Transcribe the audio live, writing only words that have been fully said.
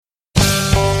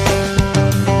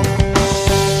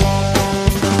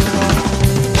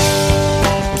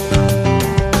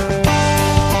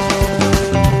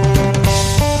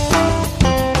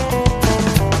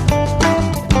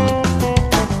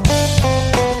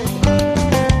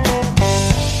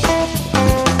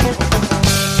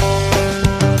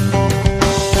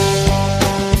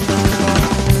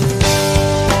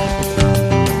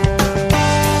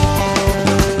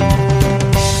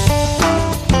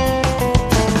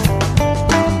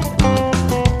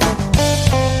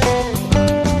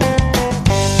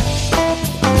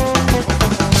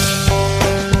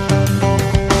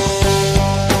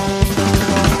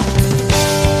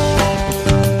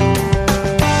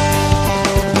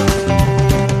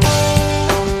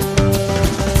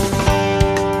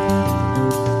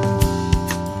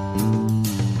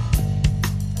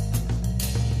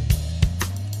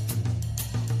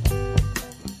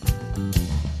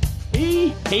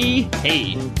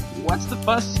what's the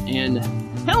fuss, and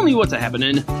tell me what's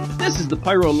a-happening. This is the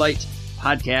Pyro Light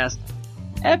Podcast,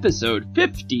 episode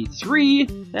 53.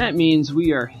 That means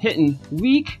we are hitting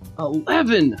week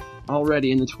 11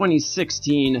 already in the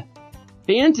 2016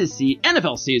 fantasy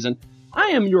NFL season. I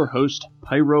am your host,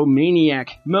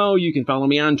 PyromaniacMo. You can follow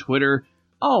me on Twitter,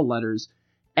 all letters,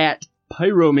 at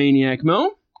PyromaniacMo.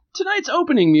 Tonight's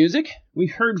opening music, we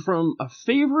heard from a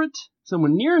favorite,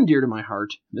 someone near and dear to my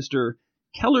heart, Mr.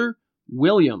 Keller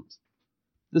Williams.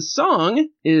 The song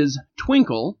is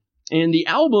Twinkle, and the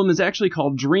album is actually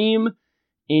called Dream,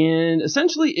 and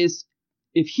essentially is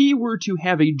if he were to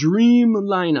have a dream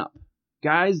lineup,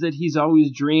 guys that he's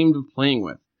always dreamed of playing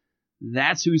with,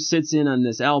 that's who sits in on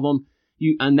this album.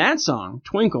 On that song,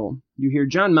 Twinkle, you hear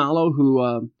John Mallow,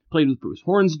 who played with Bruce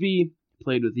Hornsby,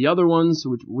 played with the other ones,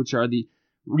 which are the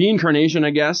reincarnation, I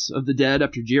guess, of the dead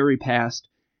after Jerry passed.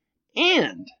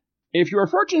 And if you are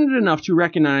fortunate enough to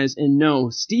recognize and know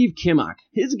Steve Kimmock,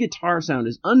 his guitar sound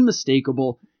is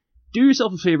unmistakable. Do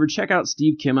yourself a favor, check out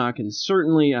Steve Kimmock, and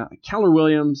certainly Keller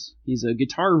Williams. He's a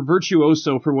guitar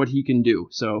virtuoso for what he can do.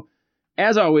 So,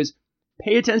 as always,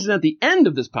 pay attention at the end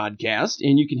of this podcast,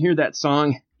 and you can hear that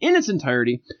song in its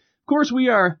entirety. Of course, we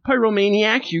are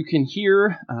Pyromaniac. You can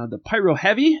hear the Pyro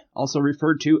Heavy, also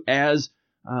referred to as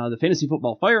the Fantasy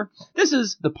Football Fire. This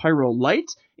is the Pyro Light,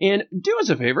 and do us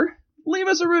a favor, leave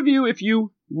us a review if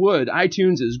you would.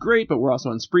 iTunes is great, but we're also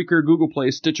on Spreaker, Google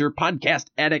Play, Stitcher, Podcast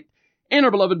Addict, and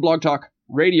our beloved Blog Talk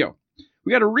Radio.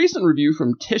 We got a recent review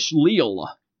from Tish Leal,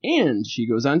 and she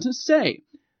goes on to say,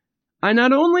 I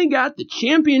not only got the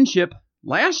championship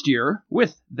last year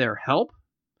with their help,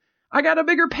 I got a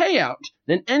bigger payout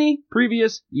than any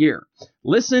previous year.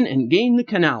 Listen and gain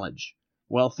the knowledge.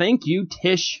 Well, thank you,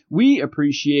 Tish. We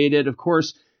appreciate it. Of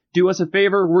course, do us a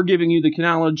favor. We're giving you the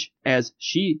knowledge, as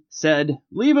she said.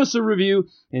 Leave us a review,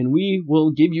 and we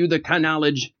will give you the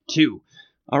knowledge, too.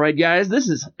 All right, guys, this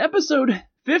is episode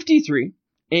 53,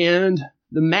 and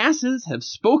the masses have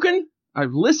spoken.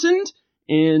 I've listened,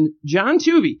 and John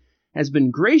Tuvey has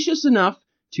been gracious enough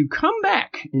to come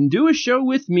back and do a show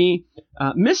with me.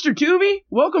 Mr. Tuvey,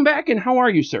 welcome back, and how are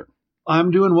you, sir?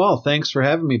 I'm doing well. Thanks for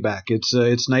having me back.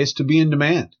 It's nice to be in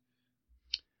demand.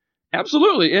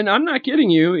 Absolutely, and I'm not kidding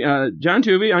you. John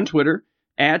Tuvey on Twitter,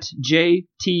 at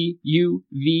JTUVEY,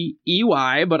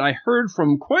 but I heard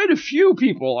from quite a few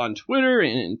people on Twitter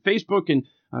and Facebook and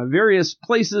various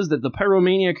places that the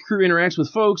Pyromaniac crew interacts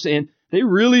with folks, and they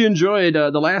really enjoyed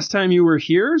the last time you were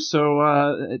here,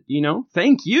 so,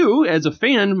 thank you as a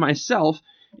fan myself,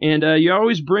 and you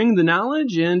always bring the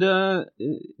knowledge, and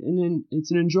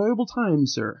it's an enjoyable time,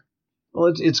 sir.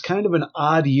 Well, it's kind of an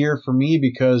odd year for me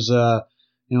because,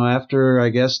 after, I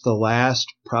guess, the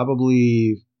last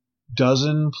probably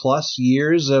dozen plus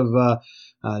years of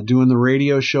doing the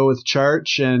radio show with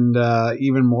Charch, and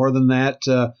even more than that,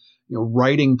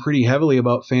 writing pretty heavily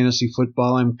about fantasy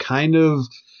football, I'm kind of,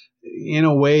 in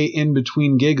a way, in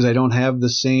between gigs. I don't have the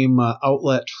same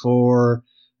outlet for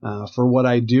what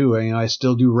I do. I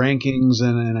still do rankings,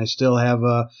 and I still have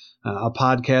a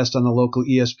podcast on the local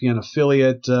ESPN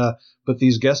affiliate. But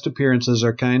these guest appearances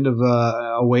are kind of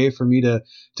a way for me to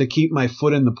keep my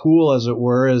foot in the pool, as it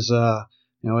were, as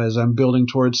I'm building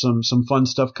towards some fun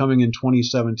stuff coming in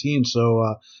 2017.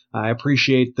 So I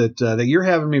appreciate that you're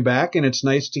having me back, and it's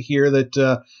nice to hear that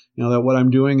that what I'm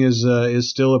doing is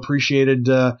still appreciated.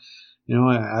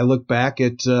 I look back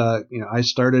at I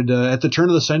started at the turn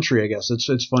of the century. I guess it's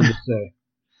fun to say.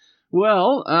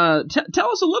 Well,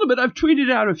 tell us a little bit. I've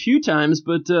tweeted out a few times,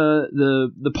 but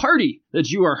the party that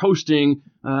you are hosting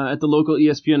at the local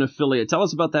ESPN affiliate. Tell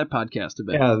us about that podcast a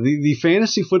bit. Yeah, the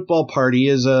Fantasy Football Party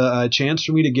is a chance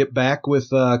for me to get back with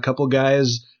a couple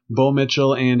guys, Bo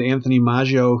Mitchell and Anthony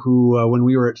Maggio, who when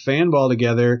we were at Fanball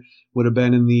together would have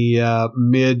been in the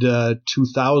mid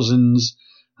 2000s.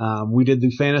 We did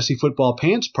the Fantasy Football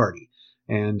Pants Party.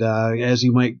 And as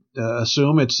you might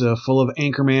assume, it's full of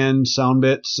Anchorman sound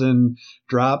bits and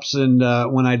drops. And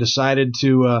when I decided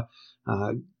to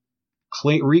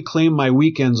reclaim my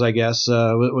weekends, I guess,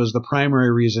 was the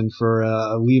primary reason for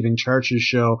leaving Charch's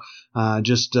show.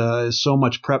 Just so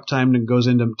much prep time that goes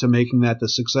into making that the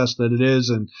success that it is,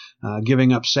 and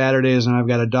giving up Saturdays. And I've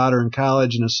got a daughter in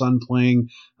college and a son playing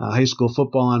high school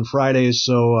football on Fridays.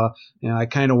 So I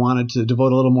kind of wanted to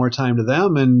devote a little more time to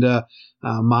them. And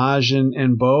Maj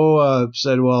and Bo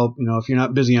said, well, if you're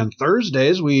not busy on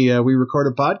Thursdays, we record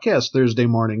a podcast Thursday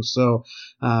morning. So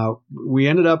we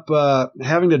ended up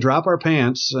having to drop our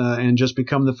pants and just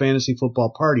become the Fantasy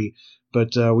Football Party.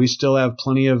 But we still have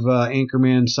plenty of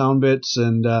Anchorman sound bits,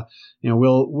 and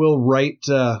we'll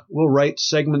write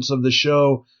segments of the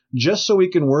show just so we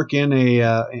can work in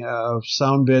a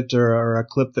sound bit or a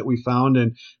clip that we found.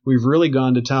 And we've really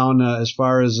gone to town as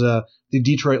far as the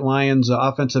Detroit Lions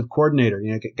offensive coordinator.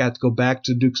 Got to go back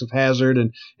to Dukes of Hazzard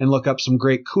and look up some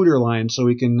great Cooter lines so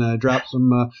we can drop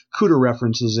some Cooter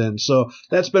references in. So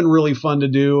that's been really fun to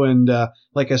do. And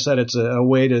like I said, it's a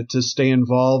way to stay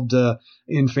involved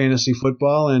in fantasy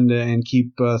football and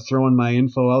keep throwing my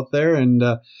info out there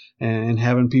and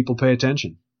having people pay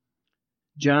attention.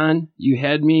 John, you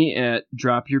had me at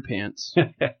drop your pants.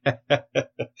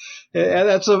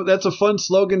 That's a fun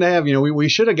slogan to have. We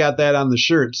should have got that on the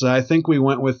shirts. I think we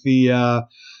went with the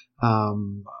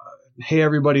hey,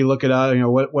 everybody, look it out.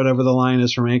 Whatever the line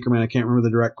is from Anchorman. I can't remember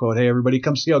the direct quote. Hey, everybody,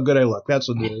 come see how good I look. That's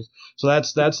what it is. So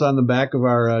that's on the back of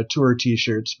our tour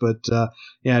T-shirts. But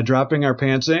dropping our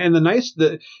pants.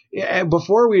 And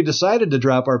before we decided to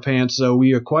drop our pants,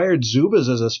 we acquired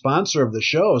Zubaz as a sponsor of the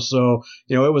show. So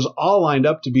it was all lined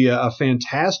up to be a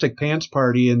fantastic pants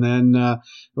party. And then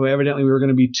evidently we were going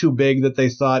to be too big that they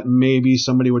thought maybe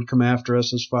somebody would come after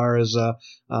us as far as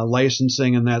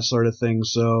licensing and that sort of thing.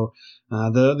 So.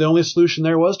 The only solution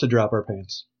there was to drop our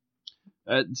pants.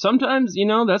 Sometimes,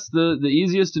 that's the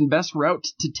easiest and best route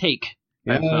to take.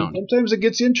 Sometimes it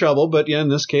gets you in trouble, but in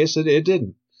this case, it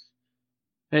didn't.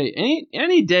 Hey,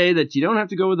 any day that you don't have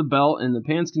to go with a belt and the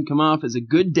pants can come off is a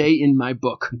good day in my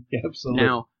book. Yeah, absolutely.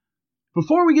 Now,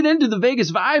 before we get into the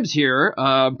Vegas vibes here,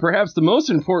 perhaps the most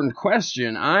important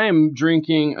question, I'm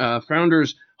drinking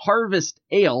Founders Harvest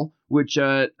Ale, which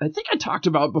I think I talked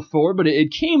about before, but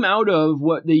it came out of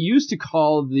what they used to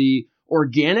call the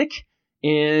organic,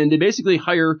 and they basically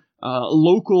hire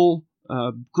local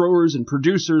growers and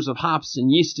producers of hops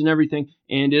and yeast and everything,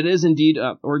 and it is indeed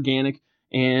organic.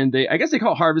 And I guess they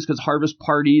call it Harvest because Harvest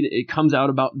Party, it comes out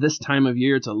about this time of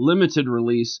year. It's a limited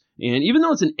release, and even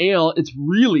though it's an ale, it's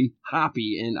really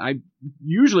hoppy, and I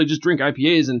usually just drink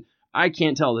IPAs, and I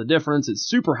can't tell the difference. It's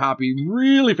super hoppy,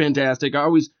 really fantastic.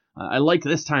 I like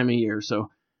this time of year, so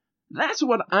that's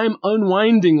what I'm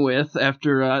unwinding with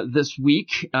after this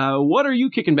week. What are you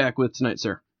kicking back with tonight,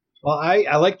 sir? Well,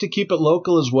 I like to keep it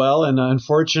local as well, and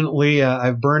unfortunately,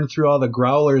 I've burned through all the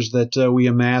growlers that we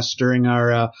amassed during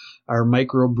our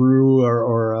microbrew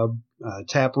or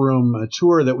tap room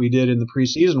tour that we did in the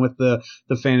preseason with the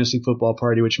fantasy football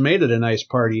party, which made it a nice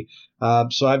party.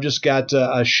 So I've just got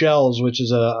Shells, which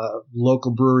is a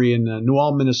local brewery in New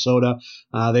Ulm, Minnesota.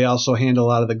 They also handle a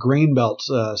lot of the grain belt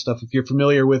stuff. If you're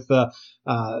familiar with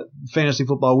Fantasy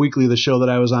Football Weekly, the show that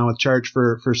I was on with Charge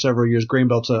for several years, Grain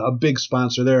Belt's a big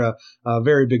sponsor. They're a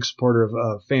very big supporter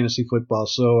of fantasy football.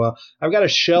 So I've got a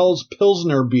Shells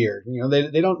Pilsner beer.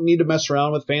 They don't need to mess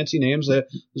around with fancy names. They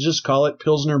just call it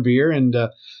Pilsner beer. And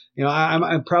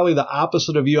I'm probably the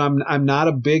opposite of you. I'm not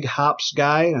a big hops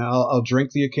guy. I'll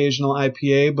drink the occasional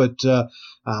IPA, but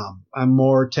I'm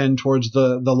more tend towards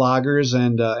the lagers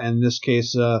and in this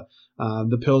case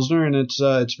the Pilsner, and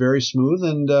it's very smooth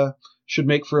and should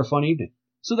make for a fun evening.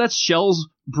 So that's Shells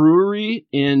Brewery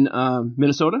in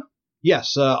Minnesota?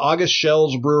 Yes, August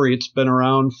Shells Brewery. It's been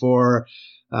around for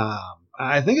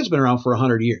I think it's been around for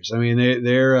 100 years. I mean,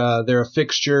 they're a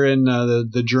fixture in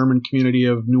the German community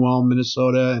of New Ulm,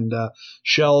 Minnesota, and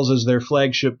Shells is their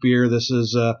flagship beer. This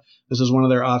is one of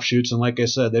their offshoots, and like I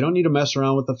said, they don't need to mess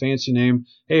around with the fancy name.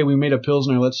 Hey, we made a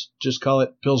Pilsner. Let's just call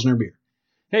it Pilsner beer.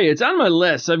 Hey, it's on my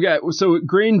list. I've got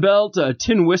Grain Belt,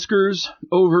 Tin Whiskers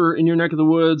over in your neck of the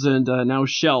woods, and now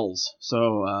Shells.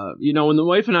 So when the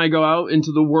wife and I go out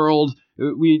into the world,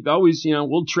 we always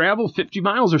we'll travel 50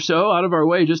 miles or so out of our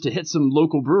way just to hit some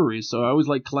local breweries. So I always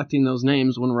like collecting those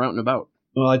names when we're out and about.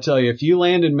 Well, I tell you, if you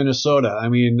land in Minnesota, I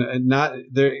mean, not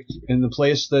there in the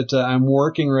place that I'm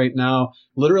working right now,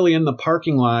 literally in the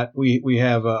parking lot, we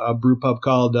have a brew pub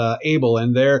called Able,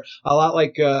 and they're a lot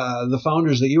like the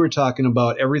Founders that you were talking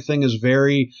about. Everything is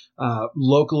very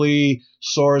locally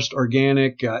sourced,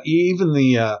 organic. Even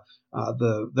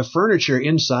the furniture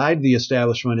inside the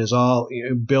establishment is all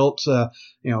built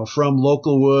from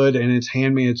local wood, and it's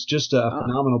handmade. It's just a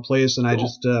phenomenal place, and cool. I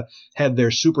just had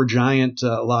their super giant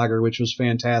lager, which was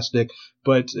fantastic.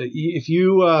 But if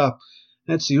you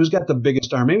let's see who's got the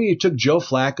biggest arm. Maybe you took Joe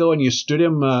Flacco and you stood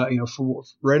him for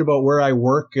right about where I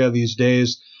work these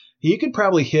days. He could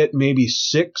probably hit maybe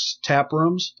 6 tap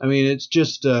rooms. I mean, it's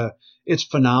just it's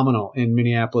phenomenal in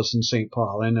Minneapolis and St.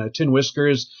 Paul. And Tin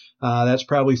Whiskers, that's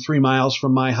probably 3 miles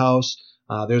from my house.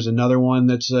 There's another one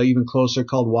that's even closer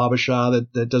called Wabasha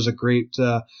that does a great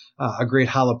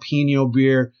jalapeno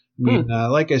beer. I mean,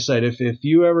 like I said, if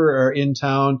you ever are in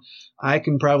town, I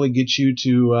can probably get you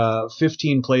to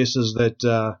 15 places that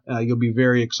you'll be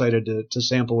very excited to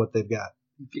sample what they've got.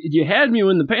 you had me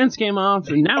when the pants came off,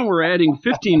 and now we're adding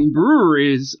 15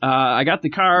 breweries. I got the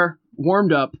car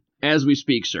warmed up as we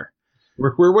speak, sir.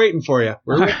 We're waiting for you.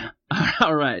 We're waiting.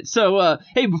 All right. So,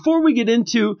 hey, before we get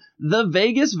into the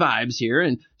Vegas vibes here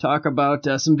and talk about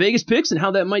some Vegas picks and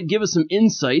how that might give us some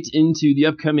insight into the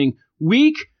upcoming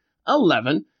Week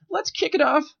 11, let's kick it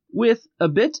off with a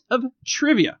bit of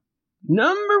trivia.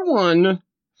 Number one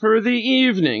for the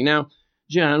evening. Now,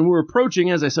 John, we're approaching,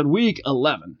 as I said, Week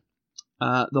 11.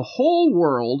 The whole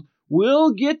world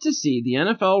will get to see the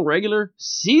NFL regular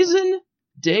season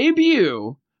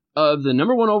debut of the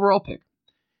number one overall pick.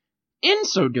 In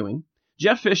so doing,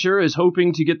 Jeff Fisher is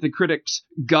hoping to get the critics'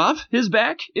 Goff his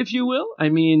back, if you will. I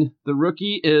mean, the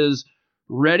rookie is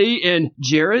ready and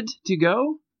Jared to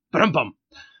go. Ba-dum-bum.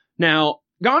 Now,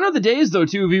 gone are the days, though,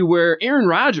 Tuvey, where Aaron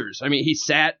Rodgers, I mean, he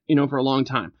sat, for a long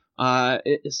time.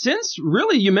 Since,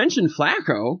 really, you mentioned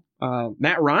Flacco,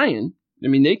 Matt Ryan, I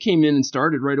mean, they came in and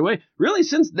started right away. Really,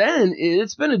 since then,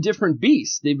 it's been a different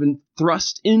beast. They've been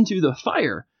thrust into the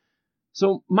fire.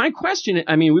 So my question,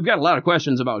 I mean, we've got a lot of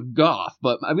questions about Goff,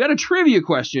 but I've got a trivia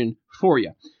question for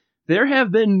you. There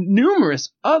have been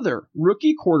numerous other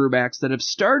rookie quarterbacks that have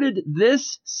started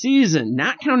this season,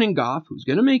 not counting Goff, who's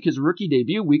going to make his rookie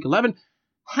debut Week 11.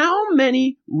 How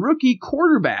many rookie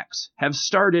quarterbacks have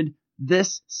started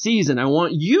this season? I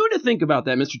want you to think about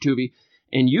that, Mr. Tuvey,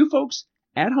 and you folks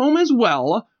at home as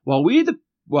well, while we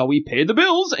pay the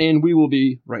bills, and we will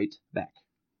be right back.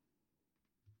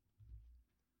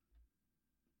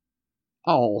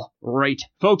 All right,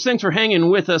 folks, thanks for hanging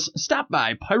with us. Stop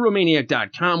by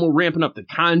Pyromaniac.com. We're ramping up the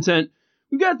content.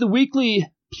 We've got the weekly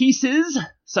pieces,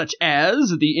 such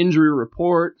as the injury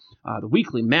report, the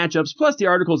weekly matchups, plus the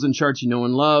articles and charts you know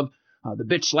and love, the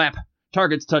bitch slap,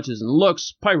 targets, touches, and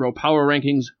looks, Pyro power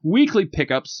rankings, weekly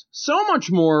pickups, so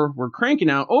much more we're cranking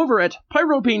out over at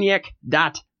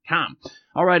Pyromaniac.com.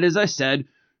 All right, as I said,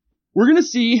 we're going to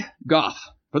see Goff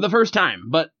for the first time,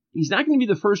 but he's not going to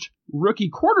be the first rookie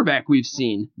quarterback we've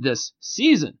seen this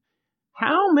season.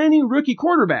 How many rookie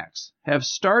quarterbacks have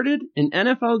started an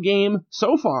NFL game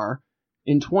so far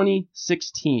in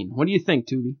 2016? What do you think,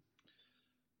 Tuvey?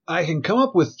 I can come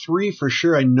up with 3 for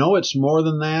sure. I know it's more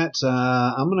than that.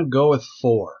 I'm going to go with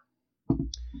 4.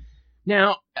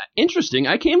 Now, interesting.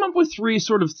 I came up with 3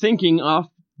 sort of thinking off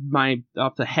my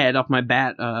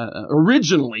bat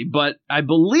originally, but I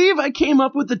believe I came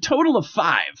up with a total of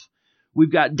 5.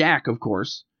 We've got Dak, of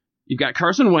course. You've got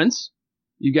Carson Wentz.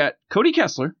 You've got Cody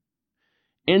Kessler.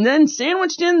 And then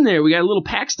sandwiched in there, we got a little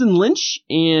Paxton Lynch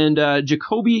and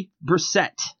Jacoby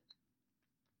Brissett.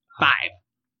 5.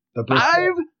 5,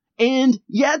 and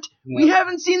yet we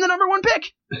haven't seen the number one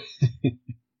pick.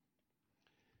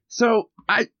 So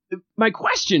my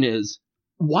question is,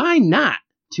 why not,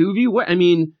 Tuvey? I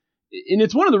mean, and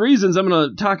it's one of the reasons I'm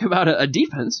going to talk about a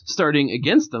defense starting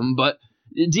against them, but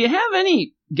do you have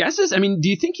any guesses? I mean, do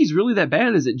you think he's really that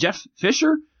bad? Is it Jeff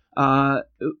Fisher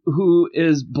who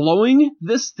is blowing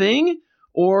this thing,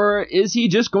 or is he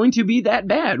just going to be that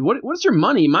bad? What's your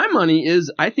money? My money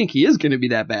is I think he is going to be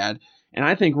that bad, and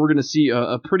I think we're going to see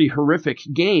a pretty horrific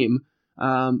game.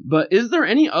 But is there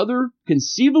any other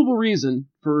conceivable reason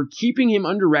for keeping him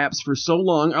under wraps for so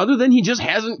long other than he just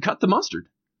hasn't cut the mustard?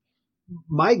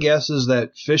 My guess is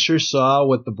that Fisher saw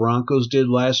what the Broncos did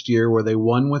last year, where they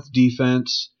won with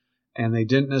defense and they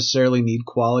didn't necessarily need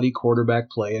quality quarterback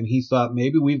play. And he thought,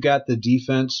 maybe we've got the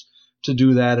defense to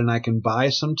do that, and I can buy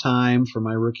some time for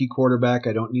my rookie quarterback.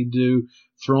 I don't need to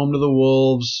throw him to the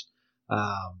wolves.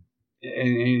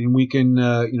 And we can,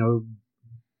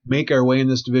 make our way in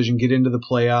this division, get into the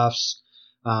playoffs.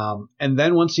 And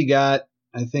then once he got,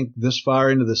 I think, this far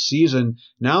into the season,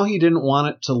 now he didn't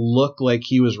want it to look like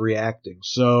he was reacting.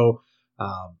 So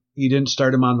he didn't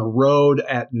start him on the road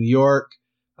at New York,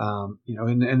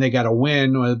 and they got a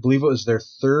win. I believe it was their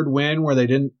 3rd win where they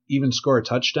didn't even score a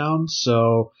touchdown.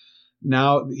 So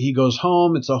now he goes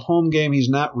home. It's a home game. He's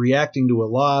not reacting to a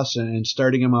loss and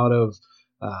starting him out of,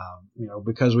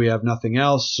 because we have nothing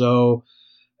else. So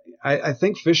I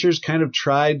think Fisher's kind of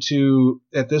tried to,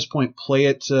 at this point, play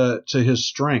it to his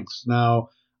strengths. Now,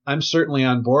 I'm certainly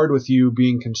on board with you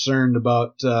being concerned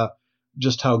about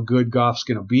just how good Goff's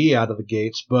going to be out of the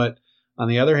gates. But on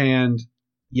the other hand,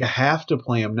 you have to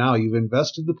play him now. You've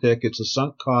invested the pick. It's a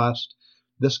sunk cost.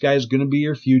 This guy's going to be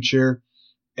your future.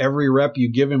 Every rep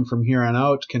you give him from here on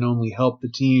out can only help the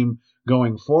team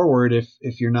going forward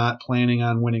if you're not planning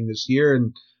on winning this year.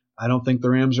 And I don't think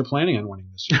the Rams are planning on winning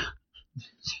this year.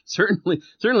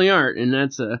 Certainly aren't, and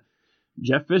that's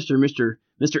Jeff Fisher, Mr.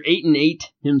 8-8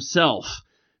 himself.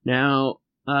 Now,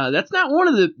 that's not one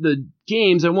of the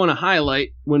games I want to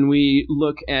highlight when we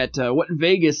look at what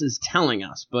Vegas is telling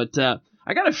us, but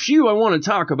I got a few I want to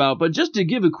talk about, but just to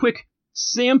give a quick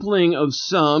sampling of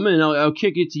some, and I'll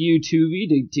kick it to you,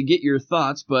 Tuvey, to get your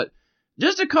thoughts, but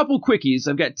just a couple quickies.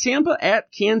 I've got Tampa at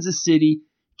Kansas City.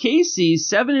 KC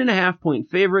 7.5-point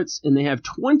favorites, and they have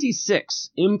 26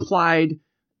 implied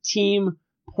team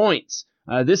points.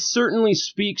 This certainly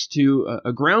speaks to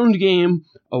a ground game,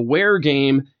 a wear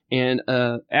game, and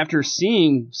after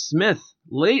seeing Smith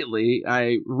lately,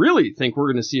 I really think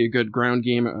we're going to see a good ground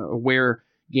game, a wear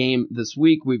game this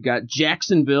week. We've got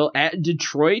Jacksonville at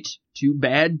Detroit, two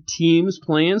bad teams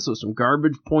playing, so some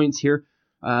garbage points here.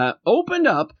 Opened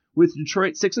up with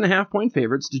Detroit 6.5-point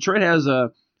favorites. Detroit has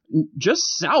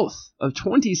just south of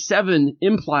 27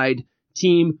 implied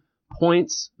team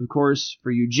points. Of course,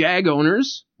 for you Jag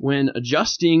owners, when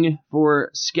adjusting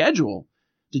for schedule,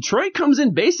 Detroit comes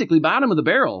in basically bottom of the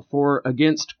barrel for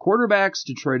against quarterbacks,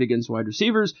 Detroit against wide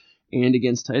receivers, and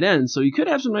against tight ends. So you could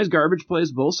have some nice garbage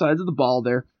plays both sides of the ball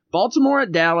there. Baltimore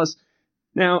at Dallas.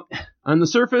 Now, on the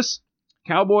surface,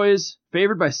 Cowboys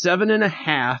favored by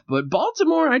 7.5, but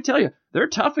Baltimore, I tell you, they're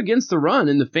tough against the run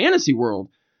in the fantasy world.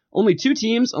 Only two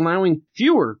teams allowing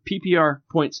fewer PPR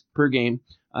points per game.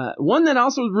 One that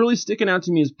also is really sticking out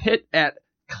to me is Pitt at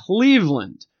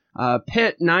Cleveland.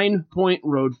 Pitt, 9-point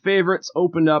road favorites,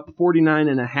 opened up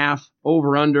 49.5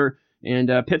 over-under,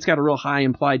 and Pitt's got a real high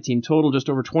implied team total, just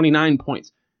over 29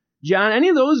 points. John, any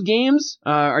of those games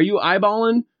are you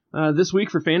eyeballing this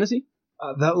week for fantasy?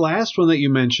 That last one that you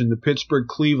mentioned, the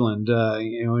Pittsburgh-Cleveland,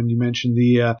 and you mentioned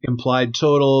the implied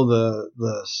total,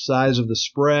 the size of the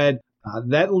spread.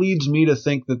 That leads me to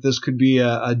think that this could be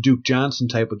a Duke Johnson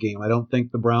type of game. I don't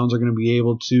think the Browns are going to be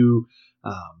able to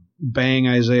bang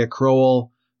Isaiah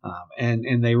Crowell, and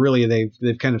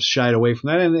they've kind of shied away from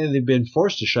that, and they've been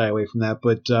forced to shy away from that.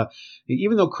 But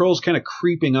even though Crowell's kind of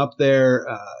creeping up there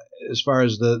as far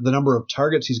as the number of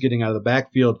targets he's getting out of the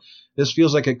backfield, this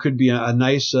feels like it could be a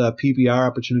nice PPR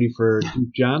opportunity for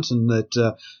Duke Johnson,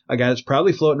 that a guy that's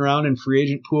probably floating around in free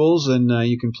agent pools, and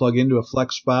you can plug into a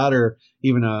flex spot or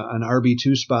even an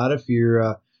RB2 spot if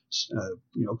you're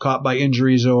caught by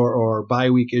injuries or bye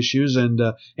week issues, and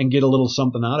get a little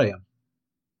something out of him.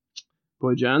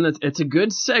 Boy, John, it's a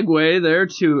good segue there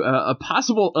to a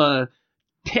possible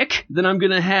pick that I'm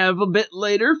going to have a bit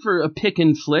later for a pick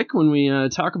and flick when we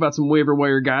talk about some waiver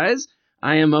wire guys.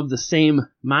 I am of the same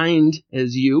mind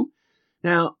as you.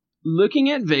 Now, looking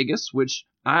at Vegas, which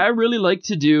I really like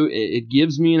to do, it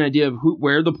gives me an idea of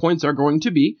where the points are going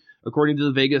to be, according to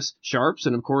the Vegas Sharps,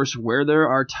 and of course, where there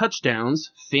are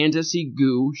touchdowns, Fantasy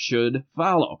Goo should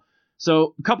follow.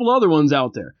 So, a couple other ones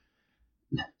out there.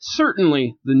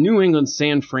 Certainly, the New England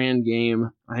San Fran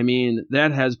game, I mean,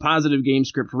 that has positive game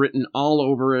script written all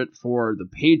over it for the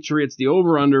Patriots. The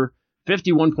over-under,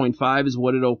 51.5 is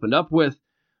what it opened up with.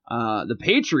 The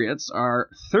Patriots are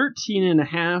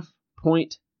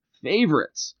 13.5-point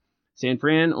favorites. San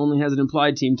Fran only has an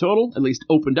implied team total, at least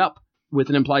opened up with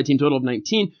an implied team total of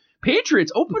 19.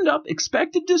 Patriots opened up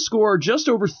expected to score just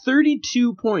over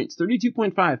 32 points,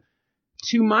 32.5.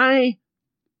 To my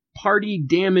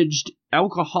party-damaged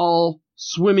alcohol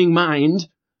swimming mind,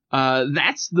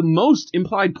 that's the most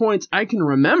implied points I can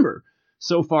remember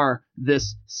so far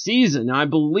this season. Now, I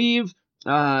believe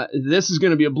this is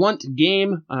going to be a Blunt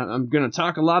game. I'm going to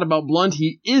talk a lot about Blunt.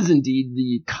 He is indeed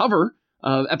the cover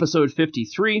of episode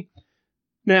 53.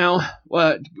 Now,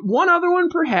 one other one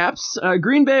perhaps,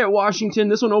 Green Bay at Washington.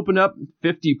 This one opened up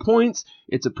 50 points.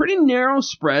 It's a pretty narrow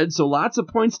spread, so lots of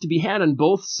points to be had on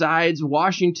both sides.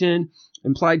 Washington,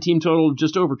 implied team total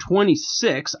just over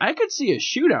 26. I could see a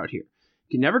shootout here.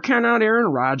 You can never count out Aaron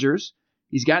Rodgers.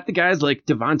 He's got the guys like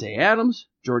Devontae Adams,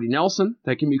 Jordy Nelson,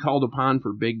 that can be called upon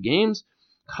for big games.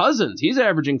 Cousins, he's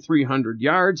averaging 300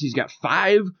 yards. He's got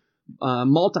 5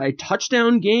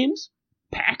 multi-touchdown games.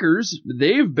 Packers,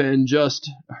 they've been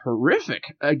just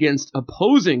horrific against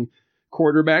opposing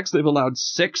quarterbacks. They've allowed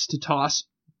 6 to toss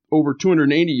over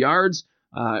 280 yards.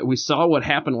 We saw what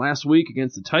happened last week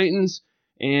against the Titans.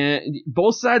 And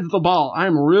both sides of the ball,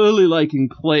 I'm really liking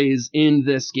plays in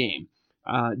this game.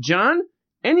 John,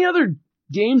 any other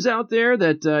games out there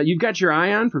that you've got your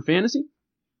eye on for fantasy?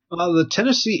 The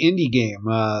Tennessee-Indy game,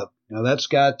 that's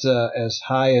got as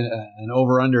high an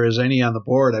over-under as any on the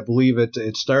board. I believe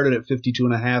it started at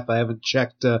 52.5. I haven't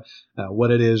checked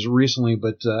what it is recently,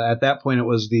 but at that point it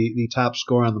was the top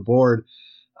score on the board.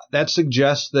 That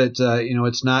suggests that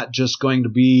it's not just going to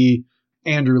be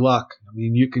Andrew Luck. I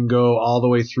mean, you can go all the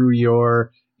way through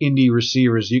your Indy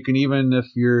receivers. You can, even if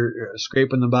you're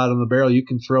scraping the bottom of the barrel, you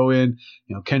can throw in,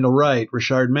 Kendall Wright,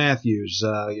 Rashard Matthews.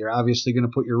 You're obviously going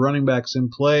to put your running backs in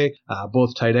play,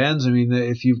 both tight ends. I mean,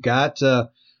 if you've got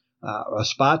a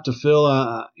spot to fill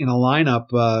in a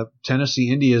lineup,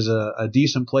 Tennessee Indy is a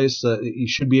decent place. You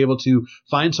should be able to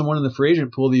find someone in the free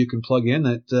agent pool that you can plug in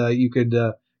that you could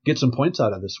get some points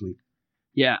out of this week.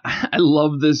 Yeah, I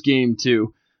love this game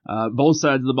too. Both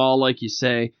sides of the ball, like you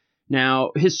say.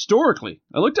 Now, historically,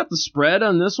 I looked up the spread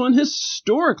on this one.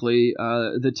 Historically,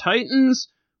 the Titans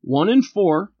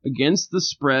 1-4 against the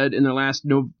spread in their last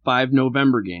 5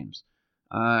 November games.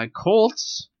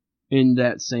 Colts in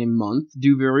that same month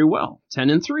do very well,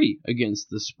 10-3 against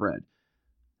the spread.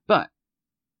 But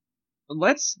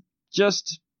let's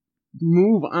just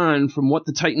move on from what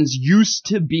the Titans used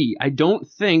to be. I don't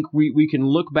think we can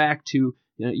look back to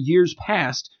years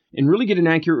past and really get an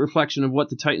accurate reflection of what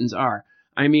the Titans are.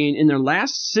 I mean, in their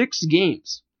last 6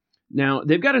 games, now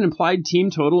they've got an implied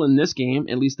team total in this game,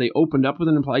 at least they opened up with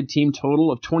an implied team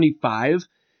total of 25.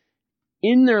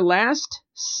 In their last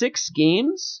 6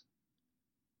 games,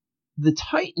 the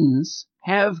Titans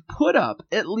have put up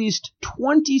at least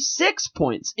 26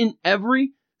 points in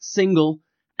every single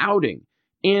outing.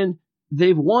 And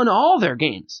they've won all their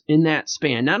games in that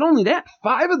span. Not only that,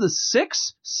 5 of the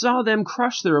 6 saw them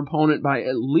crush their opponent by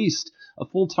at least a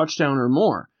full touchdown or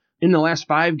more. In the last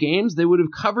 5 games, they would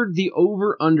have covered the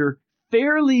over-under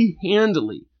fairly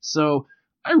handily. So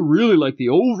I really like the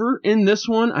over in this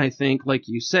one. I think, like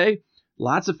you say,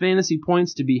 lots of fantasy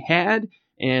points to be had.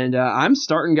 And I'm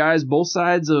starting guys both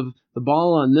sides of the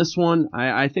ball on this one.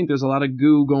 I think there's a lot of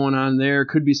goo going on there.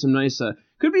 Could be some nice,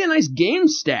 could be a nice game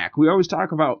stack. We always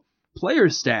talk about player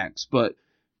stacks, but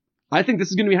I think this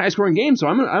is going to be a high-scoring game. So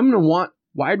I'm going to want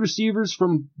wide receivers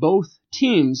from both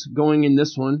teams going in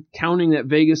this one, counting that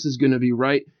Vegas is going to be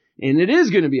right, and it is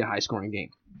going to be a high-scoring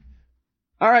game.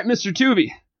 All right, Mr.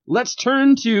 Tuvey, let's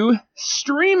turn to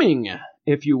streaming,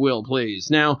 if you will, please.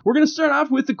 Now, we're going to start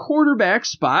off with the quarterback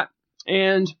spot,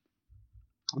 and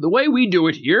the way we do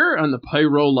it here on the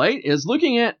Pyro Light is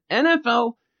looking at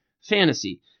NFL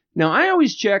Fantasy. Now, I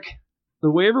always check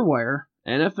the waiver wire.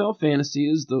 NFL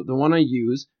Fantasy is the one I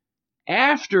use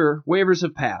after waivers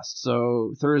have passed,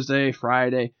 so Thursday,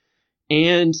 Friday,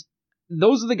 and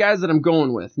those are the guys that I'm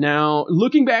going with. Now,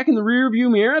 looking back in the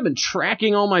rearview mirror, I've been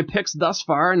tracking all my picks thus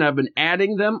far, and I've been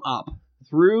adding them up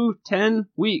through 10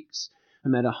 weeks.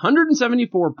 I'm at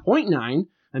 174.9.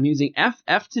 I'm using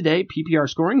FF today, PPR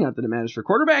scoring, not that it matters for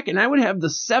quarterback, and I would have the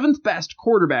 7th best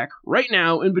quarterback right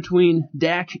now in between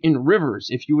Dak and Rivers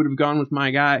if you would have gone with my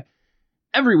guy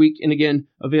every week, and again,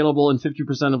 available in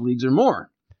 50% of leagues or more.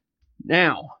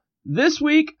 Now, this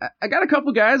week, I got a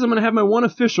couple guys. I'm going to have my one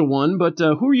official one, but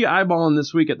who are you eyeballing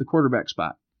this week at the quarterback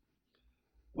spot?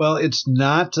 Well, it's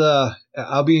not.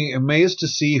 I'll be amazed to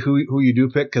see who you do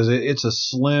pick because it's a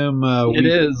slim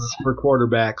week for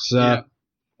quarterbacks. Yeah.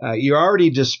 You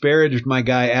already disparaged my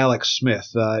guy Alex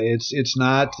Smith. It's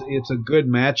a good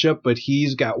matchup, but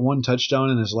he's got 1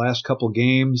 touchdown in his last couple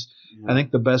games. I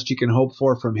think the best you can hope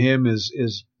for from him is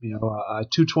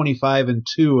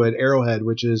 225-2 at Arrowhead,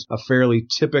 which is a fairly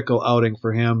typical outing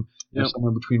for him. Yep.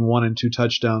 Somewhere between 1 and 2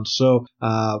 touchdowns. So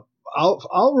I'll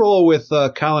roll with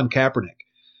Colin Kaepernick.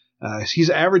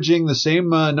 He's averaging the same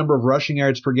number of rushing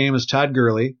yards per game as Todd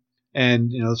Gurley.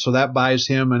 And, so that buys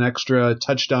him an extra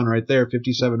touchdown right there,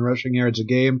 57 rushing yards a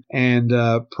game. And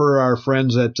per our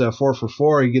friends at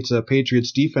 4for4, he gets a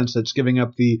Patriots defense that's giving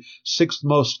up the 6th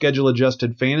most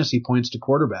schedule-adjusted fantasy points to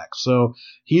quarterbacks. So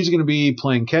he's going to be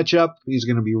playing catch-up. He's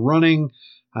going to be running.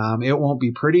 It won't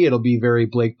be pretty. It'll be very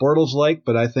Blake Bortles-like,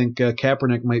 but I think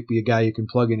Kaepernick might be a guy you can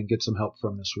plug in and get some help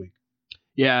from this week.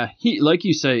 Yeah, like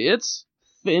you say, it's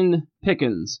thin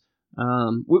pickings.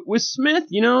 With Smith,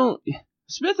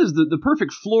 Smith is the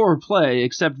perfect floor play,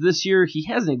 except this year he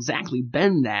hasn't exactly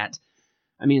been that.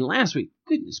 I mean, last week,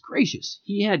 goodness gracious,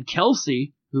 he had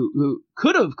Kelsey, who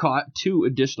could have caught 2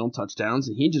 additional touchdowns,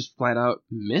 and he just flat out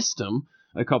missed them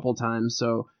a couple times.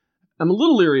 So I'm a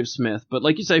little leery of Smith, but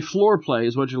like you say, floor play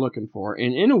is what you're looking for.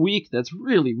 And in a week that's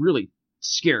really, really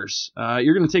scarce,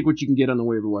 you're going to take what you can get on the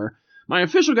waiver wire. My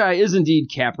official guy is indeed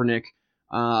Kaepernick.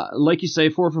 Like you say,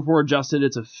 4for4 adjusted.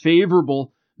 It's a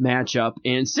favorable matchup,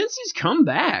 and since he's come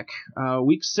back,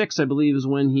 week 6 I believe is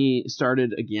when he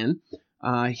started again,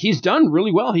 he's done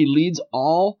really well. He leads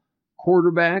all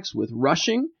quarterbacks with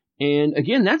rushing, and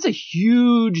again, that's a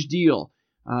huge deal.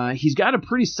 He's got a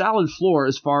pretty solid floor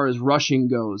as far as rushing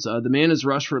goes. The man has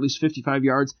rushed for at least 55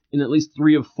 yards in at least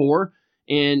 3 of 4,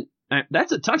 and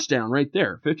that's a touchdown right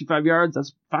there. 55 yards,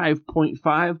 that's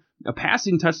 5.5. A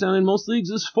passing touchdown in most leagues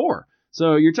is 4.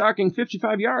 So you're talking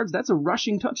 55 yards, that's a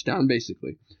rushing touchdown,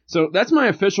 basically. So that's my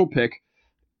official pick.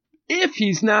 If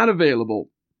he's not available,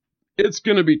 it's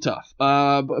going to be tough.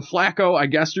 But Flacco, I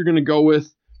guess you're going to go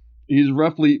with. He's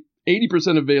roughly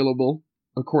 80% available.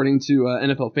 according to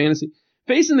NFL Fantasy.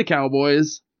 Facing the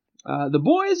Cowboys, the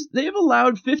boys, they've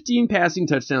allowed 15 passing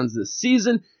touchdowns this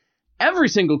season. Every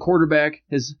single quarterback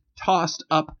has tossed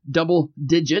up double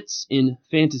digits in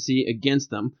fantasy against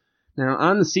them. Now,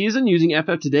 on the season, using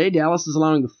FF Today, Dallas is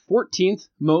allowing the 14th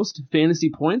most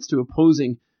fantasy points to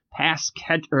opposing pass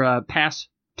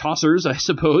tossers, I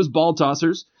suppose, ball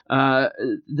tossers.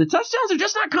 The touchdowns are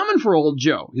just not coming for old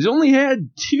Joe. He's only had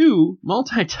 2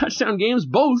 multi-touchdown games.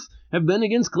 Both have been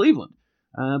against Cleveland.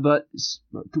 But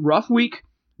rough week.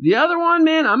 The other one,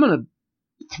 man, I'm going to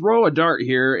throw a dart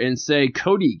here and say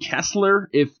Cody Kessler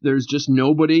if there's just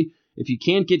nobody. If you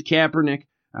can't get Kaepernick,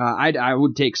 I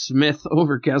would take Smith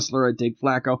over Kessler. I'd take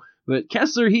Flacco. But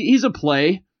Kessler, he's a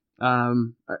play.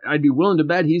 I'd be willing to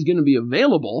bet he's going to be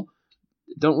available.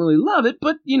 Don't really love it,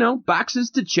 but,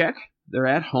 boxes to check. They're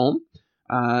at home.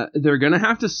 They're going to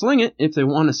have to sling it if they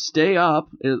want to stay up,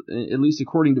 at least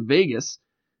according to Vegas.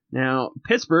 Now,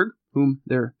 Pittsburgh, whom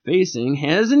they're facing,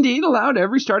 has indeed allowed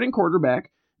every starting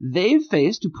quarterback they've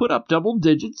faced to put up double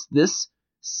digits this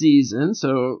season,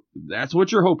 so that's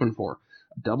what you're hoping for.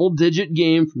 A double-digit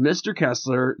game for Mr.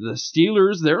 Kessler. The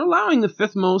Steelers, they're allowing the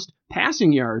 5th most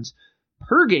passing yards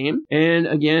per game, and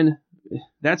again,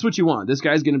 that's what you want. This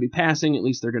guy's going to be passing. At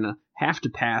least they're going to have to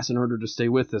pass in order to stay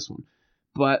with this one.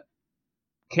 But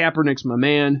Kaepernick's my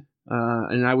man,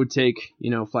 and I would take,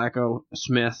 Flacco,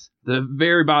 Smith, the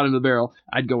very bottom of the barrel.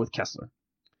 I'd go with Kessler.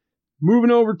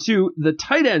 Moving over to the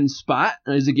tight end spot,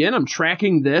 as again, I'm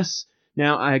tracking this.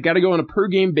 Now, I got to go on a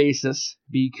per-game basis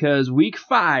because week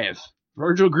 5,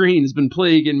 Virgil Green has been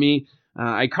plaguing me.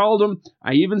 I called him.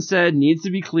 I even said needs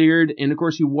to be cleared, and of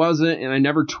course he wasn't, and I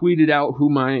never tweeted out who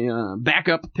my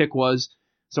backup pick was.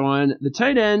 So on the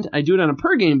tight end, I do it on a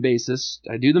per-game basis.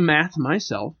 I do the math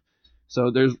myself.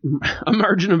 So there's a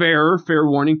margin of error, fair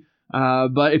warning.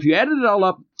 But if you added it all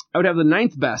up, I would have the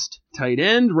 9th best tight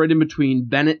end, right in between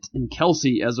Bennett and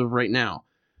Kelsey as of right now.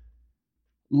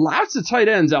 Lots of tight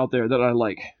ends out there that I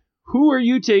like. Who are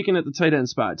you taking at the tight end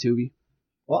spot, Tuvey?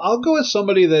 Well, I'll go with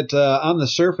somebody that on the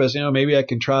surface, maybe I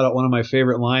can trot out one of my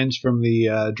favorite lines from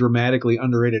the dramatically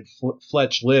underrated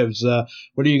Fletch Lives.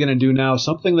 What are you going to do now?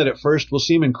 Something that at first will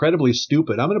seem incredibly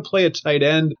stupid. I'm going to play a tight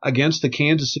end against the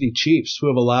Kansas City Chiefs, who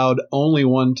have allowed only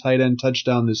 1 tight end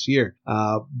touchdown this year.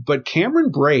 But Cameron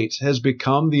Brate has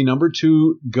become the number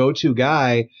 2 go-to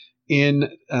guy in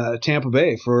Tampa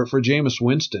Bay for Jameis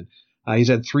Winston. He's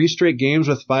had 3 straight games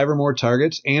with 5 or more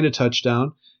targets and a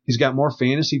touchdown. He's got more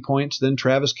fantasy points than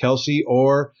Travis Kelce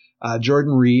or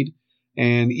Jordan Reed.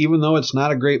 And even though it's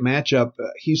not a great matchup,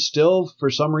 he's still, for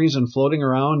some reason, floating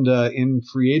around in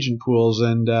free agent pools.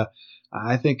 And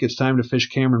I think it's time to fish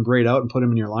Cameron Brate out and put him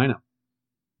in your lineup.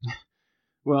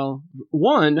 Well,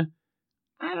 one,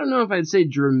 I don't know if I'd say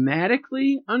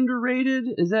dramatically underrated.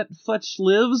 Is that Fletch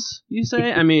Lives, you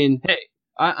say? I mean, hey,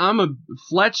 I'm a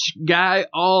Fletch guy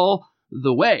all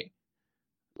the way.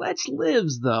 Fletch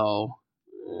Lives, though.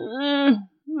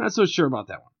 Not so sure about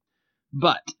that one.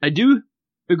 But I do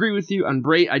agree with you on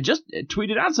Brate. I just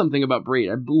tweeted out something about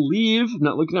Brate. I believe,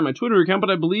 not looking at my Twitter account, but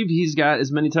I believe he's got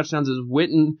as many touchdowns as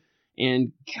Witten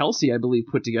and Kelsey, I believe,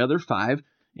 put together, 5.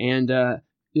 And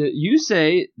you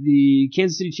say the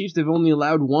Kansas City Chiefs, they've only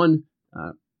allowed 1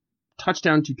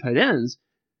 touchdown to tight ends.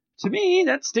 To me,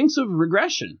 that stinks of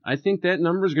regression. I think that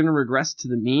number is going to regress to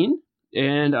the mean,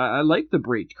 and I like the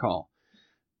Brate call.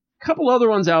 A couple other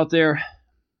ones out there.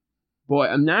 Boy,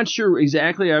 I'm not sure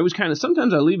exactly.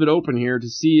 Sometimes I leave it open here to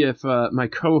see if my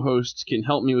co-host can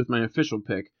help me with my official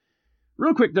pick.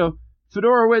 Real quick, though,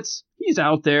 Fedorowicz, he's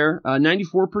out there,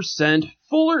 94%.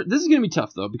 Fuller, this is going to be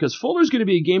tough, though, because Fuller's going to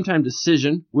be a game-time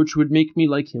decision, which would make me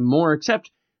like him more, except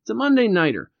it's a Monday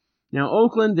nighter. Now,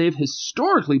 Oakland, they've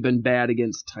historically been bad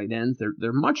against tight ends.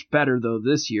 They're much better, though,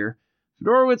 this year.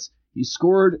 Fedorowicz, he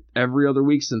scored every other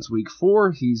week since week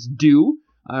 4. He's due.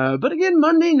 But again,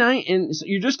 Monday night, and so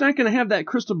you're just not going to have that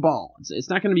crystal ball. It's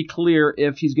not going to be clear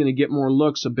if he's going to get more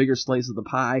looks, a bigger slice of the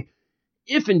pie,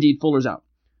 if indeed Fuller's out.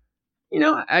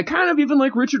 I kind of even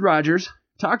like Richard Rodgers.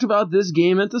 Talked about this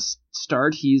game at the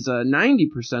start. He's 90%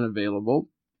 available.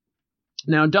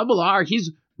 Now, Double R,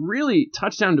 he's really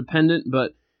touchdown dependent,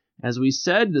 but as we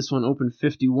said, this one opened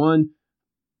 51.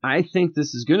 I think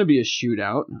this is going to be a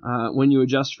shootout when you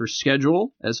adjust for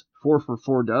schedule, as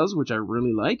 4-for-4 does, which I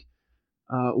really like.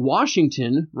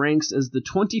 Washington ranks as the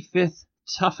 25th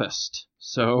toughest.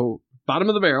 So, bottom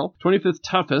of the barrel, 25th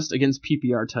toughest against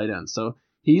PPR tight ends. So,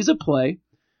 he's a play.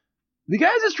 The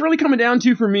guys that's really coming down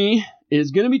to for me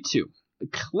is going to be 2.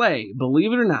 Clay,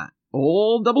 believe it or not,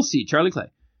 old double C, Charlie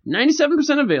Clay,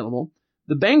 97% available.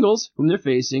 The Bengals, whom they're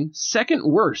facing, second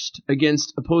worst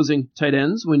against opposing tight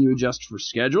ends when you adjust for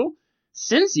schedule.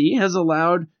 Cincy has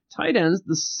allowed tight ends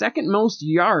the second most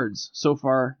yards so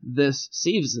far this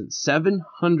season,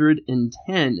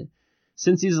 710.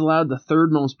 Cincy's allowed the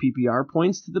third most PPR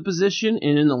points to the position,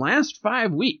 and in the last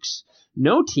 5 weeks,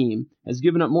 no team has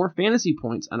given up more fantasy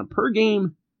points on a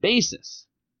per-game basis.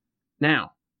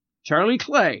 Now, Charlie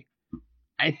Clay,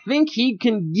 I think he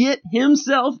can get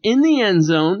himself in the end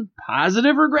zone.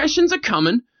 Positive regressions are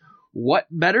coming. What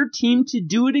better team to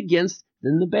do it against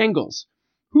than the Bengals,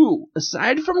 who,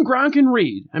 aside from Gronk and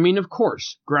Reed, I mean, of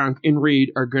course, Gronk and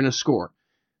Reed are going to score.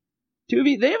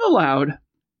 Tuvey, they've allowed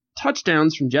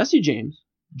touchdowns from Jesse James,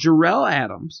 Jarrell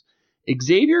Adams,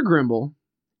 Xavier Grimble,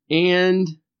 and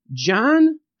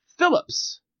John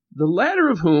Phillips, the latter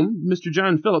of whom, Mr.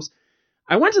 John Phillips,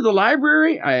 I went to the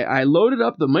library, I loaded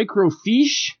up the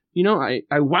microfiche,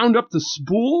 I wound up the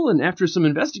spool, and after some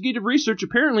investigative research,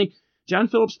 apparently John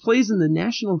Phillips plays in the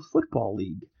National Football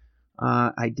League.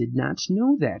 I did not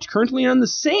know that. Currently on the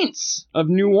Saints of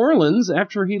New Orleans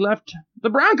after he left the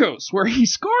Broncos, where he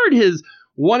scored his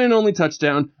one and only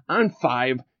touchdown on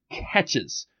 5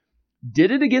 catches.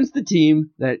 Did it against the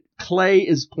team that Clay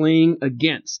is playing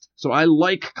against. So I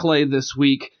like Clay this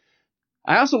week.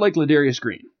 I also like Ladarius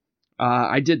Green.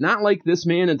 I did not like this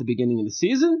man at the beginning of the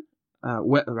season.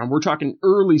 We're talking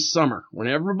early summer when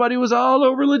everybody was all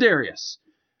over Ladarius.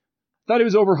 Thought he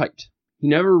was overhyped. He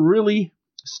never really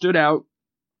stood out.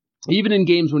 Even in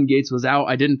games when Gates was out,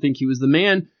 I didn't think he was the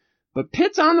man. But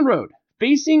Pitt's on the road,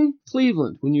 facing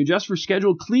Cleveland. When you adjust for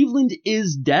schedule, Cleveland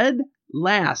is dead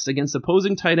last against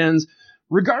opposing tight ends,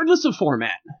 regardless of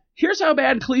format. Here's how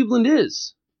bad Cleveland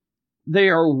is. They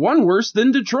are one worse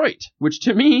than Detroit, which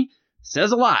to me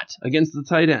says a lot against the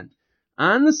tight end.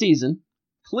 On the season,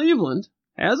 Cleveland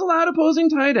has allowed opposing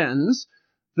tight ends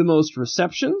the most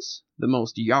receptions, the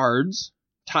most yards,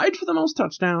 tied for the most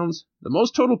touchdowns, the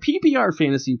most total PPR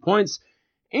fantasy points,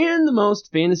 and the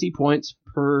most fantasy points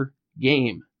per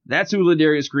game. That's who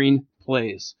Ladarius Green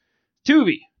plays.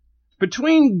 Tuvey,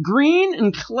 between Green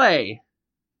and Clay,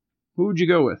 who would you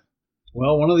go with?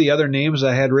 Well, one of the other names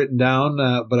I had written down,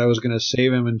 but I was going to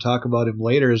save him and talk about him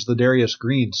later, is Ladarius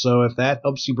Green. So if that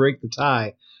helps you break the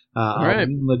tie, I'll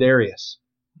lean Ladarius.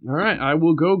 All right, I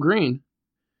will go Green.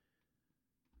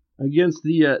 Against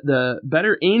the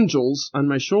better Angels on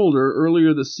my shoulder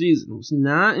earlier this season. I was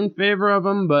not in favor of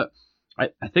them, but I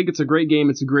think it's a great game.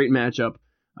 It's a great matchup.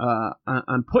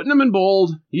 I'm putting him in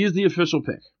bold. He is the official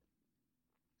pick.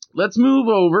 Let's move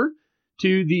over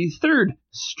to the third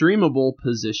streamable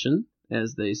position,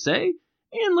 as they say,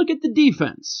 and look at the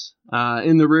defense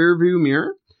in the rearview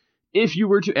mirror. If you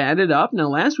were to add it up, now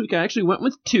last week I actually went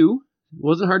with 2. It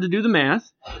wasn't hard to do the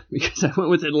math because I went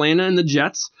with Atlanta and the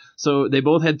Jets, so they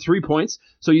both had 3 points.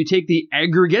 So you take the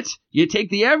aggregate, you take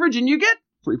the average, and you get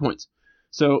 3 points.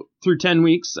 So through 10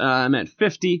 weeks, I'm at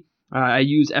 50. I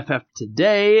use FF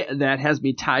today. That has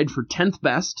me tied for 10th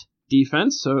best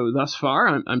defense. So thus far,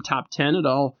 I'm top 10 at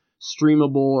all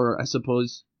streamable, or I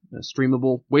suppose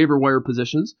streamable waiver wire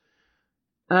positions.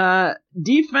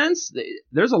 Defense,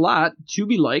 there's a lot to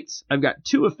be liked. I've got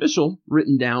 2 official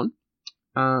written down.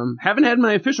 Haven't had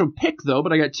my official pick, though,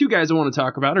 but I got 2 guys I want to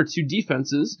talk about, or 2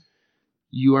 defenses.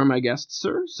 You are my guest,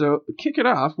 sir. So kick it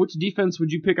off. Which defense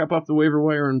would you pick up off the waiver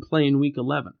wire and play in Week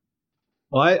 11?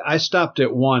 Well, I stopped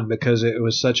at 1 because it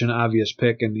was such an obvious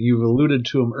pick, and you've alluded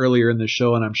to them earlier in the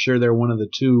show, and I'm sure they're one of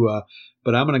the 2.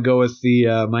 But I'm going to go with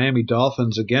the Miami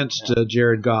Dolphins against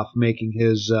Jared Goff making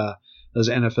his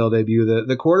NFL debut.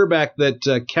 The quarterback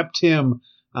that kept him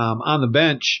on the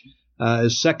bench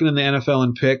is second in the NFL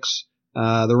in picks.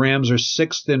 The Rams are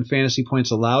 6th in fantasy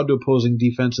points allowed to opposing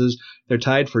defenses. They're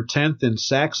tied for 10th in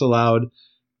sacks allowed,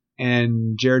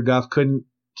 and Jared Goff couldn't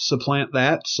supplant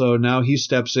that, so now he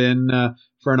steps in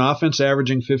for an offense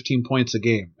averaging 15 points a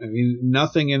game. I mean,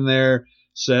 nothing in there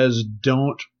says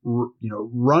don't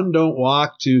run, don't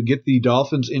walk to get the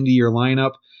Dolphins into your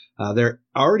lineup. They're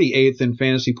already 8th in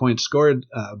fantasy points scored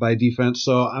by defense,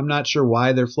 so I'm not sure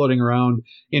why they're floating around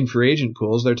in free agent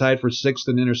pools. They're tied for 6th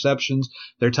in interceptions.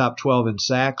 They're top 12 in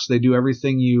sacks. They do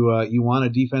everything you want a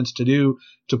defense to do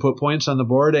to put points on the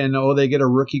board, and they get a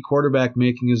rookie quarterback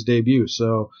making his debut.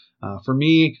 So for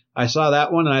me, I saw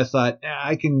that one, and I thought,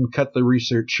 I can cut the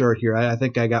research short here. I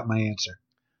think I got my answer.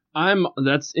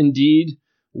 That's indeed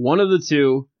one of the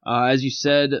 2. As you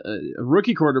said, a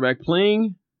rookie quarterback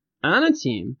playing on a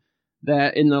team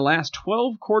that in the last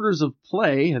 12 quarters of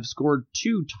play have scored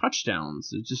 2 touchdowns.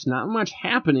 There's just not much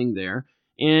happening there.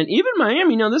 And even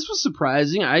Miami, now this was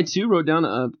surprising. I too wrote down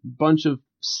a bunch of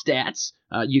stats.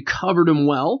 You covered them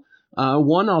well.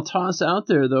 One I'll toss out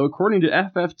there, though, according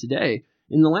to FF today,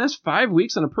 in the last 5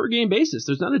 weeks on a per game basis,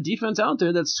 there's not a defense out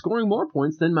there that's scoring more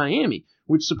points than Miami,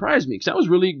 which surprised me because I was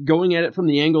really going at it from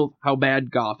the angle of how bad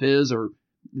Goff is or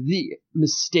the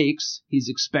mistakes he's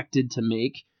expected to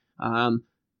make,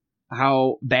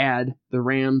 how bad the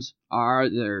Rams are.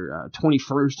 They're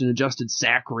 21st in adjusted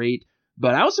sack rate.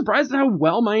 But I was surprised at how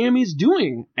well Miami's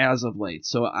doing as of late.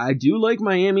 So I do like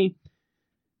Miami.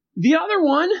 The other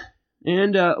one,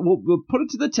 and we'll put it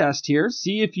to the test here,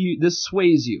 see if this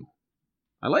sways you.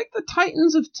 I like the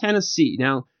Titans of Tennessee.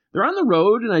 Now, they're on the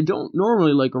road, and I don't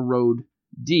normally like a road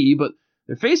D, but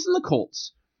they're facing the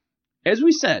Colts. As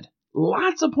we said,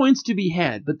 lots of points to be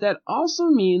had, but that also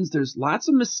means there's lots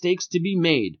of mistakes to be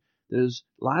made. There's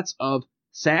lots of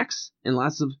sacks and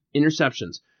lots of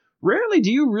interceptions. Rarely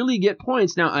do you really get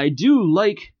points. Now, I do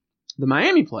like the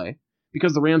Miami play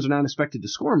because the Rams are not expected to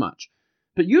score much.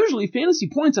 But usually, fantasy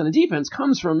points on a defense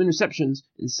comes from interceptions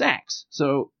and sacks.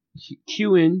 So,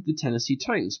 cue in the Tennessee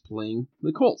Titans playing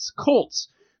the Colts. Colts,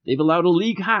 they've allowed a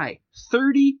league high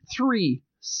 33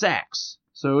 sacks.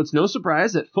 So, it's no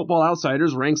surprise that Football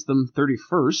Outsiders ranks them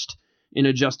 31st in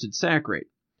adjusted sack rate.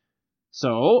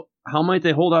 So, how might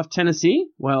they hold off Tennessee?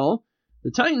 Well,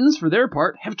 the Titans, for their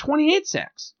part, have 28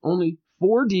 sacks. Only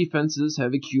 4 defenses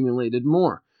have accumulated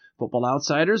more. Football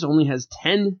Outsiders only has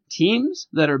 10 teams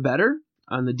that are better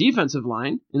on the defensive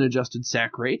line in adjusted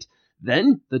sack rate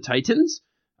than the Titans.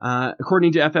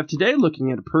 According to FF Today,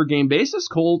 looking at a per-game basis,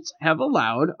 Colts have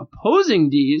allowed opposing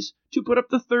Ds to put up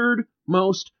the 3rd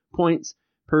most points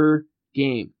per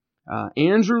game.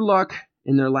 Andrew Luck,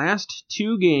 in their last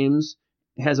 2 games,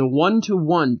 has a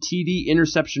 1-to-1 TD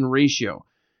interception ratio.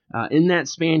 In that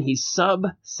span, he's sub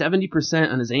 70%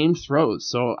 on his aimed throws.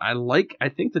 So I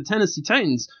think the Tennessee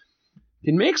Titans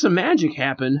can make some magic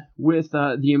happen with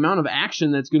the amount of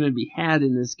action that's going to be had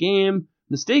in this game,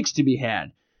 mistakes to be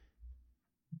had.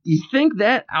 You think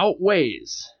that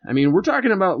outweighs? I mean, we're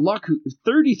talking about Luck,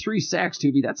 33 sacks,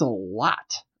 Tuvey. That's a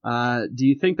lot. Do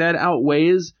you think that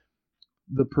outweighs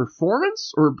the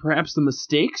performance or perhaps the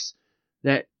mistakes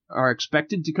that are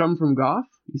expected to come from Goff?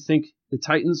 You think the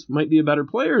Titans might be a better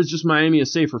player, or is just Miami a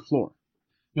safer floor?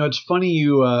 You know, it's funny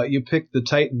you picked the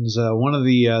Titans. One of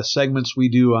the segments we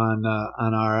do on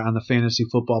the Fantasy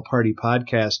Football Party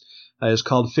podcast is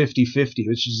called 50-50,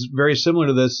 which is very similar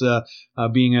to this.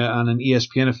 Being on an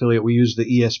ESPN affiliate, we use the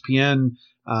ESPN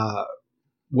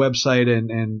website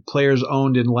and players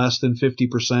owned in less than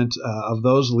 50% of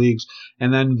those leagues.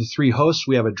 And then the 3 hosts,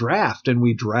 we have a draft, and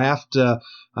we draft a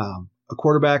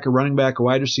quarterback, a running back, a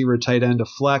wide receiver, a tight end, a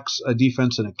flex, a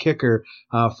defense, and a kicker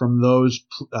from those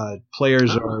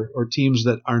players or teams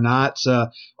that are not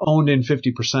owned in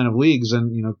 50% of leagues.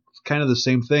 And, you know, kind of the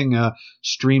same thing,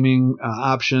 streaming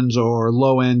options or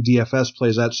low-end DFS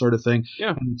plays, that sort of thing.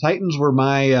 Yeah. And the Titans were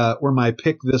my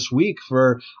pick this week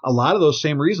for a lot of those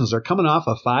same reasons. They're coming off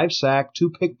a 5-sack,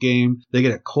 2-pick game. They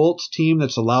get a Colts team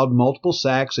that's allowed multiple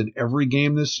sacks in every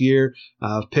game this year,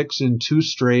 picks in 2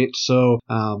 straight. So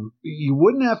you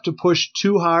wouldn't have to push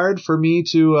too hard for me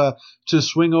to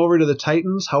swing over to the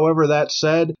Titans. However, that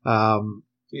said,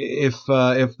 if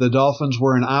the Dolphins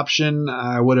were an option,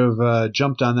 I would have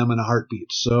jumped on them in a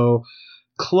heartbeat. So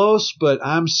close, but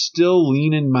I'm still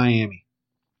leaning Miami.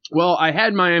 Well, I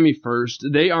had Miami first.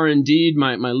 They are indeed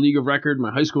my league of record,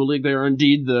 my high school league. They are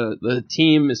indeed the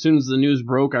team. As soon as the news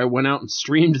broke, I went out and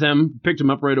streamed them, picked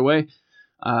them up right away.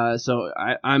 So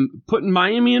I'm putting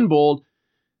Miami in bold.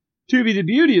 Tuvey, the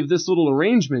beauty of this little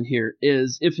arrangement here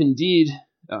is if indeed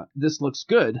this looks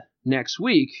good next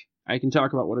week, I can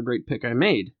talk about what a great pick I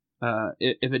made.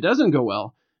 If it doesn't go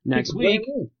well next week,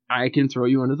 I can throw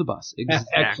you under the bus.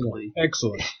 Exactly.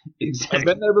 Excellent. Exactly. I've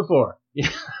been there before.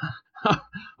 Yeah.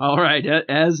 All right.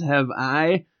 As have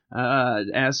I.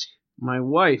 Ask my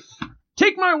wife.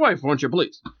 Take my wife, won't you,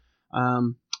 please?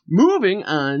 Moving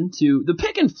on to the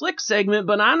pick and flick segment,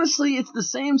 but honestly, it's the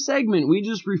same segment. We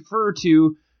just refer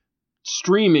to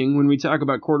streaming when we talk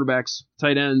about quarterbacks,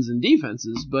 tight ends, and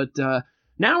defenses. But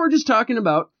now we're just talking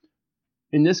about,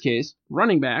 in this case,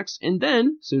 running backs, and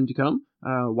then, soon to come,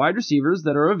 wide receivers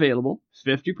that are available,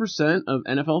 50% of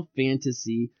NFL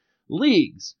fantasy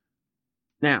leagues.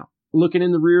 Now, looking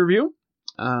in the rear view,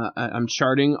 I'm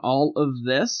charting all of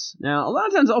this. Now, a lot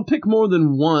of times I'll pick more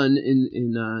than one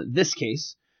in this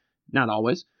case. Not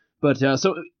always. But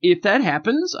so if that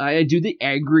happens, I do the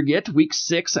aggregate. Week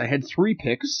 6, I had 3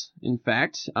 picks, in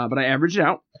fact, but I averaged it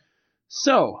out.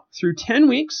 So, through 10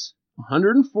 weeks,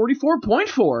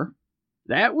 144.4,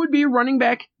 that would be running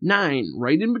back 9,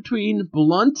 right in between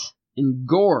Blunt and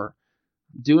Gore.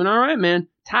 Doing all right, man.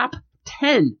 Top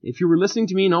 10, if you were listening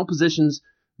to me in all positions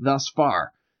thus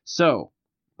far. So,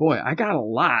 boy, I got a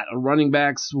lot of running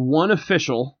backs, 1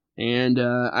 official, and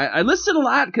I listed a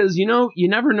lot because, you know, you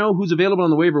never know who's available on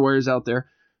the waiver wires out there.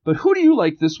 But who do you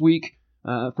like this week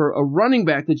for a running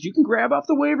back that you can grab off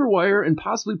the waiver wire and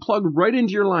possibly plug right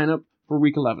into your lineup for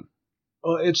Week 11?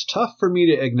 Well, it's tough for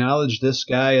me to acknowledge this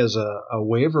guy as a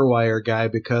waiver wire guy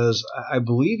because I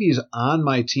believe he's on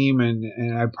my team,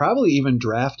 and I probably even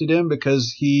drafted him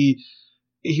because he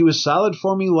was solid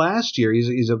for me last year.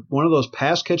 He's one of those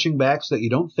pass catching backs that you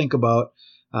don't think about,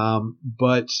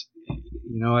 but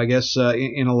I guess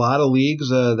in a lot of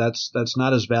leagues that's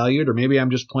not as valued, or maybe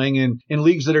I'm just playing in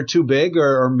leagues that are too big,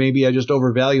 or maybe I just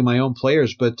overvalue my own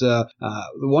players. But the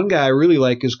one guy I really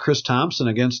like is Chris Thompson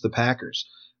against the Packers.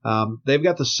 They've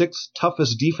got the 6th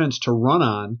toughest defense to run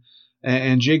on,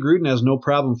 and Jay Gruden has no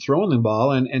problem throwing the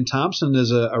ball, and Thompson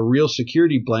is a real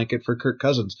security blanket for Kirk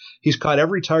Cousins. He's caught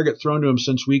every target thrown to him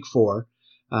since week 4.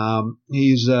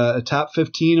 He's a top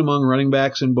 15 among running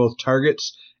backs in both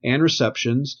targets and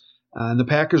receptions. And the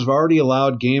Packers have already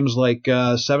allowed games like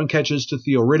 7 catches to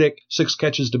Theo Riddick, 6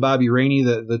 catches to Bobby Rainey,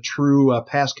 the true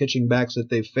pass-catching backs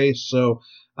that they've faced. So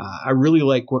I really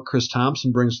like what Chris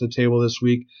Thompson brings to the table this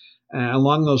week.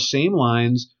 Along those same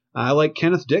lines, I like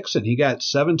Kenneth Dixon. He got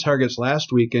 7 targets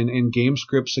last week, and game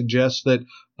script suggests that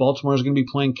Baltimore is going to be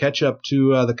playing catch-up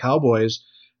to the Cowboys.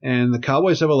 And the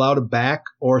Cowboys have allowed a back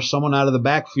or someone out of the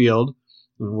backfield,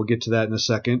 and we'll get to that in a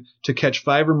second, to catch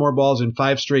 5 or more balls in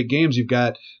 5 straight games. You've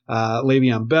got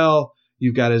Le'Veon Bell,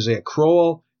 you've got Isaiah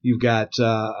Crowell, you've got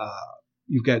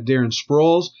Darren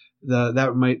Sproles.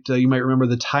 You might remember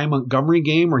the Ty Montgomery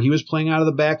game where he was playing out of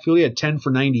the backfield. He had 10 for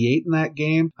 98 in that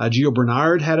game. Gio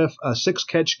Bernard had a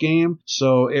 6-catch game.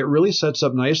 So it really sets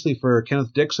up nicely for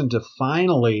Kenneth Dixon to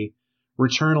finally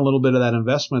return a little bit of that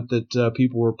investment that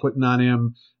people were putting on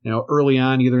him, early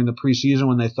on, either in the preseason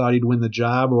when they thought he'd win the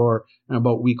job, or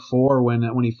about week 4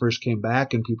 when he first came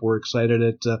back and people were excited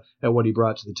at what he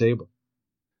brought to the table.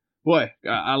 Boy,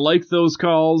 I like those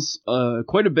calls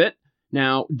quite a bit.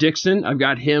 Now, Dixon, I've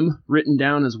got him written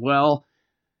down as well.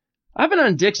 I've been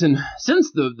on Dixon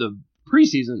since the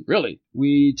preseason, really.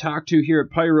 We talked to here at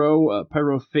Pyro,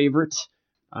 Pyro favorite,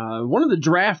 one of the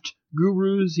draft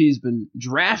gurus. He's been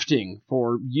drafting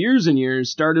for years and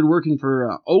years, started working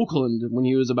for Oakland when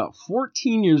he was about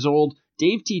 14 years old.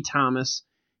 Dave T. Thomas,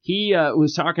 he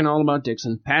was talking all about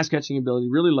Dixon, pass-catching ability,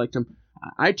 really liked him.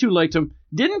 I, too, liked him.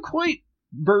 Didn't quite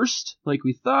burst like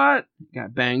we thought,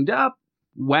 got banged up.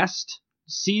 West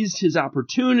seized his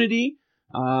opportunity,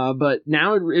 but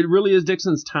now it really is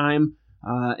Dixon's time.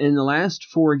 In the last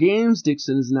 4 games,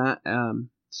 Dixon has not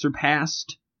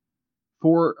surpassed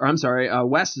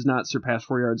West has not surpassed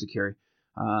 4 yards a carry.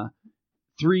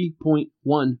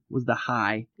 3.1 was the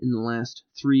high in the last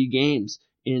 3 games.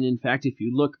 And in fact, if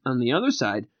you look on the other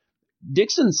side,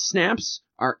 Dixon's snaps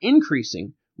are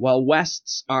increasing while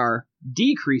West's are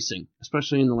decreasing,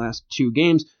 especially in the last 2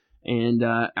 games. And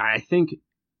I think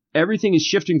everything is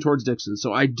shifting towards Dixon.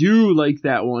 So I do like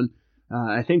that one.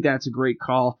 I think that's a great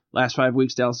call. Last 5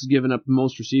 weeks, Dallas has given up the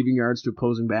most receiving yards to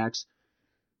opposing backs.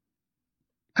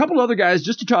 A couple other guys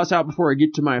just to toss out before I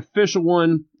get to my official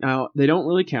one. Now, they don't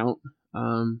really count.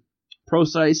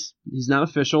 Procise, he's not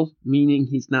official, meaning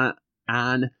he's not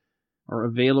on or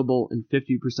available in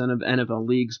 50% of NFL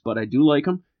leagues, but I do like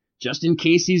him. Just in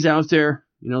case he's out there,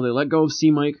 they let go of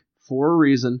C-Mike for a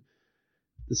reason.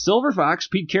 The Silver Fox,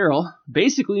 Pete Carroll,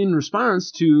 basically in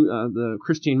response to the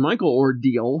Christine Michael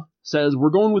ordeal, says we're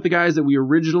going with the guys that we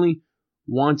originally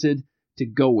wanted to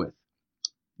go with.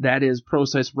 That is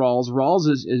Procise Rawls. Rawls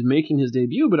is making his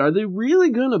debut, but are they really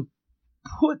going to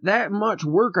put that much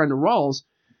work onto Rawls?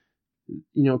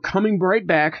 Coming right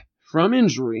back from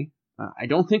injury, I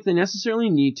don't think they necessarily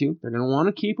need to. They're going to want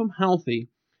to keep him healthy.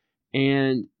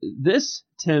 And this,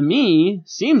 to me,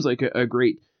 seems like a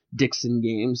great Dixon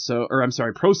game.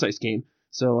 Procise game.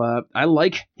 So I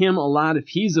like him a lot if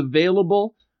he's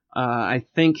available. I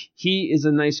think he is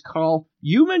a nice call.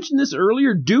 You mentioned this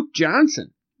earlier, Duke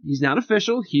Johnson. He's not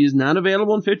official. He is not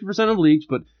available in 50% of leagues,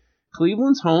 but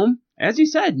Cleveland's home. As he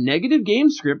said, negative game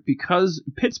script because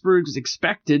Pittsburgh's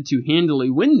expected to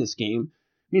handily win this game.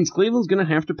 Means Cleveland's going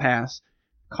to have to pass.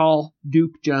 Call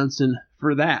Duke Johnson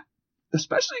for that,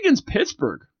 especially against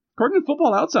Pittsburgh. According to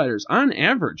Football Outsiders, on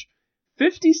average,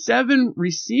 57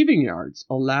 receiving yards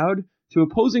allowed to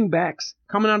opposing backs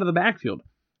coming out of the backfield.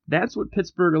 That's what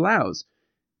Pittsburgh allows.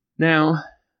 Now,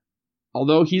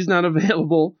 although he's not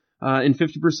available in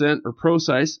 50% or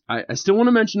Procise, I still want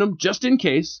to mention him just in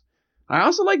case. I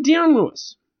also like Dion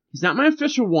Lewis. He's not my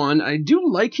official one. I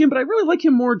do like him, but I really like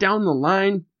him more down the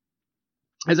line.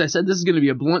 As I said, this is going to be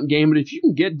a blunt game, but if you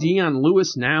can get Dion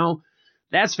Lewis now,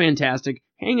 that's fantastic.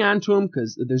 Hang on to him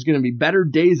because there's going to be better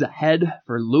days ahead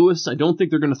for Lewis. I don't think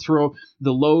they're going to throw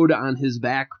the load on his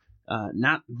back,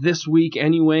 not this week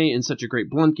anyway, in such a great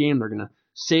blunt game. They're going to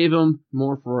save him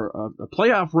more for a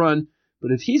playoff run.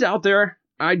 But if he's out there,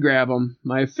 I'd grab him.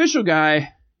 My official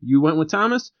guy, you went with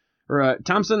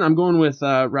Thompson. I'm going with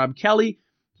Rob Kelly.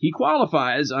 He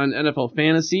qualifies on NFL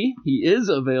Fantasy. He is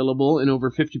available in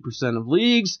over 50% of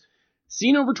leagues.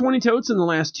 Seen over 20 totes in the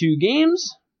last 2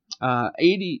 games.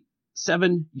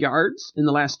 87 yards in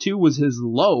the last 2 was his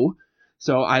low.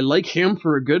 So I like him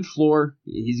for a good floor.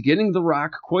 He's getting the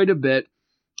rock quite a bit.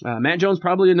 Matt Jones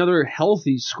probably another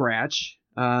healthy scratch.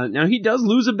 Now he does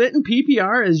lose a bit in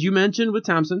PPR, as you mentioned with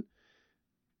Thompson.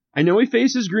 I know he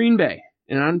faces Green Bay,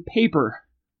 and on paper,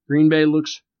 Green Bay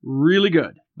looks really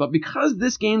good. But because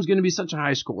this game's going to be such a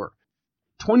high score,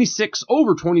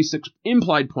 over 26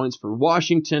 implied points for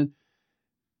Washington.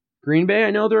 Green Bay,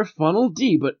 I know they're a funnel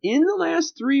D, but in the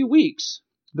last 3 weeks,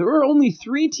 there are only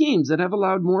 3 teams that have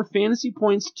allowed more fantasy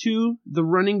points to the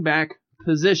running back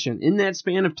position in that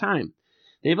span of time.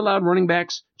 They've allowed running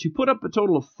backs to put up a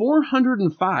total of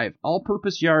 405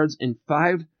 all-purpose yards and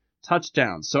 5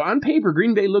 touchdowns. So on paper,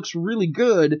 Green Bay looks really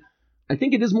good. I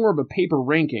think it is more of a paper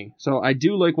ranking. So I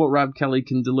do like what Rob Kelly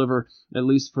can deliver, at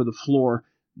least for the floor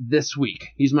this week.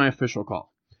 He's my official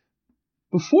call.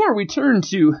 Before we turn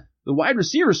to the wide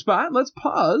receiver spot, let's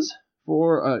pause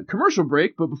for a commercial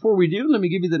break. But before we do, let me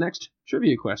give you the next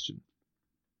trivia question.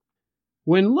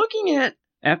 When looking at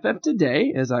FF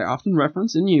Today, as I often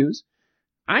reference and use,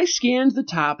 I scanned the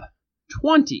top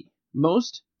 20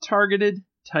 most targeted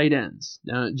tight ends.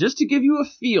 Now, just to give you a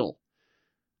feel,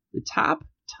 the top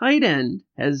tight end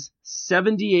has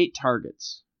 78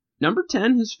 targets. Number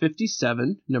 10 has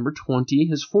 57. Number 20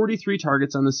 has 43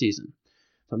 targets on the season.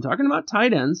 So I'm talking about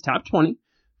tight ends, top 20,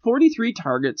 43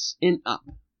 targets and up.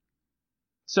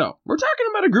 So we're talking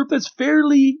about a group that's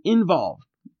fairly involved.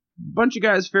 Bunch of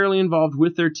guys fairly involved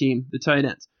with their team, the tight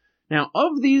ends. Now,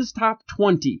 of these top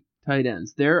 20 tight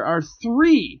ends, there are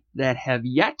 3 that have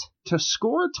yet to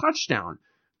score a touchdown.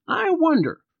 I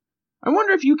wonder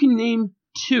if you can name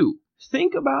 2.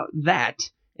 Think about that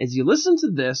as you listen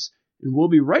to this, and we'll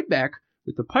be right back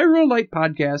with the Pyro Light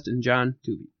Podcast and John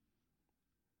Tuvey.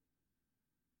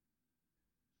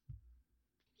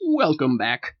 Welcome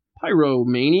back,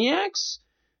 Pyromaniacs.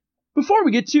 Before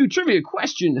we get to trivia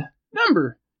question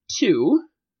number 2,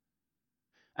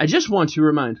 I just want to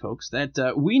remind folks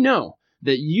that we know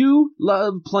that you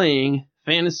love playing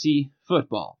fantasy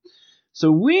football. So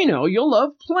we know you'll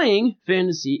love playing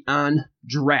fantasy on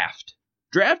Draft.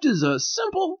 Draft is a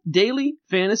simple daily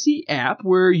fantasy app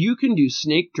where you can do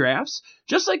snake drafts,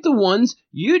 just like the ones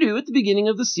you do at the beginning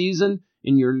of the season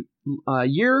in your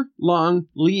year-long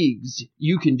leagues.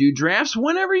 You can do drafts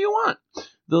whenever you want.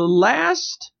 The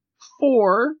last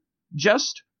 4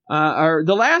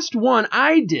 the last one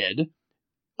I did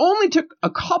only took a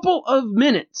couple of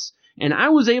minutes, and I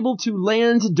was able to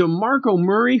land DeMarco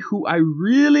Murray, who I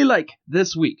really like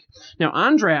this week. Now,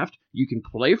 on Draft, you can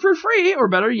play for free, or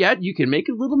better yet, you can make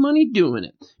a little money doing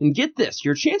it. And get this,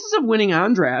 your chances of winning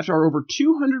on Draft are over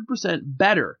 200%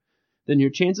 better than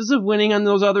your chances of winning on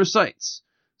those other sites.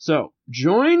 So,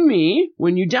 join me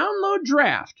when you download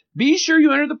Draft. Be sure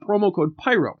you enter the promo code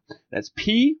PYRO. That's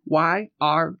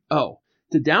PYRO.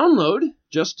 To download,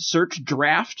 just search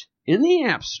Draft in the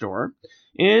App Store,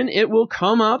 and it will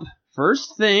come up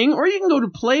first thing, or you can go to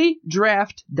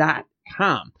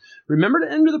playdraft.com. Remember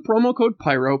to enter the promo code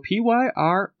PYRO,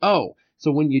 P-Y-R-O.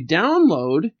 So when you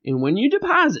download and when you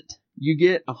deposit, you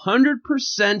get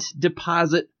 100%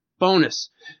 deposit bonus.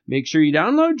 Make sure you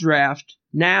download Draft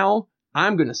now.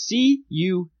 I'm going to see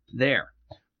you there.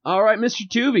 All right, Mr.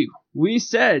 Tuvey, we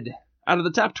said out of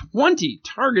the top 20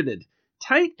 targeted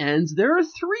tight ends, there are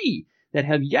 3 that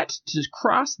have yet to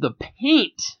cross the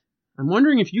paint. I'm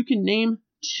wondering if you can name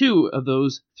 2 of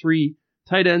those 3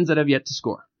 tight ends that have yet to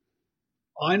score.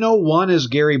 I know one is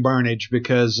Gary Barnidge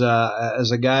because as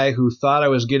a guy who thought I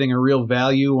was getting a real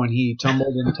value when he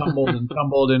tumbled and tumbled and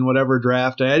tumbled in whatever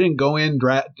draft, I didn't go in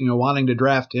wanting to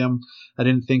draft him. I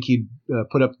didn't think he'd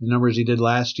put up the numbers he did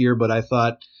last year, but I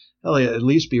thought he'll at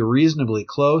least be reasonably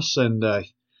close. And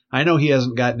I know he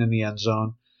hasn't gotten in the end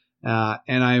zone,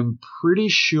 and I'm pretty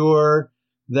sure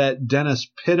that Dennis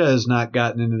Pitta has not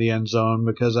gotten into the end zone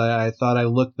because I thought I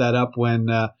looked that up when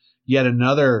yet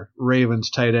another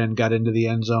Ravens tight end got into the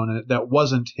end zone, and that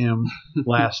wasn't him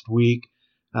last week.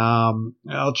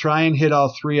 I'll try and hit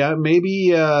all 3. I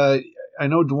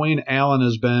know Dwayne Allen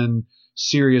has been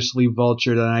seriously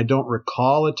vultured, and I don't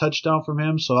recall a touchdown from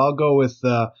him, so I'll go with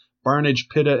Barnidge,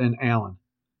 Pitta, and Allen.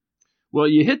 Well,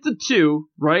 you hit the 2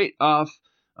 right off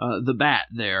the bat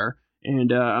there,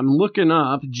 and I'm looking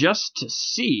up just to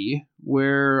see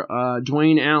where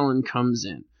Dwayne Allen comes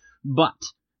in. But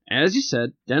as you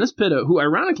said, Dennis Pitta, who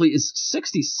ironically is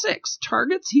 66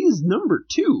 targets. He's number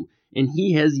 2, and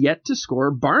he has yet to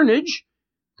score. Barnage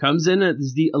comes in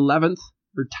as the 11th,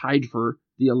 or tied for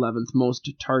the 11th most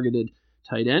targeted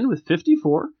tight end with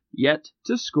 54, yet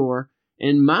to score.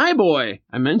 And my boy,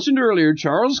 I mentioned earlier,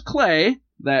 Charles Clay,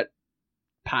 that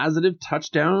positive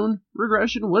touchdown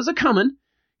regression was a coming.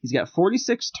 He's got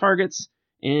 46 targets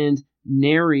and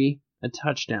nary a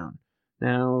touchdown.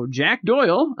 Now, Jack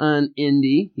Doyle on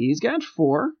Indy, he's got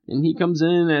 4, and he comes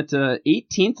in at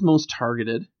 18th most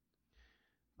targeted.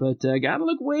 But gotta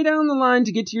look way down the line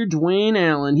to get to your Dwayne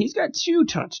Allen. He's got 2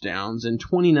 touchdowns and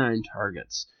 29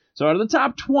 targets. So out of the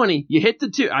top 20, you hit the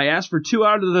 2. I asked for 2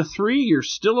 out of the 3. You're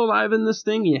still alive in this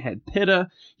thing. You had Pitta,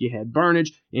 you had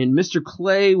Barnage, and Mr.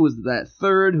 Clay was that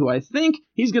 3rd, who I think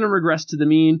he's going to regress to the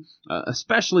mean,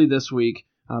 especially this week,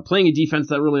 playing a defense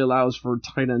that really allows for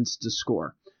tight ends to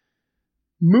score.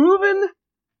 Moving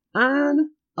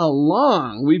on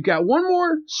along, we've got one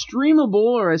more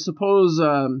streamable, or I suppose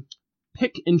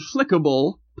pick and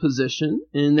flickable position,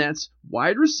 and that's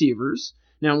wide receivers.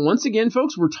 Now, once again,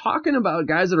 folks, we're talking about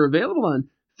guys that are available on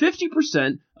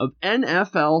 50% of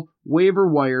NFL waiver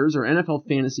wires or NFL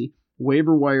fantasy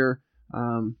waiver wire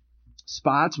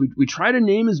spots. We try to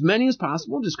name as many as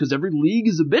possible just because every league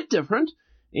is a bit different.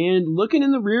 And looking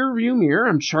in the rear view mirror,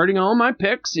 I'm charting all my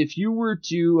picks. If you were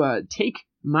to take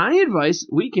my advice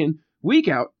week in, week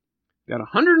out, got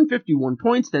 151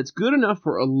 points. That's good enough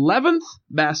for 11th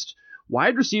best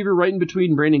wide receiver right in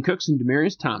between Brandon Cooks and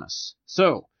Demaryius Thomas.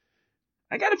 So,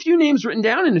 I got a few names written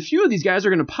down, and a few of these guys are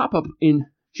going to pop up in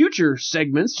future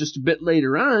segments just a bit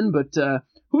later on. But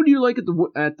who do you like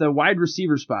at the wide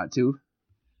receiver spot, too?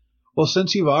 Well,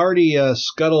 since you've already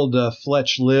scuttled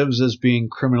Fletch Lives as being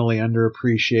criminally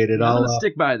underappreciated, I'm going to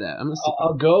stick by that.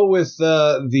 I'll go with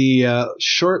the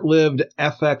short-lived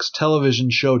FX television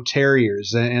show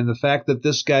Terriers, and the fact that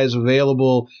this guy's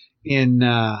available in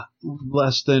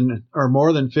less than or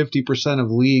more than 50% of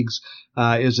leagues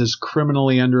is as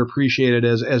criminally underappreciated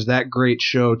as that great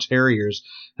show Terriers.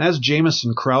 And that's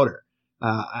Jamison Crowder.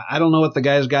 I don't know what the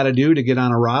guy's got to do to get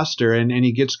on a roster, and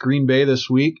he gets Green Bay this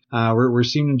week. We're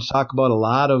seeming to talk about a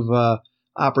lot of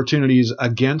opportunities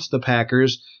against the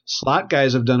Packers. Slot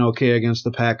guys have done okay against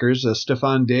the Packers.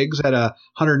 Stephon Diggs had a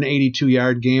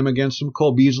 182-yard game against him.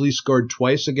 Cole Beasley scored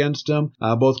twice against him.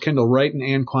 Both Kendall Wright and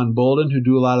Anquan Bolden, who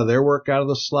do a lot of their work out of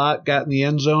the slot, got in the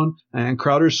end zone. And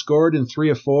Crowder scored in 3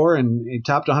 of 4, and he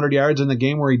topped 100 yards in the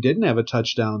game where he didn't have a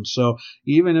touchdown. So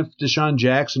even if Deshaun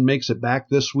Jackson makes it back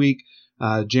this week,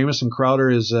 Jamison Crowder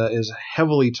is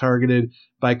heavily targeted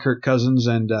by Kirk Cousins,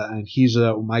 and he's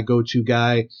my go-to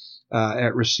guy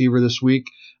at receiver this week.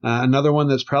 Another one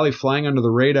that's probably flying under the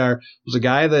radar was a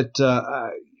guy that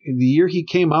the year he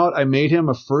came out, I made him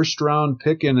a first-round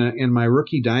pick in my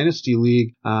rookie dynasty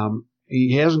league.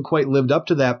 He hasn't quite lived up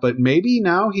to that, but maybe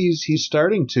now he's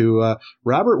starting to.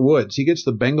 Robert Woods, he gets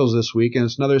the Bengals this week, and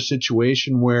it's another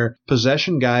situation where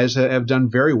possession guys have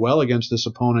done very well against this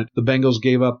opponent. The Bengals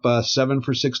gave up 7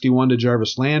 for 61 to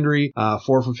Jarvis Landry, 4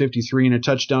 for 53 and a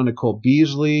touchdown to Cole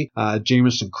Beasley.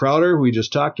 Jamison Crowder, who we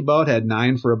just talked about, had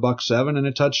 9 for $107 and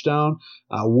a touchdown.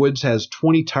 Woods has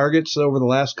 20 targets over the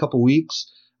last couple weeks,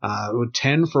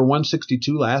 10 for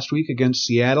 162 last week against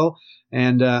Seattle.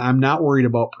 And I'm not worried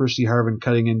about Percy Harvin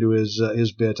cutting into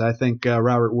his bit. I think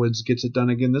Robert Woods gets it done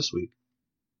again this week.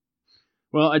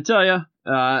 Well, I tell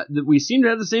you, we seem to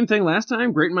have the same thing last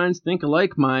time. Great minds think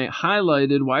alike. My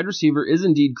highlighted wide receiver is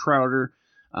indeed Crowder.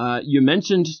 You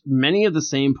mentioned many of the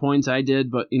same points I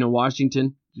did, but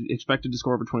Washington expected to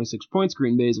score over 26 points.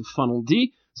 Green Bay is a funnel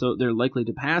D, so they're likely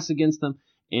to pass against them.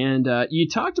 And you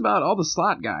talked about all the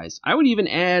slot guys. I would even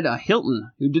add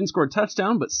Hilton, who didn't score a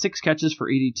touchdown, but 6 catches for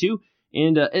 82.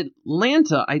 And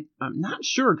Atlanta, I'm not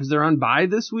sure because they're on bye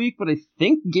this week, but I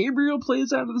think Gabriel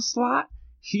plays out of the slot.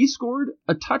 He scored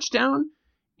a touchdown.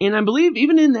 And I believe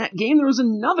even in that game, there was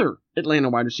another Atlanta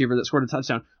wide receiver that scored a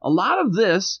touchdown. A lot of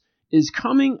this is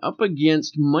coming up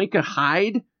against Micah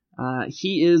Hyde.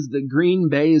 He is the Green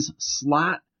Bay's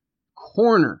slot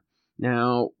corner.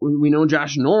 Now, we know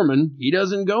Josh Norman, he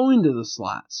doesn't go into the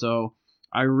slot. So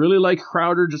I really like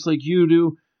Crowder just like you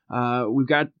do. We've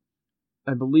got,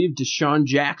 I believe, Deshaun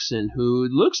Jackson, who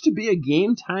looks to be a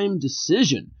game-time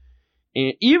decision.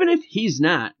 And even if he's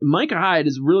not, Micah Hyde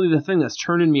is really the thing that's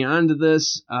turning me on to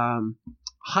this.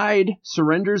 Hyde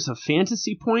surrenders a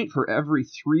fantasy point for every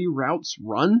 3 routes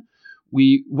run.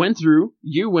 You went through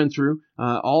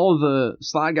all of the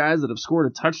slot guys that have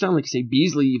scored a touchdown, like say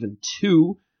Beasley, even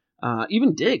 2.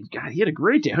 Even Diggs, God, he had a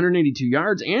great day, 182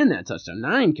 yards and that touchdown,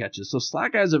 9 catches. So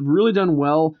slot guys have really done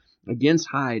well against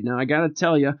Hyde. Now, I got to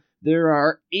tell you, There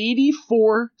are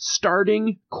 84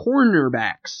 starting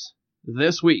cornerbacks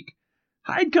this week.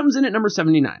 Hyde comes in at number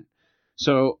 79.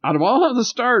 So out of all of the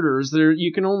starters,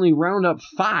 you can only round up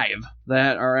 5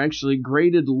 that are actually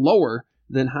graded lower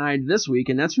than Hyde this week,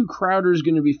 and that's who Crowder's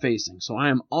going to be facing. So I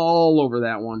am all over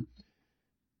that one.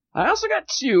 I also got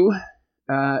two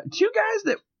guys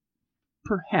that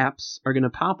perhaps are going to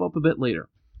pop up a bit later.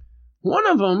 One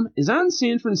of them is on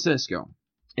San Francisco,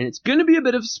 and it's going to be a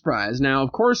bit of a surprise. Now,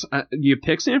 of course, you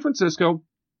pick San Francisco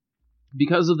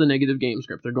because of the negative game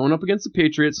script. They're going up against the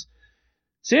Patriots.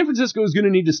 San Francisco is going to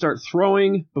need to start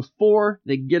throwing before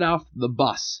they get off the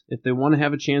bus if they want to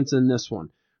have a chance in this one.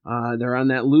 They're on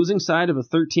that losing side of a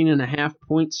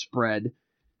 13.5-point spread.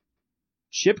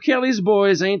 Chip Kelly's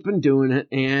boys ain't been doing it,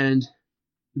 and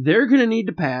they're going to need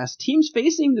to pass. Teams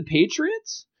facing the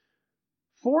Patriots,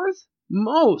 4th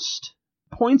most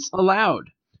points allowed.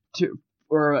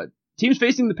 Teams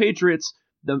facing the Patriots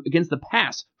against the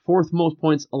pass, 4th most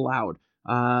points allowed.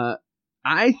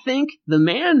 I think the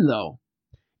man, though,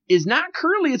 is not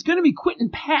Curley. It's going to be Quentin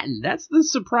Patton. That's the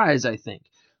surprise, I think.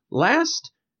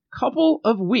 Last couple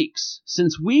of weeks,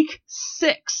 since week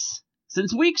 6,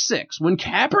 when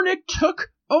Kaepernick took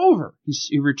over,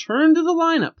 he returned to the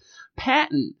lineup.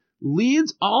 Patton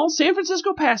leads all San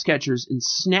Francisco pass catchers in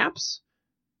snaps,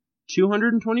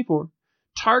 224,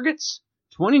 targets,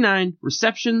 29,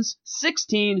 receptions,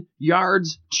 16,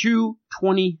 yards,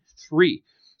 223.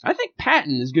 I think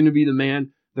Patton is going to be the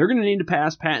man. They're going to need to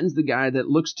pass. Patton's the guy that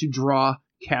looks to draw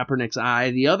Kaepernick's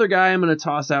eye. The other guy I'm going to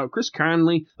toss out, Chris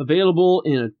Conley, available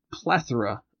in a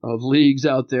plethora of leagues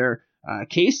out there.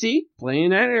 KC,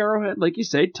 playing at Arrowhead, like you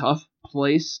say, tough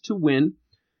place to win.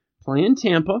 Playing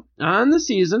Tampa on the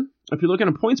season. If you look on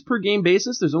a points per game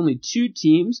basis, there's only 2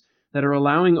 teams that are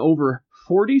allowing over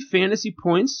 40 fantasy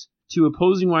points to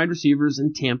opposing wide receivers,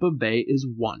 and Tampa Bay is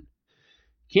 1.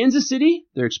 Kansas City,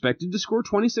 they're expected to score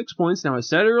 26 points. Now, I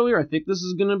said earlier, I think this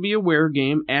is going to be a wear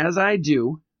game, as I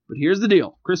do. But here's the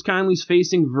deal. Chris Conley's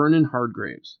facing Vernon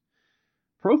Hargreaves.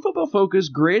 Pro Football Focus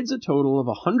grades a total of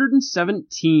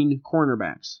 117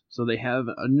 cornerbacks. So they have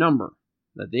a number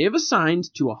that they have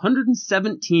assigned to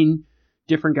 117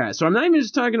 different guys. So I'm not even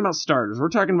just talking about starters. We're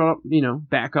talking about,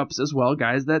 backups as well,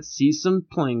 guys that see some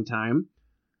playing time.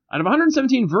 Out of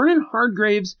 117, Vernon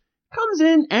Hargreaves comes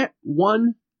in at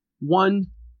 112.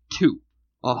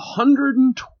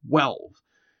 112.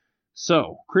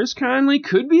 So, Chris Conley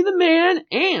could be the man,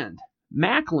 and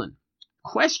Macklin,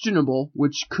 questionable,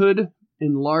 which could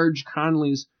enlarge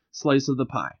Conley's slice of the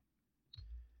pie.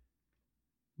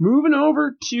 Moving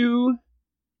over to,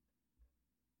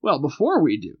 before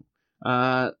we do,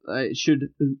 I should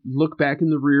look back in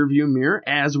the rearview mirror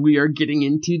as we are getting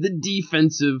into the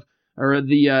defensive, or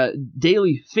the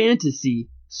daily fantasy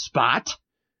spot.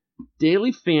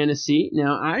 Daily fantasy.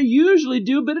 Now, I usually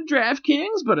do a bit of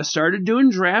DraftKings, but I started doing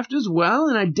draft as well,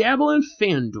 and I dabble in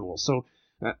Fan Duel, so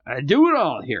I do it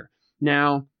all here.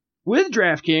 Now, with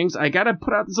DraftKings, I got to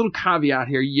put out this little caveat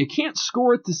here. You can't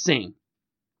score it the same.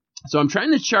 So I'm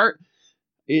trying to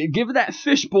give that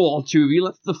fishbowl, Tuvey,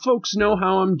 let the folks know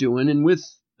how I'm doing. And with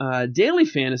daily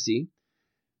fantasy,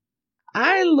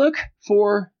 I look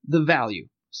for the value.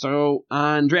 So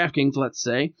on DraftKings, let's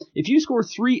say, if you score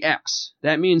 3x,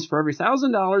 that means for every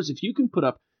 $1,000, if you can put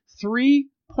up 3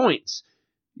 points,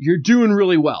 you're doing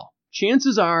really well.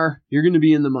 Chances are you're going to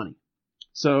be in the money.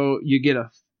 So you get a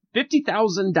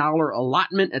 $50,000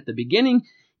 allotment at the beginning.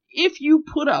 If you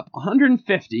put up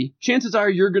 150, chances are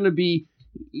you're going to be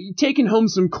taking home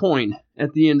some coin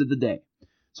at the end of the day.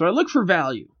 So I look for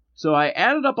value. So I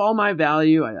added up all my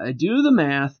value. I do the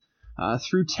math.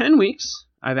 Through 10 weeks,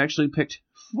 I've actually picked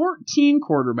 14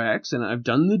 quarterbacks, and I've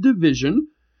done the division.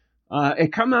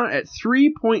 It come out at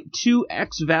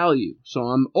 3.2x value. So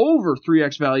I'm over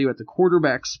 3x value at the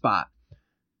quarterback spot.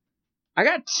 I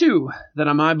got 2 that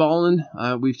I'm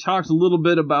eyeballing. We've talked a little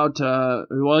bit about,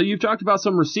 you've talked about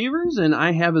some receivers, and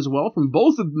I have as well from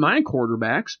both of my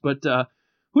quarterbacks. But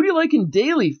who do you like in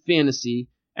daily fantasy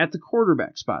at the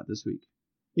quarterback spot this week?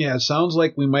 Yeah, it sounds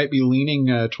like we might be leaning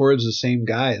towards the same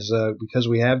guys because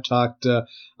we have talked a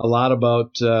lot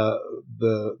about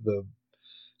the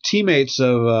teammates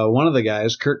of one of the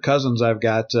guys, Kirk Cousins. I've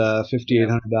got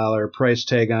 $5,800 price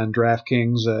tag on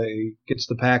DraftKings. He gets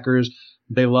the Packers.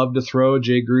 They love to throw.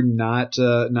 Jay Gruden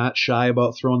not shy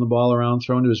about throwing the ball around,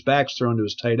 throwing to his backs, throwing to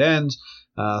his tight ends,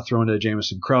 throwing to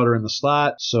Jamison Crowder in the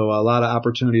slot. So a lot of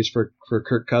opportunities for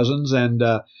Kirk Cousins. And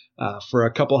for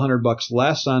a couple $100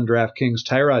 less on DraftKings,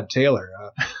 Tyrod Taylor.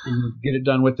 Get it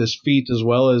done with his feet as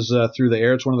well as through the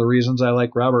air. It's one of the reasons I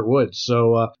like Robert Woods.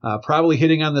 So probably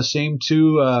hitting on the same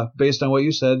 2 based on what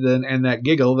you said and that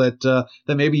giggle that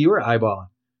maybe you were eyeballing.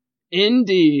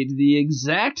 Indeed, the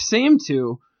exact same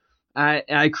two.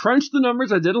 I crunched the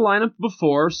numbers. I did a lineup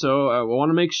before, so I want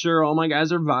to make sure all my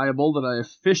guys are viable that I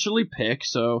officially pick.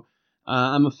 So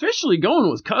I'm officially going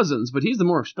with Cousins, but he's the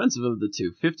more expensive of the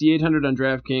two. $5,800 on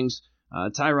DraftKings,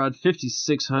 Tyrod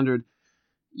 $5,600.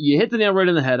 You hit the nail right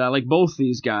in the head. I like both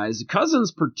these guys.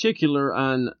 Cousins, particular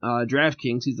on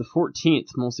DraftKings, he's the 14th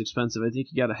most expensive. I think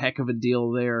you got a heck of a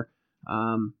deal there.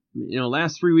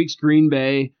 Last 3 weeks, Green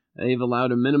Bay, they've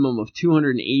allowed a minimum of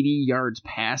 280 yards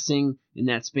passing in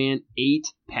that span, 8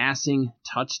 passing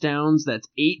touchdowns. That's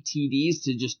 8 TDs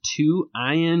to just 2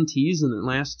 INTs in the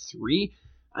last 3.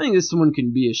 I think this one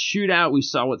can be a shootout. We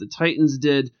saw what the Titans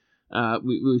did.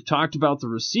 We've talked about the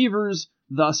receivers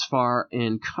thus far,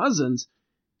 and Cousins.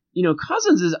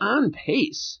 Cousins is on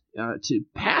pace to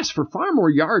pass for far more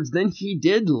yards than he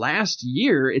did last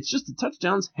year. It's just the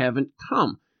touchdowns haven't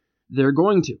come. They're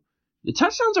going to. The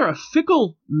touchdowns are a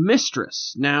fickle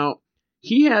mistress. Now,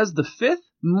 he has the 5th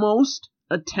most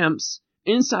attempts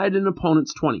inside an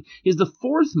opponent's 20. He has the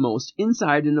 4th most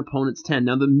inside an opponent's 10.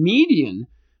 Now, the median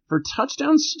for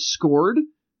touchdowns scored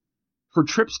for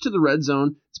trips to the red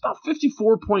zone, it's about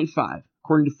 54.5,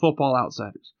 according to Football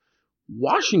Outsiders.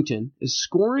 Washington is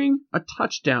scoring a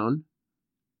touchdown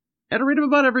at a rate of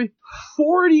about every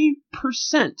 40%.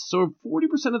 So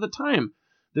 40% of the time,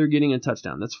 they're getting a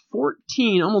touchdown. That's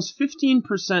 14, almost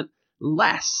 15%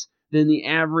 less than the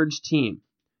average team.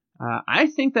 I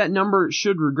think that number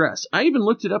should regress. I even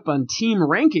looked it up on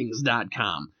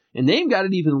teamrankings.com, and they've got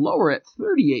it even lower at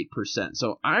 38%.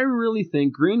 So I really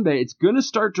think Green Bay, it's going to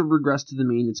start to regress to the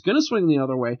mean. It's going to swing the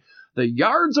other way. The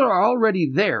yards are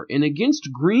already there. And against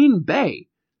Green Bay,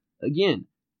 again,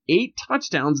 8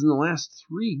 touchdowns in the last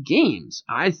 3 games.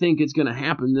 I think it's going to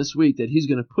happen this week that he's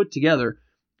going to put together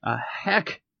a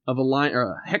heck of a line, or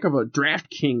a heck of a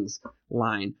DraftKings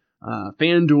line,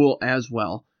 Fan Duel as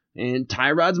well. And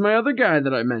Tyrod's my other guy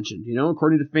that I mentioned.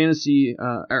 According to Fantasy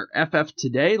or FF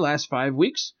Today, last 5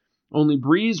 weeks, only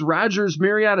Breeze, Rodgers,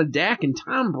 Mariota, Dak, and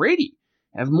Tom Brady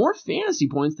have more fantasy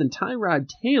points than Tyrod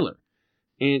Taylor.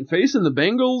 And facing the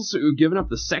Bengals, who've given up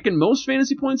the 2nd most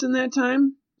fantasy points in that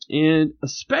time, and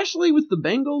especially with the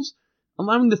Bengals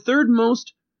allowing the 3rd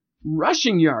most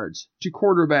rushing yards to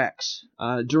quarterbacks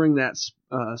during that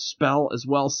spell as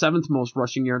well. 7th most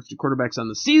rushing yards to quarterbacks on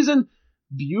the season.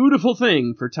 Beautiful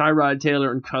thing for Tyrod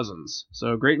Taylor and Cousins.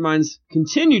 So great minds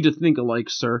continue to think alike,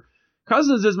 sir.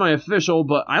 Cousins is my official,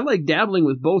 but I like dabbling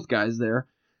with both guys there.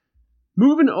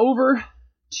 Moving over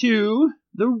to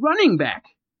the running back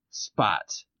spot.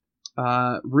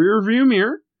 Rear view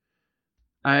mirror.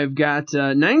 I've got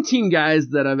 19 guys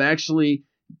that I've actually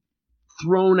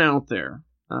thrown out there.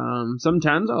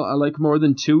 Sometimes I like more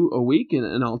than 2 a week,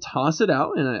 and I'll toss it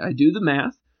out, and I do the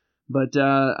math. But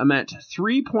I'm at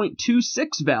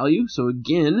 3.26 value. So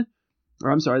again,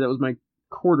 that was my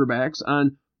quarterbacks.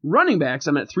 On running backs,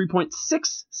 I'm at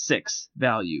 3.66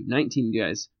 value. 19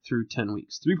 guys through 10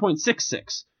 weeks.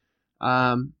 3.66.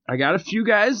 I got a few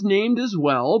guys named as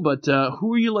well, but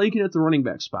who are you liking at the running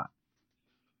back spot?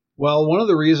 Well, one of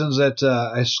the reasons that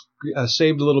I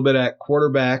saved a little bit at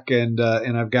quarterback, and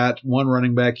I've got one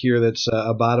running back here that's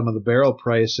a bottom of the barrel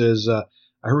price is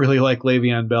I really like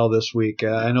Le'Veon Bell this week.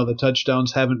 I know the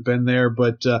touchdowns haven't been there,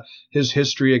 but his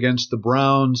history against the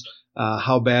Browns,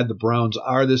 how bad the Browns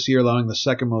are this year, allowing the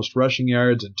 2nd most rushing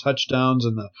yards and touchdowns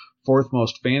and the 4th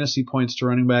most fantasy points to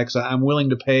running backs. I'm willing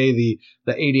to pay the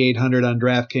 $8,800 on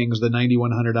DraftKings, the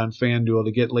 $9,100 on Fan Duel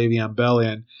to get Le'Veon Bell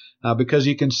in because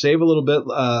you can save a little bit.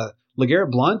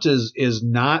 LeGarrette Blount is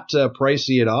not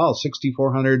pricey at all,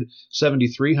 $6,400,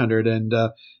 $7,300, and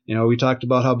we talked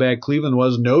about how bad Cleveland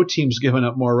was. No team's given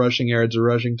up more rushing yards or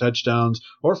rushing touchdowns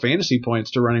or fantasy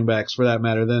points to running backs, for that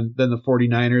matter, than the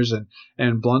 49ers.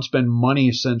 And Blount's been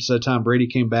money since Tom Brady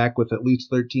came back with at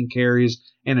least 13 carries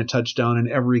and a touchdown in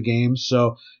every game.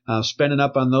 So spending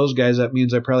up on those guys, that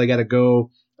means I probably got to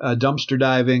go dumpster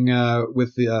diving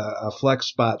with the flex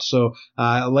spot. So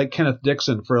I like Kenneth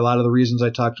Dixon for a lot of the reasons I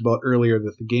talked about earlier,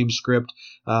 that the game script,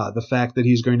 the fact that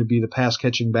he's going to be the pass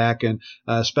catching back, and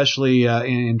especially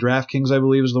in DraftKings, I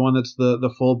believe is the one that's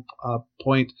the full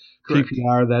point Correct.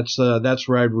 PPR. That's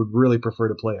where I would really prefer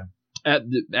to play him.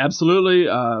 Absolutely.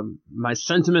 My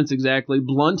sentiments exactly.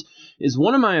 Blunt is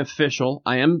one of my official.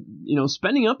 I am,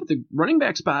 spending up at the running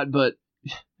back spot, but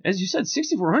as you said,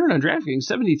 6,400 on DraftKings,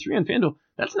 73 on FanDuel.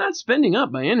 That's not spending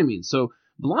up by any means. So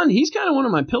Blunt, he's kind of one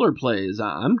of my pillar plays.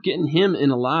 I'm getting him in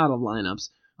a lot of lineups.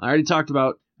 I already talked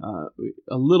about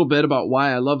a little bit about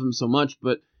why I love him so much,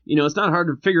 but it's not hard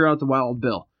to figure out the Wild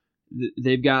Bill.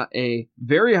 They've got a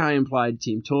very high implied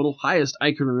team total, highest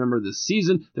I can remember this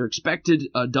season. They're expected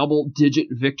a double-digit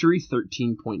victory,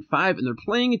 13.5, and they're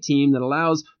playing a team that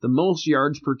allows the most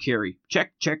yards per carry.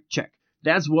 Check, check, check.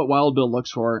 That's what Wild Bill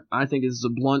looks for. I think it's a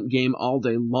Blunt game all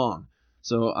day long.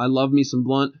 So I love me some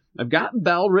Blunt. I've got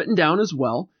Bell written down as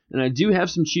well, and I do have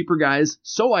some cheaper guys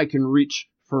so I can reach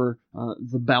for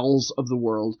the Bells of the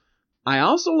world. I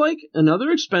also like another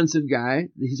expensive guy.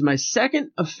 He's my second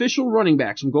official running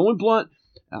back, so I'm going with Blunt.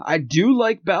 I do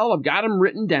like Bell. I've got him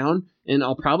written down, and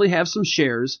I'll probably have some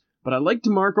shares, but I like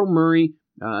DeMarco Murray.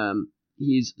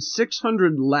 He's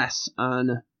 600 less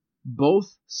on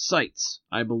both sites,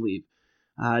 I believe.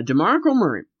 DeMarco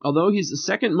Murray, although he's the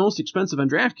second most expensive on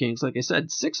DraftKings, like I said,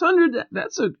 600,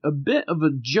 that's a bit of a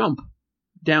jump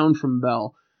down from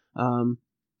Bell.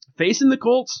 Facing the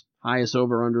Colts, highest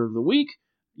over-under of the week.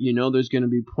 You know there's going to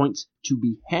be points to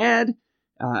be had.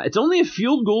 It's only a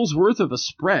field goal's worth of a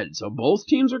spread, so both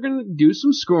teams are going to do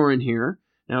some scoring here.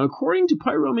 Now, according to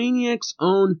Pyromaniac's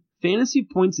own fantasy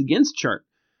points against chart,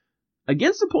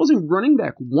 against opposing running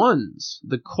back ones,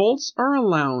 the Colts are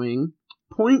allowing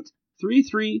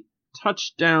 0.33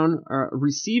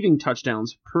 receiving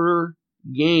touchdowns per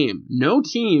game. No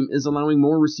team is allowing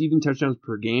more receiving touchdowns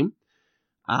per game.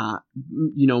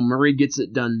 Murray gets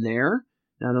it done there.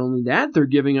 Not only that, they're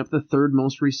giving up the third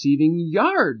most receiving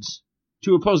yards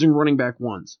to opposing running back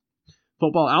ones.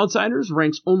 Football Outsiders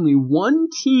ranks only one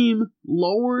team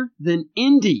lower than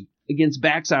Indy against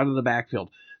backs out of the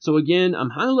backfield. So again, I'm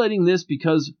highlighting this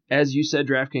because, as you said,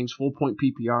 DraftKings full point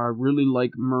PPR, I really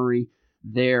like Murray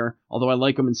there, although I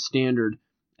like him in standard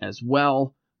as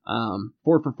well.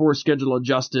 4-for-4 schedule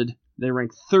adjusted. They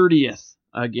rank 30th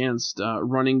against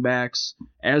running backs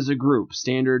as a group.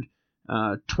 Standard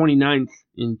 29th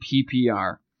in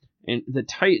PPR. And the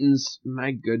Titans,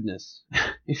 my goodness,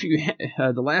 if you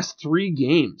the last 3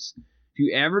 games, if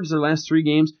you average their last 3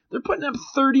 games, they're putting up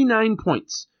 39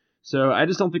 points. So I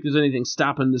just don't think there's anything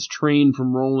stopping this train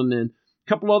from rolling in. A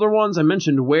couple other ones I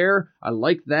mentioned. Where I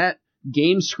like that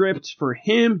game script for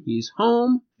him. He's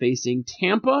home facing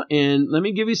Tampa, and let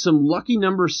me give you some lucky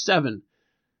number 7.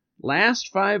 Last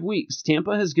 5 weeks,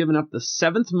 Tampa has given up the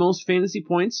 7th most fantasy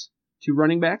points to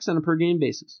running backs on a per-game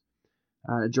basis.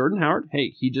 Jordan Howard,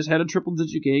 hey, he just had a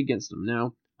triple-digit game against him.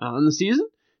 Now, on the season,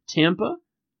 Tampa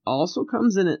also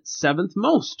comes in at 7th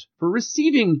most for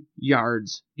receiving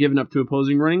yards given up to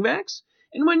opposing running backs.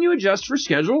 And when you adjust for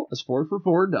schedule, as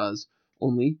 4-for-4 does,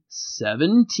 only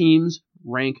 7 teams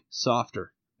rank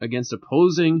softer against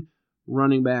opposing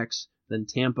running backs than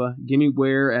Tampa. Gimme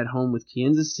Ware at home with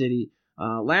Kansas City.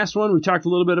 Last one, we talked a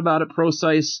little bit about it,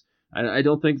 ProSice. I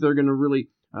don't think they're going to really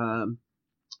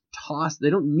they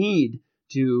don't need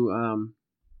to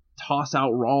toss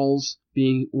out Rawls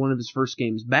being one of his first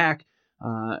games back.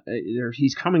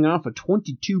 He's coming off a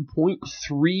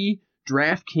 22.3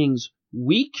 DraftKings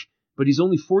week, but he's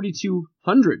only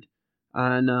 4,200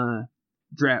 on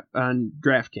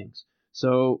DraftKings.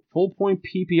 So full point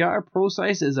PPR,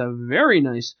 ProSice is a very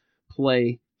nice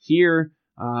play here.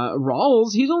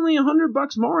 Rawls, he's only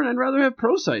 $100 more, and I'd rather have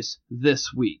ProSice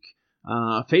this week.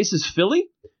 Faces Philly.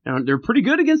 Now, they're pretty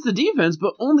good against the defense,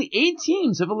 but only 8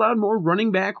 teams have allowed more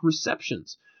running back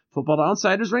receptions. Football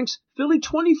Outsiders ranks Philly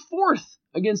 24th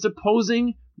against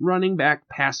opposing running back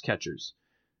pass catchers.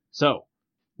 So,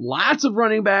 lots of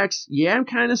running backs. Yeah, I'm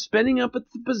kind of spending up at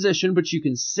the position, but you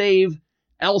can save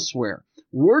elsewhere.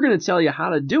 We're going to tell you how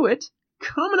to do it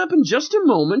coming up in just a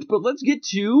moment, but let's get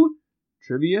to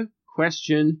trivia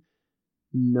question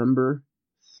number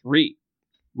 3.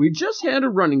 We just had a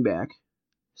running back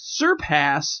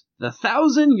surpass the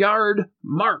 1,000-yard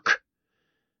mark.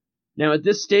 Now, at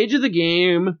this stage of the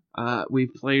game,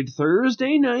 we've played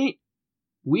Thursday night,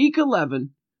 week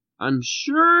 11. I'm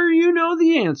sure you know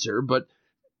the answer, but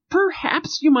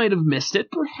perhaps you might have missed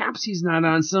it. Perhaps he's not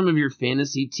on some of your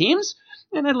fantasy teams,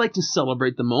 and I'd like to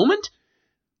celebrate the moment.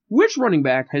 Which running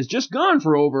back has just gone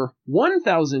for over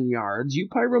 1,000 yards? You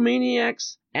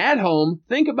Pyromaniacs at home,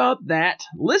 think about that,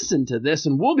 listen to this,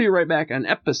 and we'll be right back on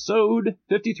episode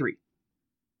 53.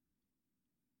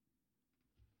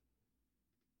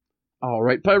 All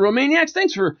right, Pyromaniacs,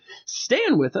 thanks for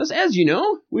staying with us. As you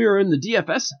know, we are in the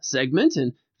DFS segment,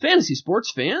 and fantasy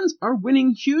sports fans are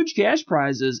winning huge cash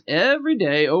prizes every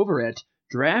day over at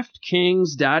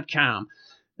DraftKings.com.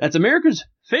 That's America's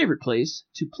favorite place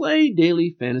to play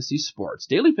daily fantasy sports.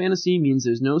 Daily fantasy means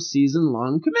there's no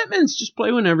season-long commitments. Just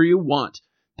play whenever you want.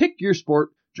 Pick your sport,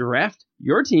 draft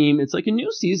your team. It's like a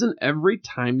new season every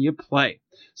time you play.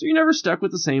 So you're never stuck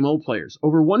with the same old players.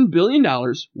 Over $1 billion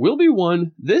will be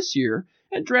won this year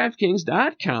at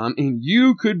DraftKings.com, and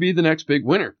you could be the next big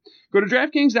winner. Go to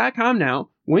DraftKings.com now.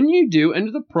 When you do,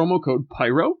 enter the promo code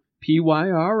PYRO,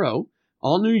 P-Y-R-O.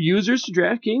 All new users to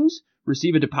DraftKings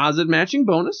receive a deposit matching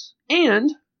bonus, and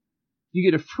you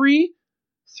get a free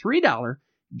 $3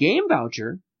 game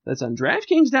voucher that's on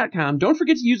DraftKings.com. Don't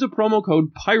forget to use the promo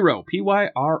code PYRO,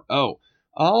 P-Y-R-O.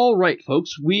 All right,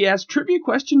 folks, we asked trivia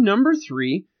question number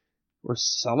 3. We're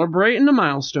celebrating a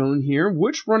milestone here.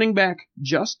 Which running back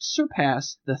just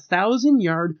surpassed the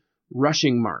 1,000-yard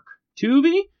rushing mark?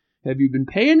 Tuvey, have you been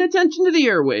paying attention to the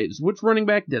airwaves? Which running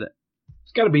back did it?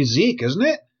 It's got to be Zeke, isn't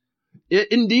it? It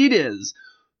indeed is.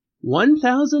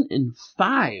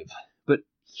 1,005. But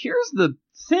here's the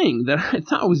thing that I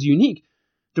thought was unique.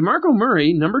 DeMarco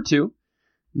Murray, number 2,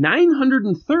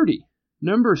 930.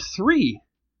 Number 3,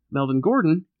 Melvin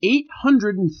Gordon,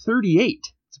 838.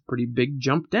 It's a pretty big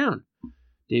jump down.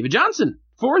 David Johnson,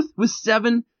 4th, with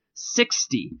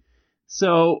 760.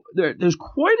 So there's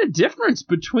quite a difference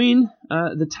between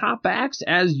the top backs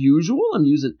as usual. I'm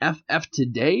using FF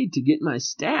today to get my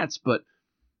stats, but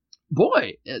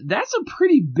boy, that's a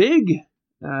pretty big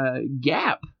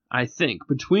gap, I think,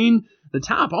 between the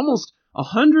top. Almost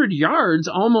 100 yards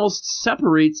almost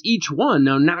separates each one.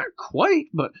 Now, not quite,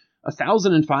 but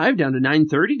 1,005 down to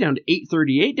 930, down to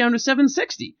 838, down to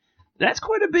 760. That's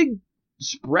quite a big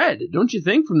spread, don't you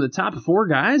think, from the top 4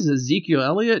 guys, Ezekiel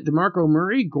Elliott, DeMarco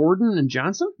Murray, Gordon, and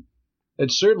Johnson?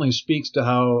 It certainly speaks to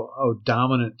how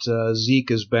dominant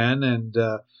Zeke has been,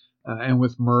 and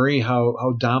with Murray,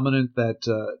 how dominant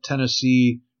that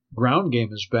Tennessee ground game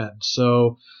has been.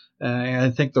 So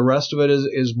I think the rest of it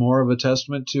is more of a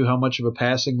testament to how much of a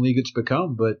passing league it's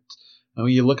become. But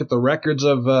when you look at the records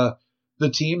of the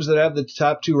teams that have the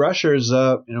top 2 rushers,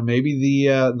 maybe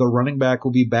the running back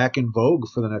will be back in vogue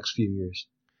for the next few years.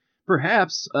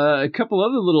 Perhaps a couple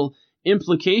other little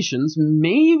implications.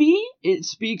 Maybe it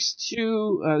speaks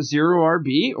to zero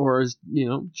RB, or as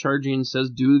Charging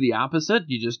says, do the opposite.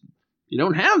 You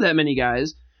don't have that many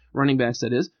guys, running backs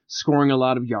that is, scoring a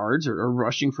lot of yards or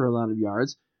rushing for a lot of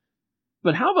yards.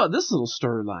 But how about this little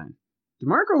storyline?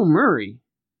 DeMarco Murray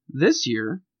this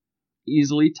year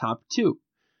easily top 2.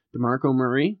 DeMarco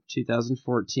Murray,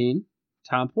 2014,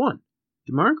 top 1.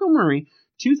 DeMarco Murray,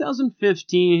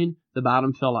 2015, the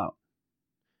bottom fell out.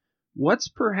 What's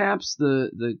perhaps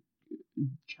the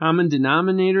common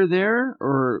denominator there,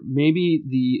 or maybe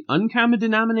the uncommon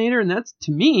denominator? And that's,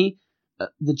 to me,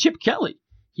 the Chip Kelly.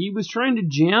 He was trying to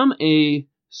jam a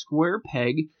square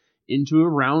peg into a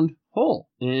round hole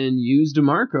and use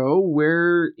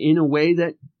DeMarco in a way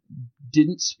that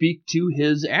didn't speak to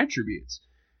his attributes.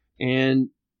 And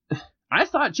I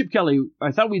thought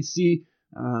we'd see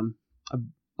a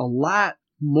lot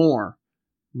more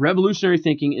revolutionary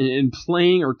thinking in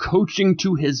playing or coaching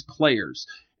to his players,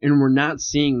 and we're not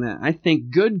seeing that. I think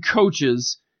good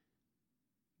coaches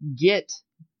get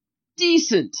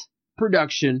decent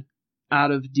production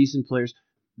out of decent players.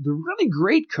 The really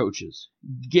great coaches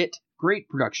get great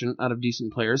production out of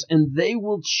decent players, and they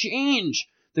will change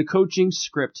the coaching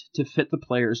script to fit the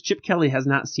players. Chip Kelly has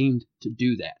not seemed to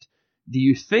do that. Do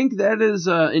you think that is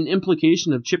an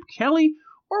implication of Chip Kelly,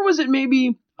 or was it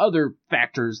maybe other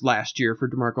factors last year for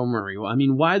DeMarco Murray? Well, I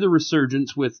mean, why the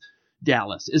resurgence with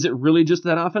Dallas? Is it really just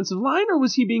that offensive line, or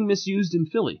was he being misused in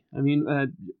Philly? I mean,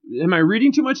 am I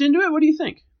reading too much into it? What do you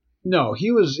think? No,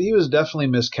 he was definitely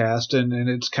miscast, and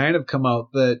it's kind of come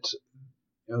out that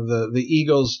the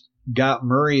Eagles got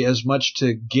Murray as much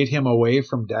to get him away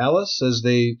from Dallas as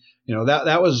they,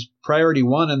 that was priority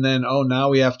 1, and then now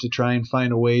we have to try and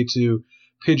find a way to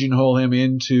pigeonhole him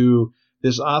into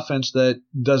this offense that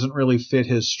doesn't really fit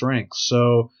his strengths.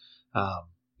 So,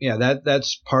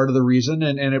 that's part of the reason,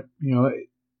 and it,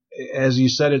 as you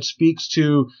said, it speaks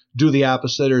to do the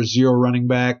opposite or zero running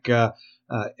back.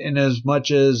 In as much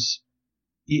as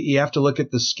you have to look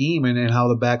at the scheme and how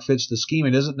the back fits the scheme,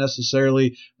 it isn't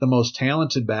necessarily the most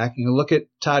talented back. Look at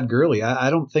Todd Gurley. I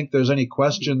don't think there's any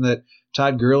question that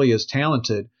Todd Gurley is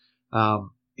talented.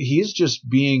 He's just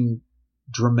being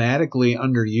dramatically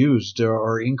underused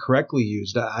or incorrectly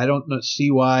used. I don't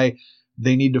see why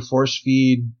they need to force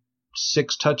feed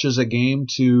 6 touches a game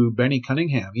to Benny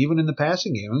Cunningham, even in the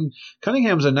passing game.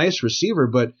 Cunningham's a nice receiver,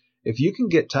 but if you can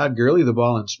get Todd Gurley the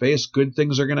ball in space, good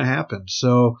things are going to happen.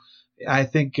 So I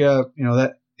think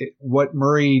what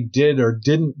Murray did or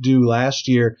didn't do last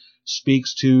year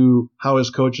speaks to how his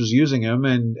coach is using him.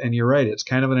 And you're right, it's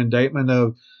kind of an indictment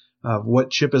of what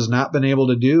Chip has not been able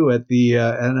to do at the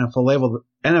NFL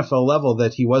level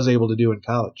that he was able to do in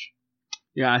college.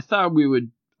 Yeah,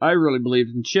 I really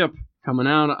believed in Chip coming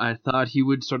out. I thought he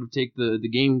would sort of take the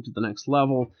game to the next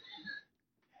level.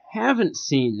 haven't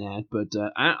seen that, but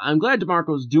I'm glad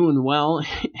DeMarco's doing well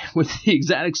with the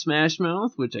exotic Smash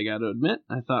Mouth, which I got to admit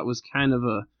I thought was kind of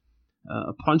a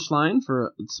punchline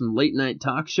for some late night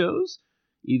talk shows.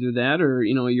 Either that or,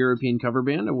 a European cover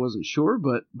band. I wasn't sure,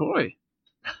 but boy,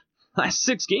 last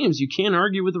 6 games, you can't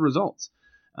argue with the results.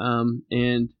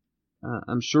 And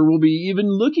I'm sure we'll be even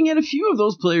looking at a few of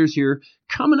those players here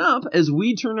coming up as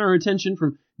we turn our attention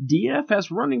from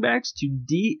DFS running backs to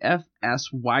DFS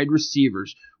wide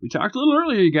receivers. We talked a little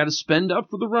earlier, you got to spend up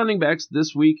for the running backs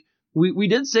this week. We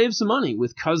did save some money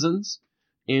with Cousins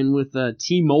and with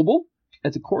T-Mobile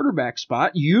at the quarterback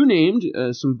spot. You named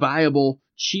some viable,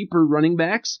 cheaper running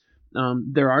backs.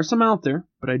 There are some out there,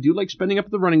 but I do like spending up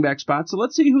at the running back spot. So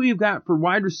let's see who you've got for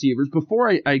wide receivers. Before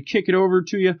I kick it over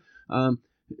to you,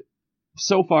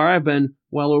 so far I've been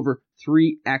well over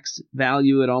 3x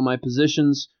value at all my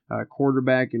positions,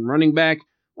 quarterback and running back.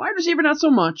 Wide receiver, not so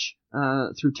much.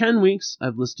 Through 10 weeks,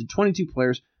 I've listed 22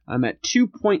 players. I'm at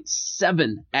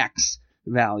 2.7x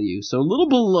value, so a little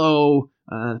below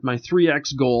my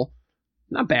 3x goal.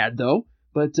 Not bad, though.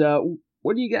 But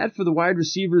what do you got for the wide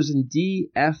receivers in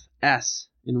DFS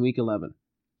in Week 11?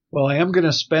 Well, I am going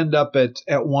to spend up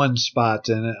at one spot,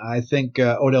 and I think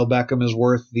Odell Beckham is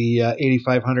worth the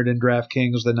 8,500 in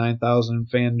DraftKings, the 9,000 in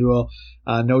Fan Duel.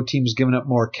 No team's given up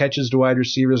more catches to wide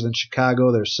receivers than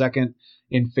Chicago. They're second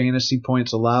in fantasy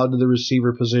points allowed to the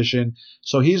receiver position.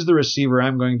 So he's the receiver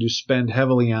I'm going to spend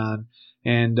heavily on.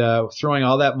 And throwing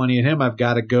all that money at him, I've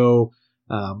got to go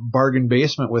bargain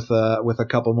basement with a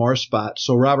couple more spots.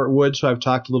 So Robert Woods, who I've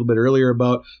talked a little bit earlier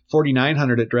about,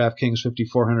 4,900 at DraftKings,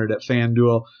 5,400 at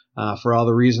FanDuel, for all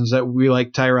the reasons that we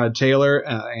like Tyrod Taylor.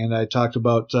 And I talked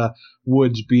about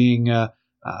Woods being a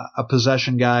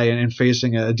possession guy and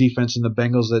facing a defense in the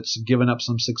Bengals that's given up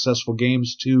some successful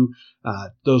games to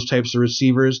those types of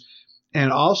receivers.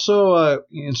 And also,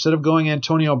 instead of going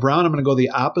Antonio Brown, I'm going to go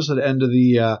the opposite end of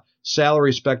the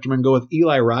salary spectrum and go with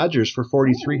Eli Rogers for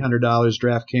 $4,300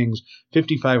 DraftKings,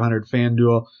 $5,500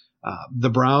 FanDuel. The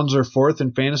Browns are fourth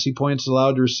in fantasy points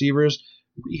allowed to receivers.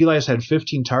 Eli's had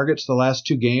 15 targets the last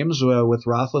 2 games with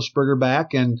Roethlisberger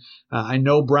back, and I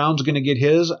know Brown's going to get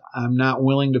his. I'm not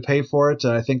willing to pay for it.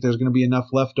 I think there's going to be enough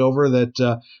left over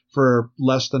that for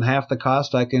less than half the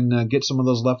cost, I can get some of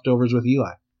those leftovers with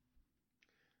Eli.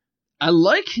 I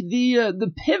like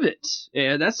the pivot.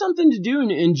 Yeah, that's something to do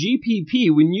in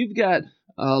GPP when you've got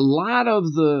a lot of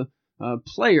the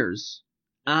players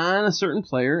on a certain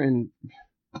player, and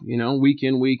week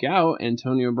in, week out,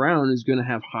 Antonio Brown is going to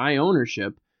have high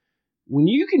ownership. When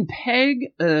you can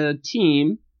peg a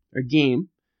team or game,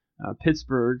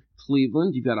 Pittsburgh,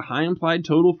 Cleveland, you've got a high implied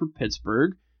total for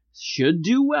Pittsburgh, should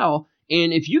do well.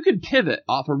 And if you could pivot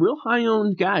off a real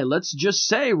high-owned guy, let's just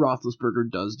say Roethlisberger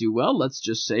does do well. Let's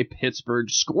just say Pittsburgh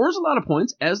scores a lot of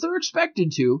points, as they're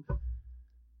expected to.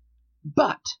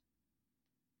 But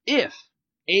if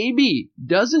AB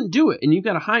doesn't do it, and you've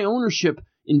got a high ownership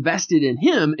invested in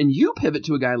him, and you pivot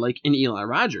to a guy like an Eli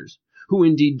Rogers, who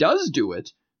indeed does do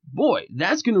it, boy,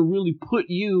 that's going to really put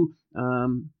you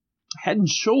head and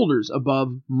shoulders above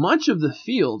much of the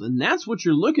field, and that's what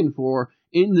you're looking for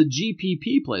in the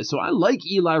GPP play. So I like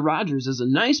Eli Rogers as a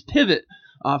nice pivot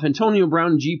off Antonio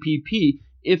Brown GPP.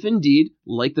 If indeed,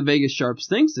 like the Vegas Sharps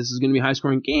thinks, this is going to be a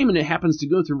high-scoring game and it happens to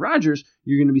go through Rogers,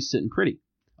 you're going to be sitting pretty.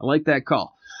 I like that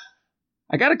call.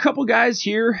 I got a couple guys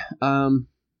here. I'm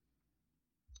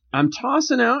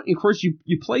tossing out, of course,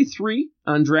 you play 3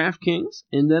 on DraftKings,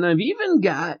 and then I've even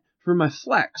got, for my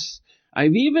flex,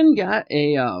 I've even got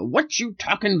a what you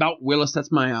talking about, Willis?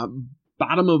 That's my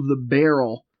bottom of the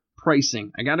barrel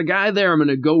pricing. I got a guy there. I'm going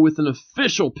to go with an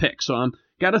official pick. So I'm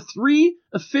got 3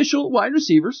 official wide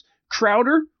receivers.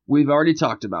 Crowder, we've already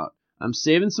talked about. I'm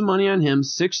saving some money on him.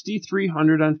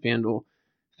 $6,300 on FanDuel,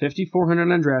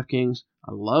 $5,400 on DraftKings.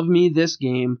 I love me this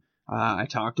game. I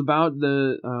talked about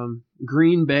the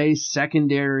Green Bay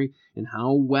secondary and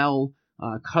how well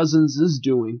Cousins is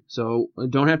doing. So I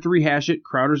don't have to rehash it.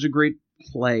 Crowder's a great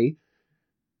play.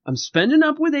 I'm spending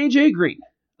up with AJ Green.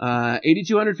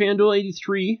 8,200 FanDuel,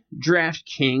 83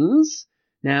 DraftKings.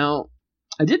 Now,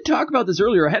 I did talk about this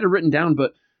earlier. I had it written down,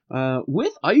 but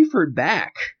with Eifert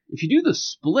back, if you do the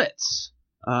splits,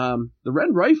 the Red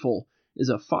Rifle is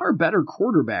a far better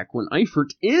quarterback when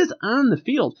Eifert is on the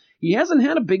field. He hasn't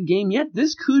had a big game yet.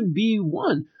 This could be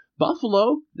one.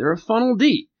 Buffalo, they're a funnel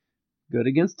D. Good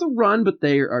against the run, but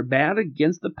they are bad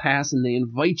against the pass, and they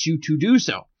invite you to do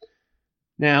so.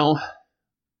 Now,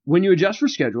 when you adjust for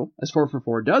schedule, as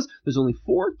 4for4 does, there's only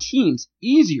 4 teams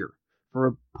easier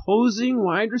for opposing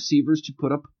wide receivers to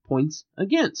put up points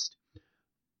against.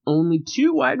 Only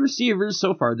 2 wide receivers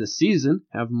so far this season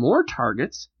have more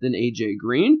targets than AJ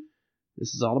Green.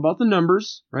 This is all about the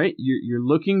numbers, right? You're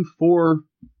looking for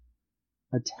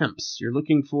attempts. You're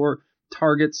looking for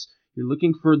targets. You're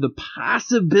looking for the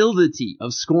possibility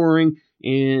of scoring,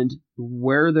 and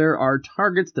where there are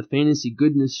targets, the fantasy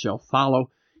goodness shall follow.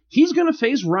 He's going to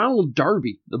face Ronald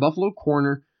Darby, the Buffalo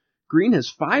corner. Green has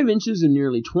 5 inches and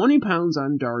nearly 20 pounds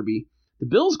on Darby. The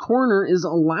Bills corner is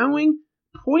allowing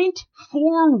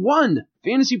 0.41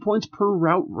 fantasy points per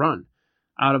route run.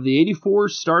 Out of the 84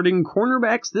 starting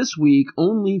cornerbacks this week,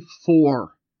 only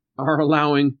 4 are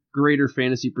allowing greater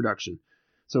fantasy production.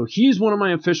 So he's one of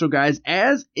my official guys,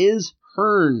 as is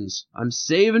Hearns. I'm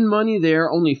saving money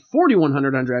there. Only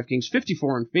 4,100 on DraftKings,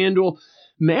 54 on Fan Duel.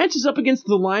 Matches up against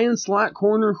the Lions slot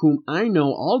corner, whom I know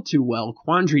all too well,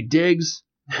 Quandre Diggs.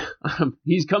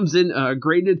 He comes in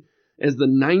graded as the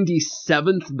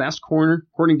 97th best corner,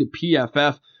 according to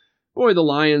PFF. Boy, the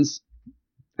Lions,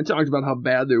 I talked about how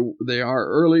bad they are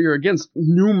earlier against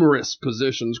numerous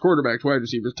positions, quarterbacks, wide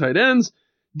receivers, tight ends.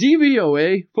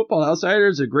 DVOA, Football Outsider,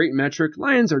 is a great metric.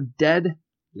 Lions are dead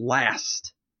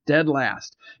last. Dead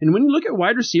last. And when you look at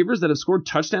wide receivers that have scored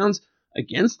touchdowns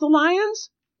against the Lions,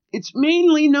 it's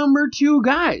mainly number 2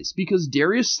 guys, because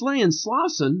Darius Slay and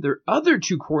Slauson, their other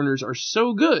 2 corners, are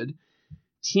so good.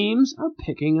 Teams are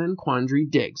picking on Quandre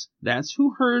Diggs. That's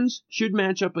who Hearns should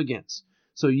match up against.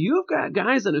 So you've got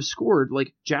guys that have scored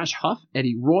like Josh Huff,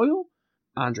 Eddie Royal,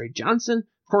 Andre Johnson,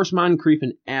 of course Moncrief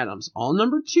and Adams, all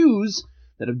number 2s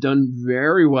that have done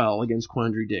very well against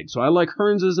Quandre Diggs. So I like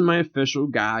Hearns as my official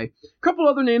guy. A couple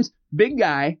other names, big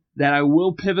guy that I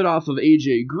will pivot off of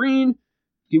AJ Green.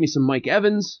 Give me some Mike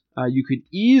Evans. You could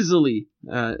easily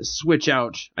switch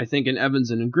out, I think, in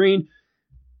Evans and in Green.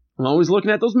 I'm always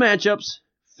looking at those matchups.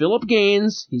 Phillip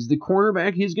Gaines, he's the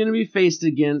cornerback he's going to be faced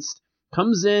against.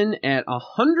 Comes in at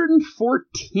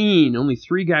 114. Only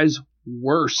 3 guys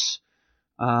worse.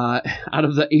 Out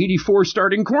of the 84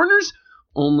 starting corners,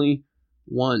 only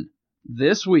 1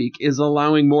 this week is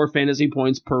allowing more fantasy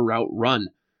points per route run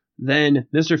than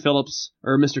Mr.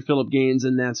 Phillip Gaines,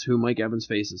 and that's who Mike Evans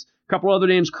faces. A couple other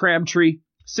names, Crabtree,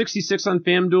 66 on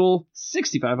FanDuel,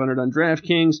 6,500 on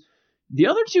DraftKings. The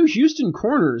other 2 Houston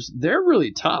corners, they're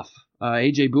really tough.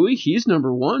 AJ Bowie, he's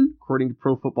number 1, according to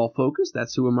Pro Football Focus.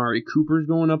 That's who Amari Cooper's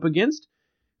going up against.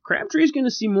 Crabtree's going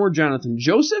to see more Jonathan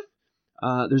Joseph.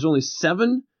 There's only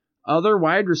 7 other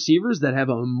wide receivers that have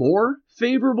a more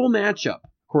favorable matchup,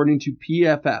 according to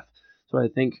PFF. So I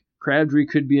think Crabtree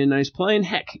could be a nice play. And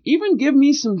heck, even give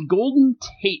me some Golden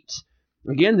Tate.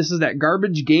 Again, this is that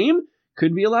garbage game.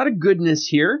 Could be a lot of goodness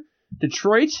here.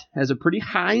 Detroit has a pretty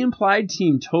high implied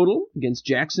team total against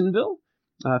Jacksonville.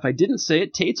 If I didn't say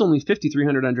it, Tate's only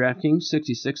 5,300 on DraftKings,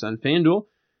 66 on FanDuel.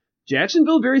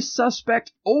 Jacksonville, very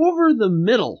suspect over the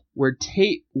middle where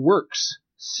Tate works.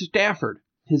 Stafford,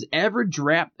 his average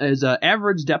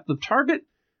depth of target,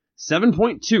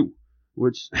 7.2,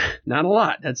 which not a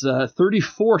lot. That's a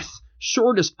 34th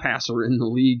shortest passer in the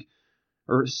league,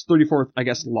 or 34th, I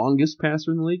guess, longest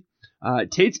passer in the league.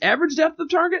 Tate's average depth of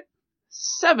target,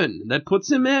 7. That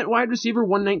puts him at wide receiver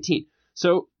 119.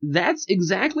 So that's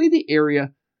exactly the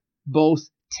area both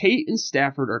Tate and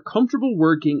Stafford are comfortable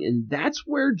working, and that's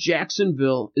where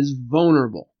Jacksonville is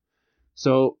vulnerable.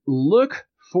 So look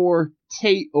for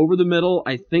Tate over the middle.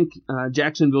 I think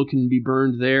Jacksonville can be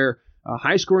burned there. A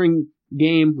high-scoring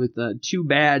game with 2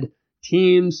 bad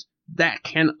teams, that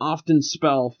can often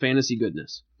spell fantasy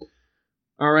goodness.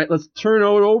 All right, let's turn it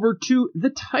over to the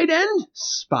tight end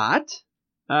spot.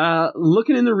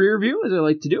 Looking in the rear view, as I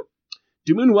like to do.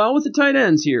 Doing well with the tight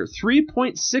ends here.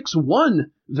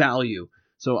 3.61 value.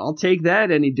 So I'll take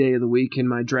that any day of the week in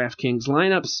my DraftKings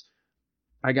lineups.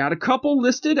 I got a couple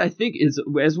listed. I think,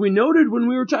 as we noted when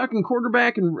we were talking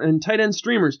quarterback and tight end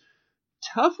streamers,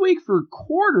 tough week for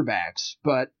quarterbacks,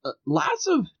 but lots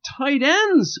of tight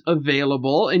ends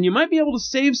available, and you might be able to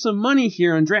save some money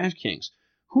here on DraftKings.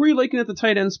 Who are you liking at the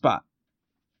tight end spot?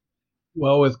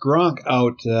 Well, with Gronk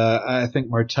out, I think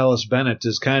Martellus Bennett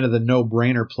is kind of the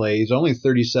no-brainer play. He's only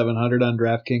 3,700 on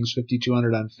DraftKings,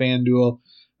 5,200 on FanDuel.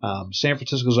 San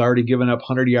Francisco's already given up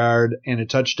 100-yard and a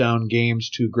touchdown games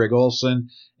to Greg Olsen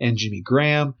and Jimmy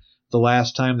Graham. The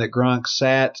last time that Gronk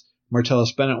sat,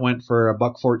 Martellus Bennett went for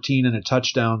 $114 and a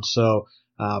touchdown. So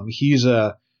he's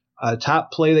a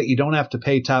top play that you don't have to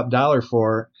pay top dollar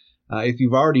for. If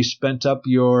you've already spent up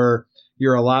your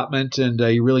allotment and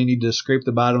you really need to scrape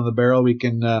the bottom of the barrel, we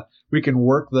can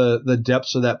work the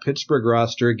depths of that Pittsburgh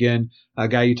roster again. A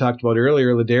guy you talked about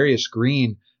earlier, Ladarius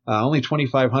Green, only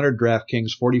 2,500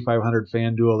 DraftKings, 4,500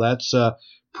 Fan Duel. That's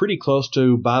pretty close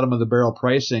to bottom of the barrel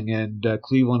pricing, and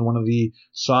Cleveland, one of the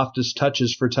softest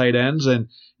touches for tight ends. And,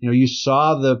 you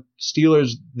saw the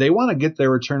Steelers, they want to get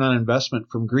their return on investment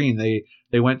from Green.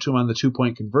 They went to him on the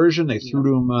 2-point conversion. They threw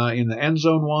to him in the end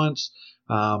zone once.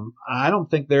 I don't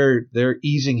think they're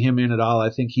easing him in at all. I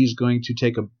think he's going to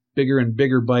take a bigger and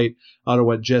bigger bite out of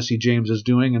what Jesse James is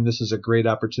doing, and this is a great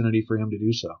opportunity for him to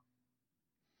do so.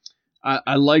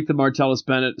 I like the Martellus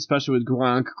Bennett, especially with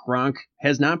Gronk. Gronk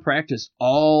has not practiced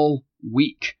all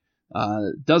week.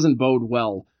 Doesn't bode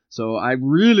well. So I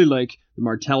really like the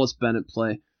Martellus Bennett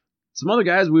play. Some other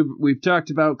guys we've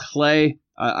talked about, Clay.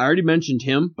 I already mentioned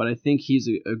him, but I think he's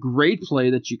a great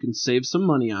play that you can save some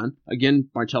money on. Again,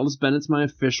 Martellus Bennett's my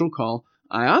official call.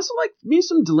 I also like me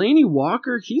some Delaney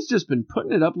Walker. He's just been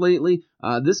putting it up lately.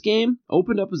 This game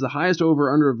opened up as the highest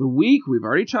over-under of the week. We've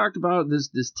already talked about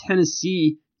this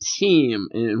Tennessee team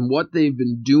and what they've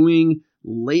been doing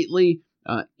lately.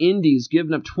 Indy's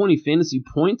given up 20 fantasy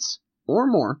points or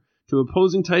more to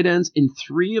opposing tight ends in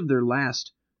 3 of their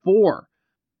last 4.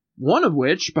 One of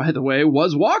which, by the way,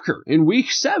 was Walker in week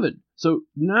 7. So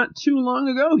not too long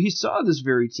ago, he saw this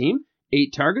very team.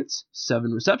 8 targets,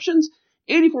 7 receptions,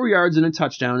 84 yards, and a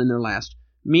touchdown in their last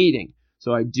meeting.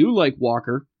 So I do like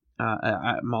Walker.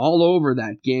 I'm all over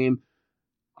that game.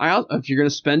 If you're going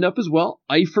to spend up as well,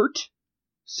 Eifert,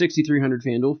 6,300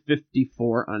 FanDuel,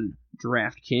 54 on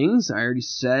DraftKings. I already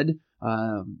said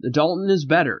Dalton is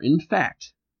better. In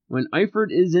fact, when Eifert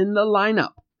is in the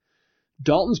lineup,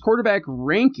 Dalton's quarterback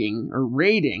rating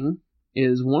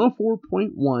is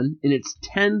 104.1, and it's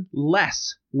 10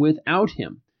 less without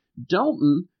him.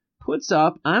 Dalton puts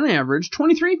up, on average,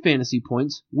 23 fantasy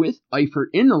points with Eifert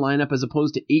in the lineup as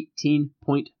opposed to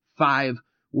 18.5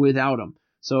 without him.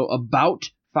 So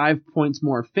about 5 points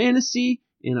more fantasy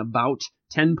and about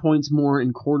 10 points more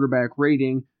in quarterback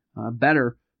rating,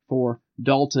 better for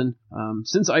Dalton.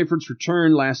 Since Eifert's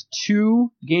return, last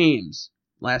two games,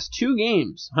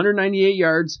 198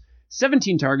 yards,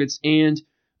 17 targets, and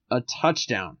a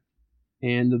touchdown.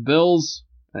 And the Bills,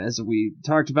 as we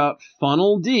talked about,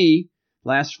 funnel D,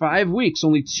 last 5 weeks,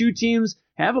 only 2 teams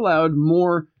have allowed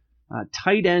more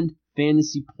tight end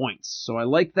fantasy points. So I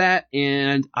like that,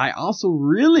 and I also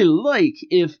really like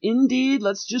if indeed,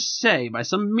 let's just say, by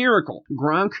some miracle,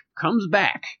 Gronk comes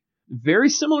back. Very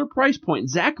similar price point.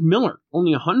 Zach Miller,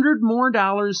 only $100 more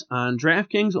on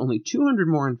DraftKings, only $200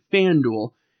 more on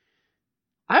FanDuel.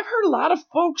 I've heard a lot of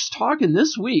folks talking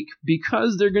this week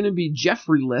because they're going to be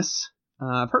Jeffrey-less.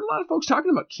 I've heard a lot of folks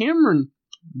talking about Cameron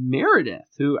Meredith,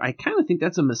 who I kind of think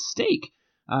that's a mistake.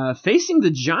 Facing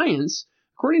the Giants,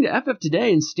 according to FF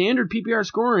Today in standard PPR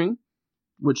scoring,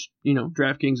 which,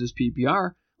 DraftKings is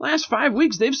PPR, last 5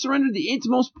 weeks they've surrendered the 8th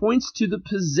most points to the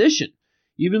position.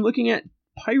 Even looking at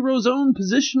Pyro's own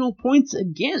positional points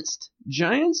against,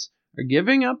 Giants are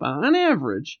giving up, on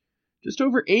average, just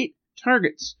over 8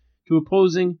 targets to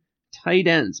opposing tight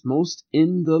ends, most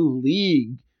in the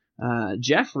league.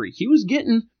 Jeffrey, he was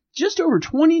getting just over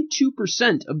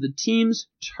 22% of the team's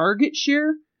target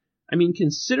share. I mean,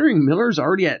 considering Miller's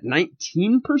already at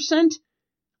 19%,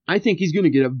 I think he's going to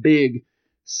get a big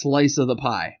slice of the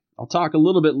pie. I'll talk a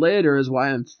little bit later as why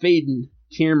I'm fading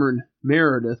Cameron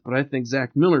Meredith, but I think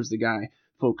Zach Miller's the guy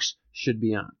folks should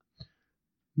be on.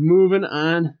 Moving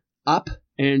on up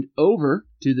and over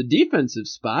to the defensive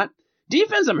spot.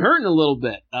 Defense, I'm hurting a little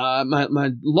bit.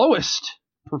 My lowest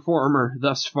performer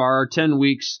thus far, 10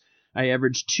 weeks, I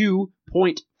averaged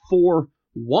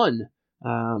 2.41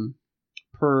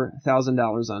 per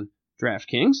 $1,000 on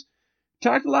DraftKings.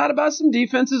 Talked a lot about some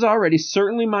defenses already.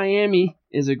 Certainly Miami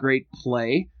is a great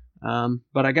play,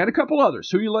 but I got a couple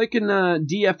others. Who you like in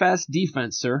DFS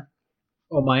defense, sir?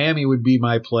 Well, Miami would be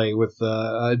my play with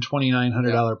a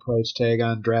 $2,900 price tag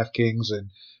on DraftKings and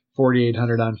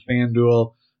 $4,800 on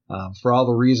FanDuel. For all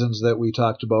the reasons that we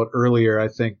talked about earlier, I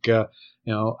think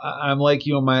I'm like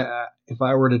you. If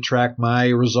I were to track my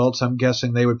results, I'm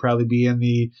guessing they would probably be in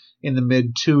the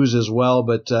mid 2s as well.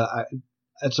 But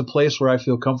it's a place where I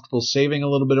feel comfortable saving a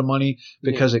little bit of money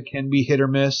because it can be hit or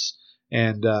miss,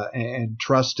 and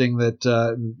trusting that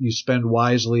you spend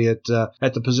wisely at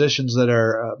the positions that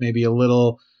are maybe a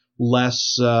little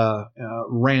less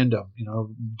random.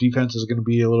 Defense is going to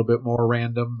be a little bit more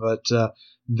random, but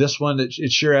this one,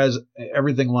 it sure has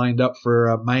everything lined up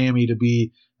for Miami to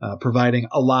be providing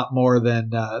a lot more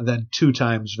than 2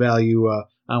 times value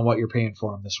on what you're paying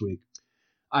for them this week.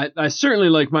 I certainly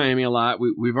like Miami a lot.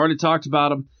 We've already talked about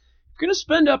them. If you're going to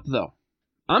spend up, though,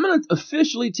 I'm going to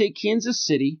officially take Kansas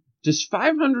City, just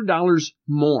 $500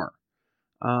 more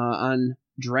on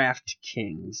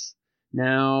DraftKings.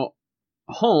 Now,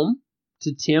 home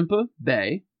to Tampa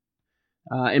Bay.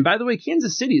 And by the way,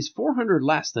 Kansas City is 400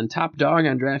 less than top dog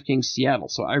on DraftKings Seattle.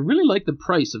 So I really like the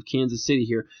price of Kansas City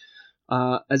here.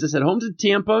 As I said, home to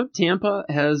Tampa. Tampa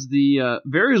has the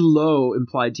very low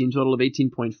implied team total of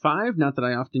 18.5. Not that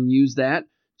I often use that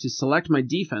to select my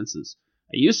defenses.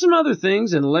 I use some other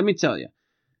things, and let me tell you,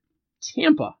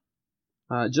 Tampa,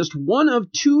 just one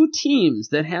of two teams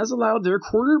that has allowed their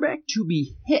quarterback to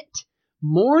be hit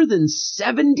more than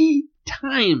 70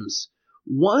 times.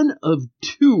 One of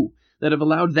two that have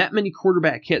allowed that many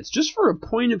quarterback hits. Just for a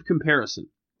point of comparison,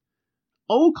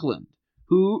 Oakland,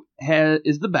 who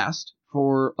is the best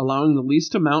for allowing the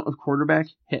least amount of quarterback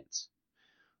hits.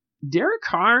 Derek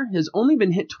Carr has only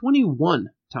been hit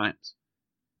 21 times.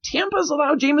 Tampa's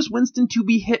allowed Jameis Winston to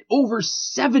be hit over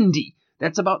 70.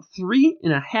 That's about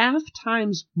 3.5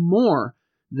 times more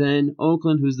than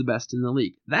Oakland, who's the best in the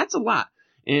league. That's a lot.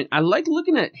 And I like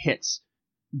looking at hits.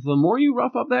 The more you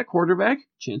rough up that quarterback,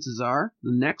 chances are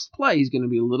the next play he's going to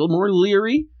be a little more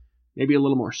leery, maybe a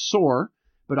little more sore,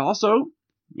 but also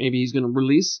maybe he's going to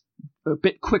release a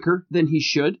bit quicker than he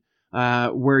should,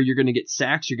 where you're going to get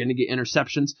sacks, you're going to get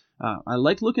interceptions. I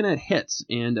like looking at hits,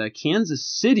 and Kansas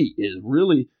City is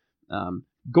really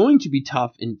going to be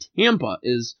tough, and Tampa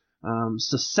is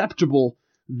susceptible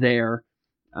there.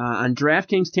 On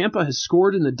DraftKings, Tampa has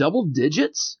scored in the double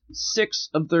digits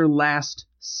 6 of their last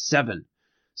 7.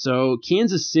 So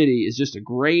Kansas City is just a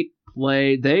great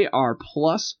play. They are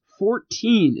plus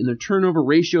 14 in their turnover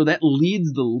ratio. That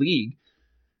leads the league.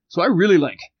 So I really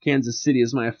like Kansas City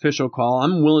as my official call.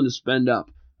 I'm willing to spend up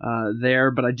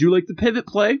there, but I do like the pivot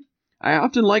play. I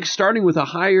often like starting with a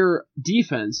higher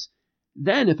defense.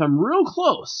 Then if I'm real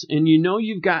close, and you know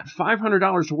you've got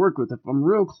 $500 to work with, if I'm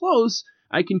real close,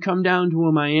 I can come down to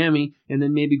a Miami and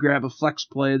then maybe grab a flex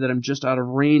play that I'm just out of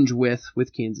range with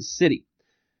Kansas City.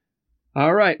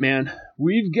 All right, man.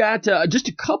 We've got just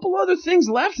a couple other things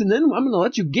left, and then I'm going to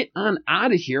let you get on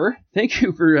out of here. Thank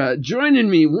you for joining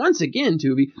me once again,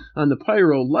 Tuvey, on the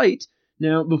Pyro Light.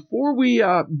 Now, before we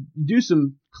do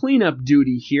some cleanup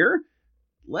duty here,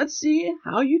 let's see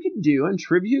how you can do on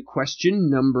trivia question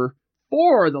number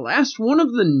 4, the last one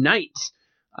of the night.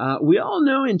 We all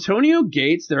know Antonio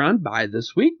Gates, they're on bye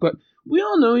this week, but we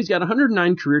all know he's got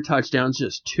 109 career touchdowns,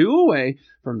 just 2 away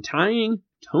from tying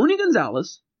Tony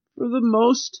Gonzalez for the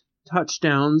most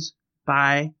touchdowns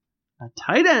by a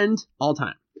tight end all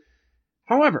time.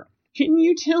 However, can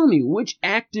you tell me which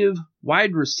active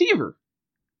wide receiver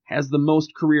has the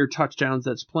most career touchdowns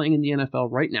that's playing in the NFL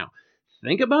right now?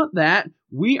 Think about that.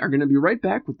 We are going to be right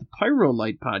back with the Pyro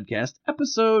Light Podcast,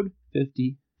 episode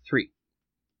 53.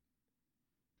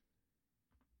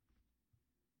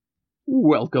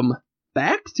 Welcome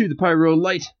back to the Pyro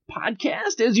Light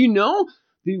Podcast. As you know,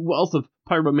 the wealth of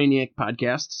Pyromaniac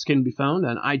podcasts can be found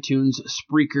on iTunes,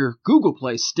 Spreaker, Google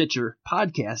Play, Stitcher,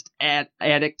 Podcast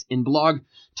Addict, and Blog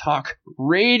Talk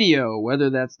Radio.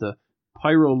 Whether that's the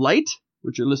Pyro Light,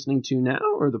 which you're listening to now,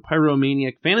 or the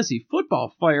Pyromaniac Fantasy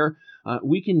Football Fire,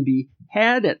 we can be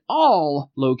had at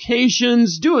all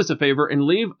locations. Do us a favor and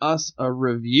leave us a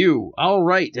review. All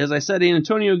right, as I said,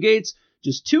 Antonio Gates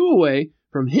just 2 away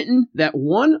from hitting that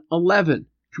 111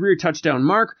 career touchdown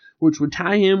mark, which would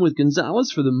tie him with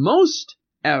Gonzalez for the most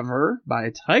ever by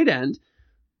a tight end.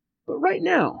 But right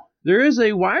now, there is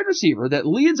a wide receiver that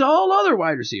leads all other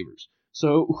wide receivers.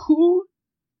 So who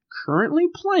currently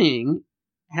playing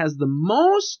has the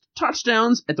most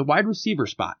touchdowns at the wide receiver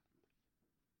spot?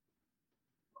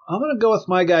 I'm going to go with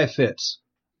my guy Fitz.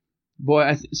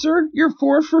 Boy, sir, you're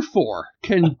 4 for 4.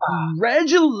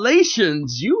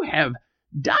 Congratulations. You have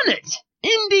done it.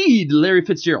 Indeed, Larry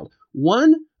Fitzgerald.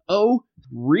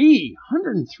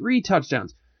 103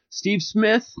 touchdowns. Steve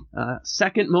Smith,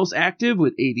 second most active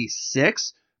with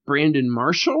 86. Brandon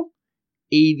Marshall,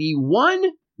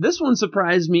 81. This one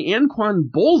surprised me. Anquan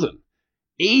Bolden,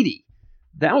 80.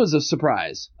 That was a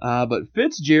surprise. But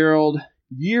Fitzgerald,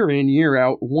 year in, year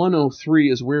out,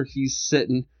 103 is where he's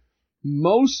sitting.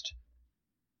 Most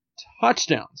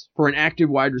touchdowns for an active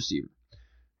wide receiver.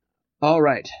 All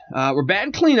right. We're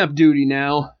bad cleanup duty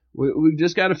now. We've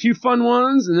just got a few fun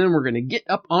ones, and then we're going to get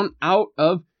up on out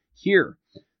of here.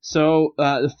 So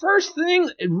the first thing,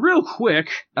 real quick,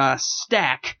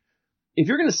 stack. If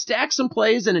you're going to stack some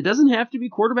plays, and it doesn't have to be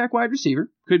quarterback, wide receiver.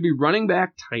 Could be running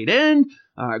back, tight end,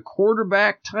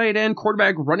 quarterback, tight end,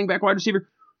 quarterback, running back, wide receiver.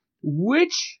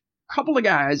 Which couple of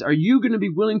guys are you going to be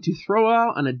willing to throw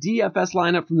out on a DFS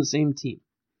lineup from the same team?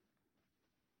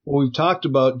 Well, we've talked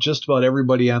about just about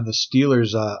everybody on the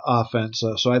Steelers offense.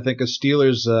 So I think a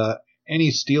Steelers any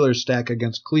Steelers stack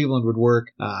against Cleveland would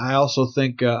work. I also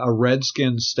think a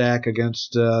Redskins stack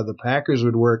against the Packers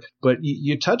would work. But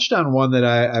you touched on one that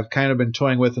I've kind of been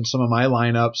toying with in some of my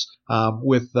lineups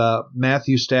with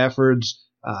Matthew Stafford's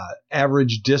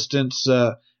average distance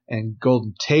and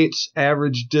Golden Tate's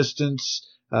average distance.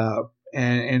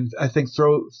 And I think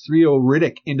throw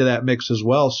Riddick into that mix as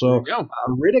well. So a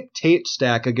Riddick Tate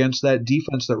stack against that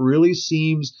defense that really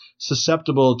seems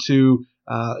susceptible to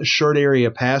short area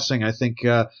passing. I think,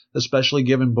 especially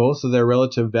given both of their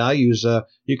relative values,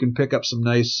 you can pick up some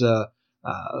nice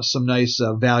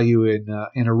value in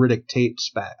a Riddick Tate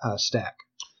stack.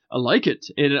 I like it.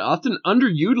 And often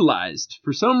underutilized.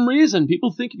 For some reason,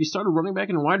 people think if you start a running back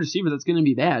and a wide receiver, that's going to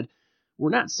be bad. We're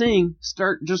not saying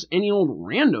start just any old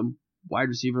random wide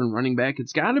receiver and running back.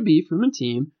 It's got to be from a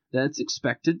team that's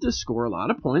expected to score a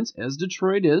lot of points, as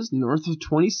Detroit is, north of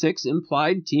 26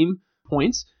 implied team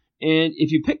points. And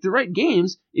if you pick the right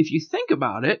games, if you think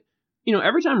about it,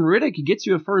 every time Riddick gets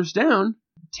you a first down,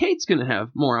 Tate's going to have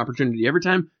more opportunity. Every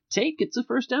time Tate gets a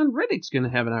first down, Riddick's going to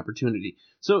have an opportunity.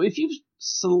 So if you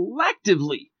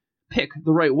selectively pick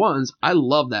the right ones, I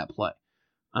love that play.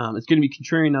 It's going to be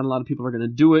contrarian. Not a lot of people are going to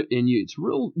do it, and it's a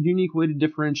real unique way to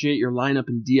differentiate your lineup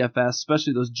in DFS,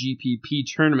 especially those GPP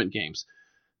tournament games.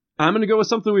 I'm going to go with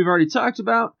something we've already talked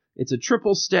about. It's a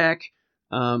triple stack.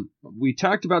 We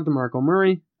talked about DeMarco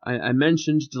Murray. I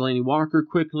mentioned Delaney Walker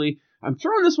quickly. I'm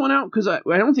throwing this one out because I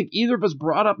don't think either of us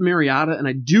brought up Mariota, and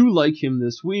I do like him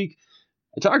this week.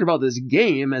 I talked about this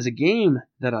game as a game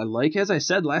that I like. As I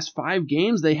said, last 5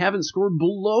 games, they haven't scored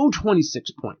below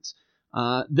 26 points.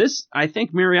 I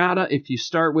think Mariota, if you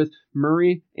start with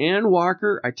Murray and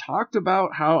Walker, I talked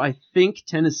about how I think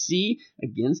Tennessee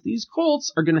against these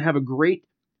Colts are going to have a great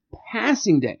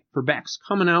passing day for backs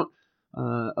coming out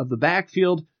of the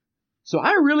backfield. So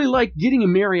I really like getting a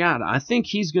Mariota. I think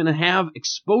he's going to have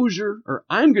exposure, or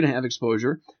I'm going to have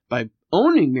exposure by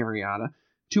owning Mariota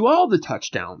to all the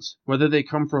touchdowns, whether they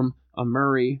come from a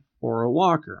Murray or a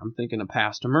Walker. I'm thinking a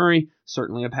pass to Murray,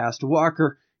 certainly a pass to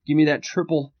Walker. Give me that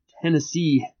triple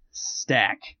Tennessee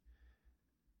stack.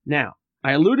 Now,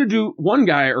 I alluded to one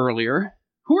guy earlier.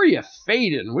 Who are you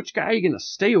fading? Which guy are you going to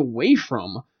stay away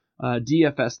from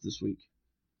DFS this week?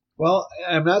 Well,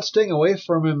 I'm not staying away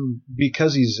from him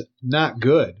because he's not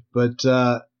good, but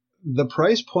the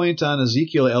price point on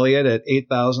Ezekiel Elliott at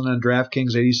 $8,000 on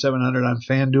DraftKings, $8,700 on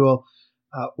Fan Duel,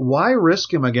 why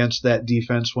risk him against that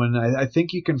defense when I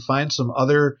think you can find some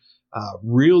other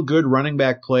real good running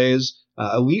back plays,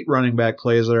 elite running back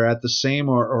plays that are at the same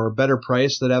or better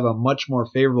price that have a much more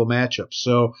favorable matchup.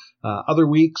 So other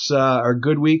weeks are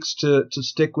good weeks to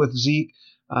stick with Zeke.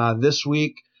 This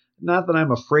week, not that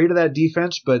I'm afraid of that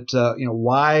defense, but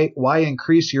why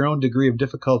increase your own degree of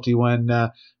difficulty when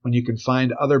you can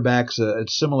find other backs at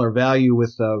similar value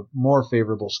with a more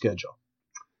favorable schedule?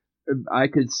 I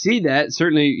could see that.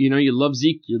 Certainly, you love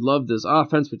Zeke. You love this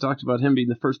offense. We talked about him being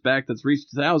the first back that's reached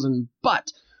 1,000.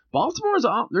 But Baltimore's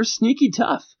they're sneaky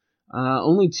tough.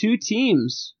 Only 2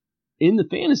 teams in the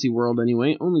fantasy world,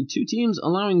 anyway, only 2 teams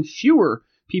allowing fewer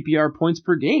PPR points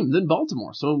per game than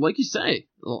Baltimore. So, like you say,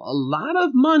 a lot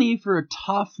of money for a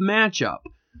tough matchup.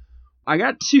 I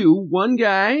got 2. One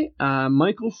guy,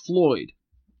 Michael Floyd.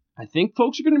 I think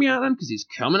folks are going to be on him because he's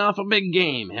coming off a big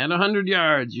game, had 100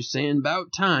 yards. You're saying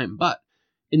about time. But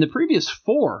in the previous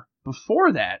 4,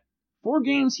 before that, 4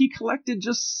 games, he collected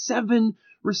just 7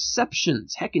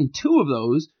 receptions. Heck, in 2 of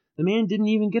those, the man didn't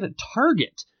even get a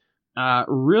target.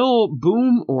 Real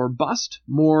boom or bust,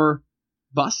 more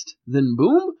bust than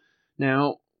boom.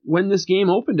 Now, when this game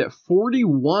opened at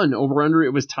 41 over-under,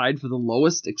 it was tied for the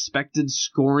lowest expected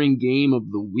scoring game of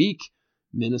the week.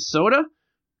 Minnesota,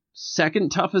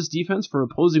 second toughest defense for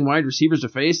opposing wide receivers to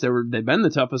face. They've been the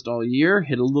toughest all year,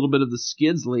 hit a little bit of the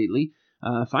skids lately.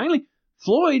 Finally,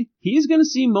 Floyd, he's going to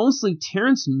see mostly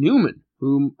Terrence Newman,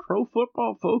 whom Pro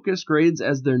Football Focus grades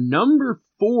as their number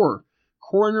 4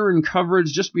 corner in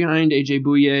coverage, just behind A.J.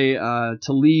 Bouye,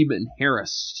 Talib, and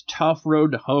Harris. Tough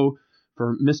road to hoe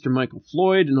for Mr. Michael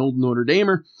Floyd, an old Notre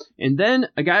Damer. And then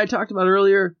a guy I talked about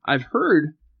earlier, I've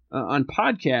heard on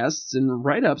podcasts and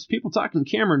write-ups, people talking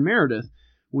Cameron Meredith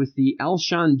with the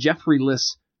Alshon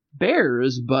Jeffrey-less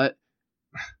Bears, but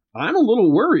I'm a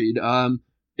little worried.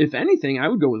 If anything, I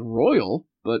would go with Royal,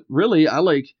 but really I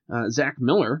like Zach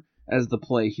Miller as the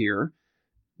play here.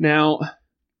 Now,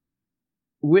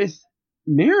 with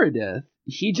Meredith,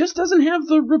 he just doesn't have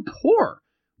the rapport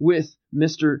with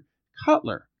Mr.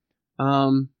 Cutler.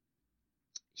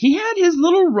 He had his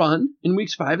little run in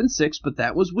weeks 5 and 6, but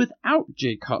that was without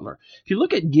Jay Cutler. If you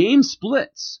look at game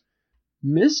splits,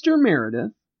 Mr.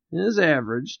 Meredith has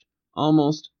averaged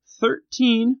almost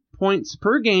 13 points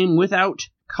per game without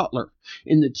Cutler.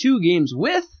 In the 2 games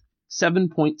with,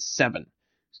 7.7.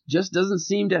 Just doesn't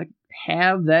seem to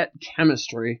have that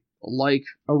chemistry like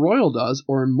a Royal does,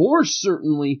 or more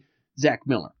certainly Zach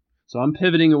Miller. So I'm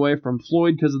pivoting away from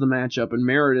Floyd because of the matchup and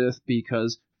Meredith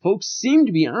because folks seem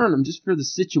to be on him just for the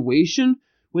situation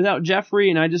without Jeffrey,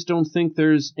 and I just don't think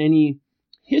there's any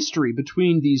history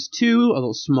between these two,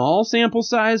 although small sample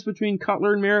size between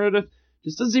Cutler and Meredith.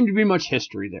 Just doesn't seem to be much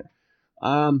history there.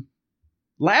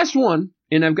 Last one,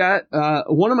 and I've got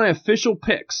one of my official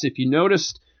picks. If you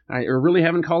noticed, I really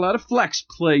haven't called out a flex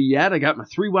play yet. I got my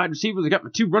 3 wide receivers. I got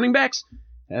my 2 running backs.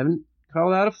 Haven't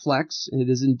called out a flex, and it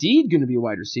is indeed going to be a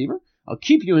wide receiver. I'll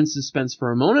keep you in suspense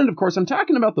for a moment. Of course, I'm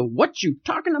talking about the What You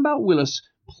Talking About Willis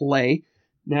play.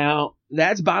 Now,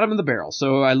 that's bottom of the barrel.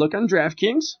 So I look on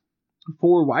DraftKings.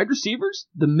 For wide receivers,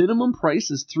 the minimum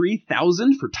price is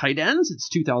 $3,000. For tight ends, it's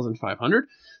 $2,500.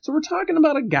 So we're talking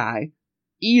about a guy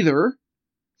either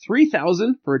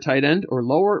 $3,000 for a tight end or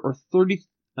lower, or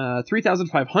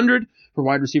 $3,500 for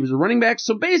wide receivers or running backs.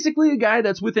 So basically a guy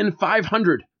that's within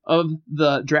 $500 of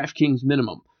the DraftKings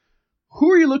minimum.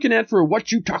 Who are you looking at for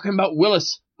What You Talking About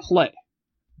Willis play?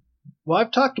 Well,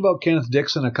 I've talked about Kenneth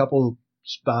Dixon a couple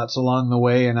spots along the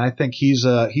way, and I think he's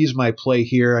my play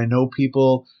here. I know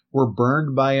people were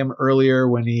burned by him earlier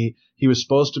when he was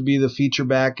supposed to be the feature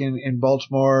back in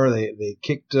Baltimore. They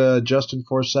kicked Justin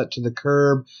Forsett to the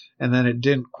curb, and then it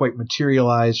didn't quite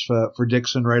materialize for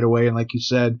Dixon right away. And like you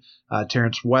said,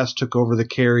 Terrence West took over the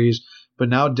carries. But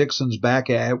now Dixon's back.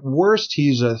 At worst,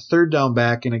 he's a third down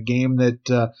back in a game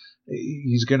that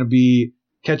he's going to be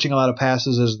catching a lot of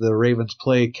passes as the Ravens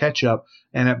play catch up.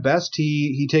 And at best,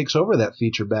 he takes over that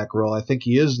feature back role. I think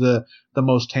he is the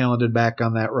most talented back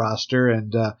on that roster,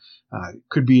 and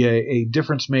could be a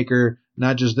difference maker,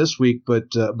 not just this week,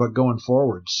 but going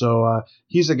forward. So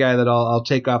he's a guy that I'll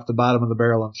take off the bottom of the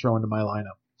barrel and throw into my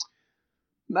lineup.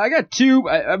 I got 2.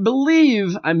 I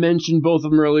believe I mentioned both of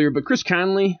them earlier, but Chris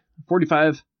Conley,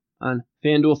 45 on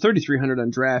Fan Duel, 3,300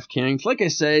 on DraftKings. Like I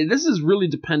say, this is really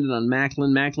dependent on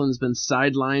Macklin. Macklin's been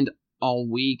sidelined all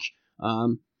week.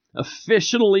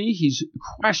 Officially, he's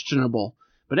questionable.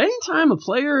 But anytime a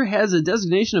player has a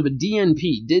designation of a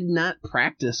DNP, did not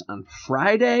practice on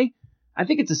Friday, I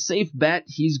think it's a safe bet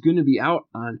he's going to be out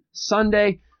on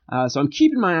Sunday. So I'm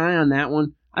keeping my eye on that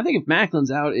one. I think if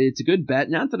Macklin's out, it's a good bet.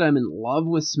 Not that I'm in love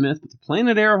with Smith, but they're playing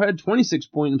at Arrowhead,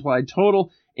 26-point implied total.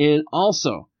 And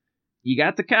also, you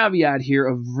got the caveat here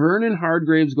of Vernon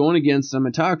Hargreaves going against him.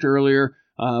 I talked earlier.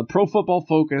 Pro Football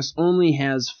Focus only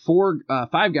has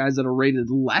 5 guys that are rated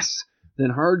less than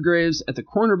Hargreaves at the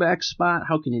cornerback spot.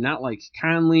 How can you not like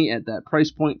Conley at that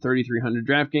price point, 3,300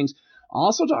 DraftKings?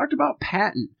 Also talked about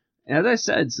Patton. As I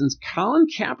said, since Colin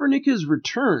Kaepernick has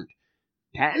returned,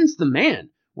 Patton's the man.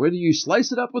 Whether you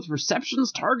slice it up with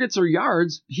receptions, targets, or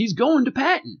yards, he's going to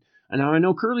Patton. And now I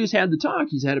know Curly's had the talk.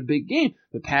 He's had a big game.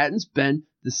 But Patton's been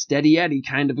the steady Eddie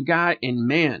kind of a guy. And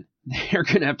man, they're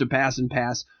going to have to pass and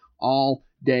pass all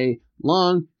day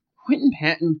long. Quentin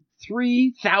Patton,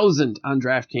 3,000 on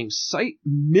DraftKings, site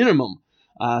minimum.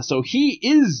 So he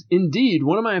is indeed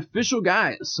one of my official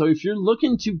guys. So if you're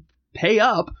looking to pay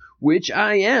up, which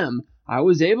I am, I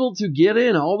was able to get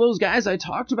in all those guys I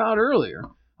talked about earlier.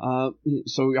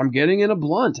 So I'm getting in a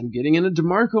Blunt. I'm getting in a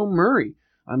DeMarco Murray.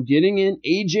 I'm getting in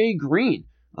A.J. Green.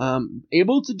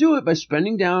 Able to do it by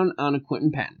spending down on a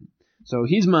Quentin Patton. So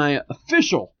he's my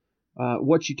official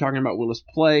What You Talking About Willis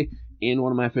play in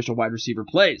one of my official wide receiver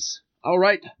plays. All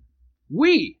right.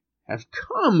 We have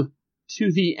come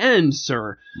to the end,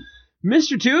 sir.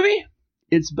 Mr. Tuvey,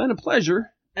 it's been a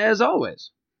pleasure, as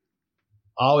always.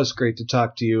 Always great to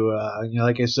talk to you.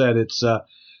 Like I said, it's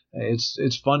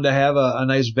fun to have a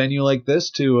nice venue like this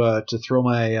to throw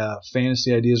my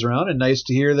fantasy ideas around, and nice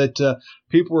to hear that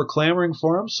people were clamoring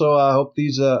for them. So I hope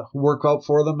these work out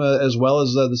for them as well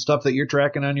as the stuff that you're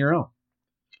tracking on your own.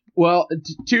 Well,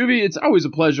 Tuvey, it's always a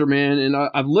pleasure, man. And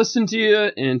I've listened to you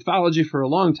and followed you for a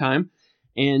long time.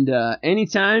 And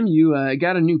anytime you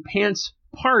got a new pants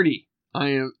party, I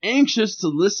am anxious to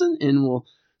listen and will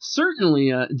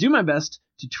certainly do my best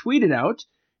to tweet it out.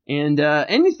 And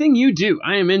anything you do,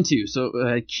 I am into.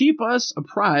 So keep us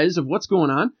apprised of what's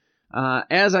going on.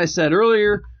 As I said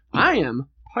earlier, I am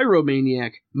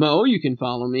PyromaniacMo. You can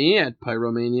follow me at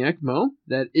PyromaniacMo.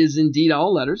 That is indeed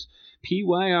all letters.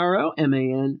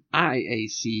 PyromaniacMo.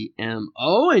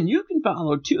 And you can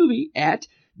follow Tuvey at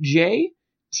JTUVEY.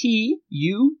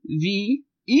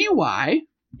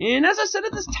 And as I said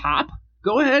at this top,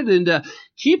 go ahead and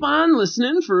keep on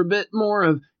listening for a bit more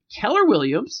of Keller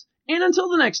Williams. And until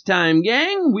the next time,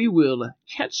 gang, we will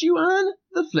catch you on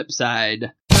the flip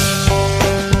side.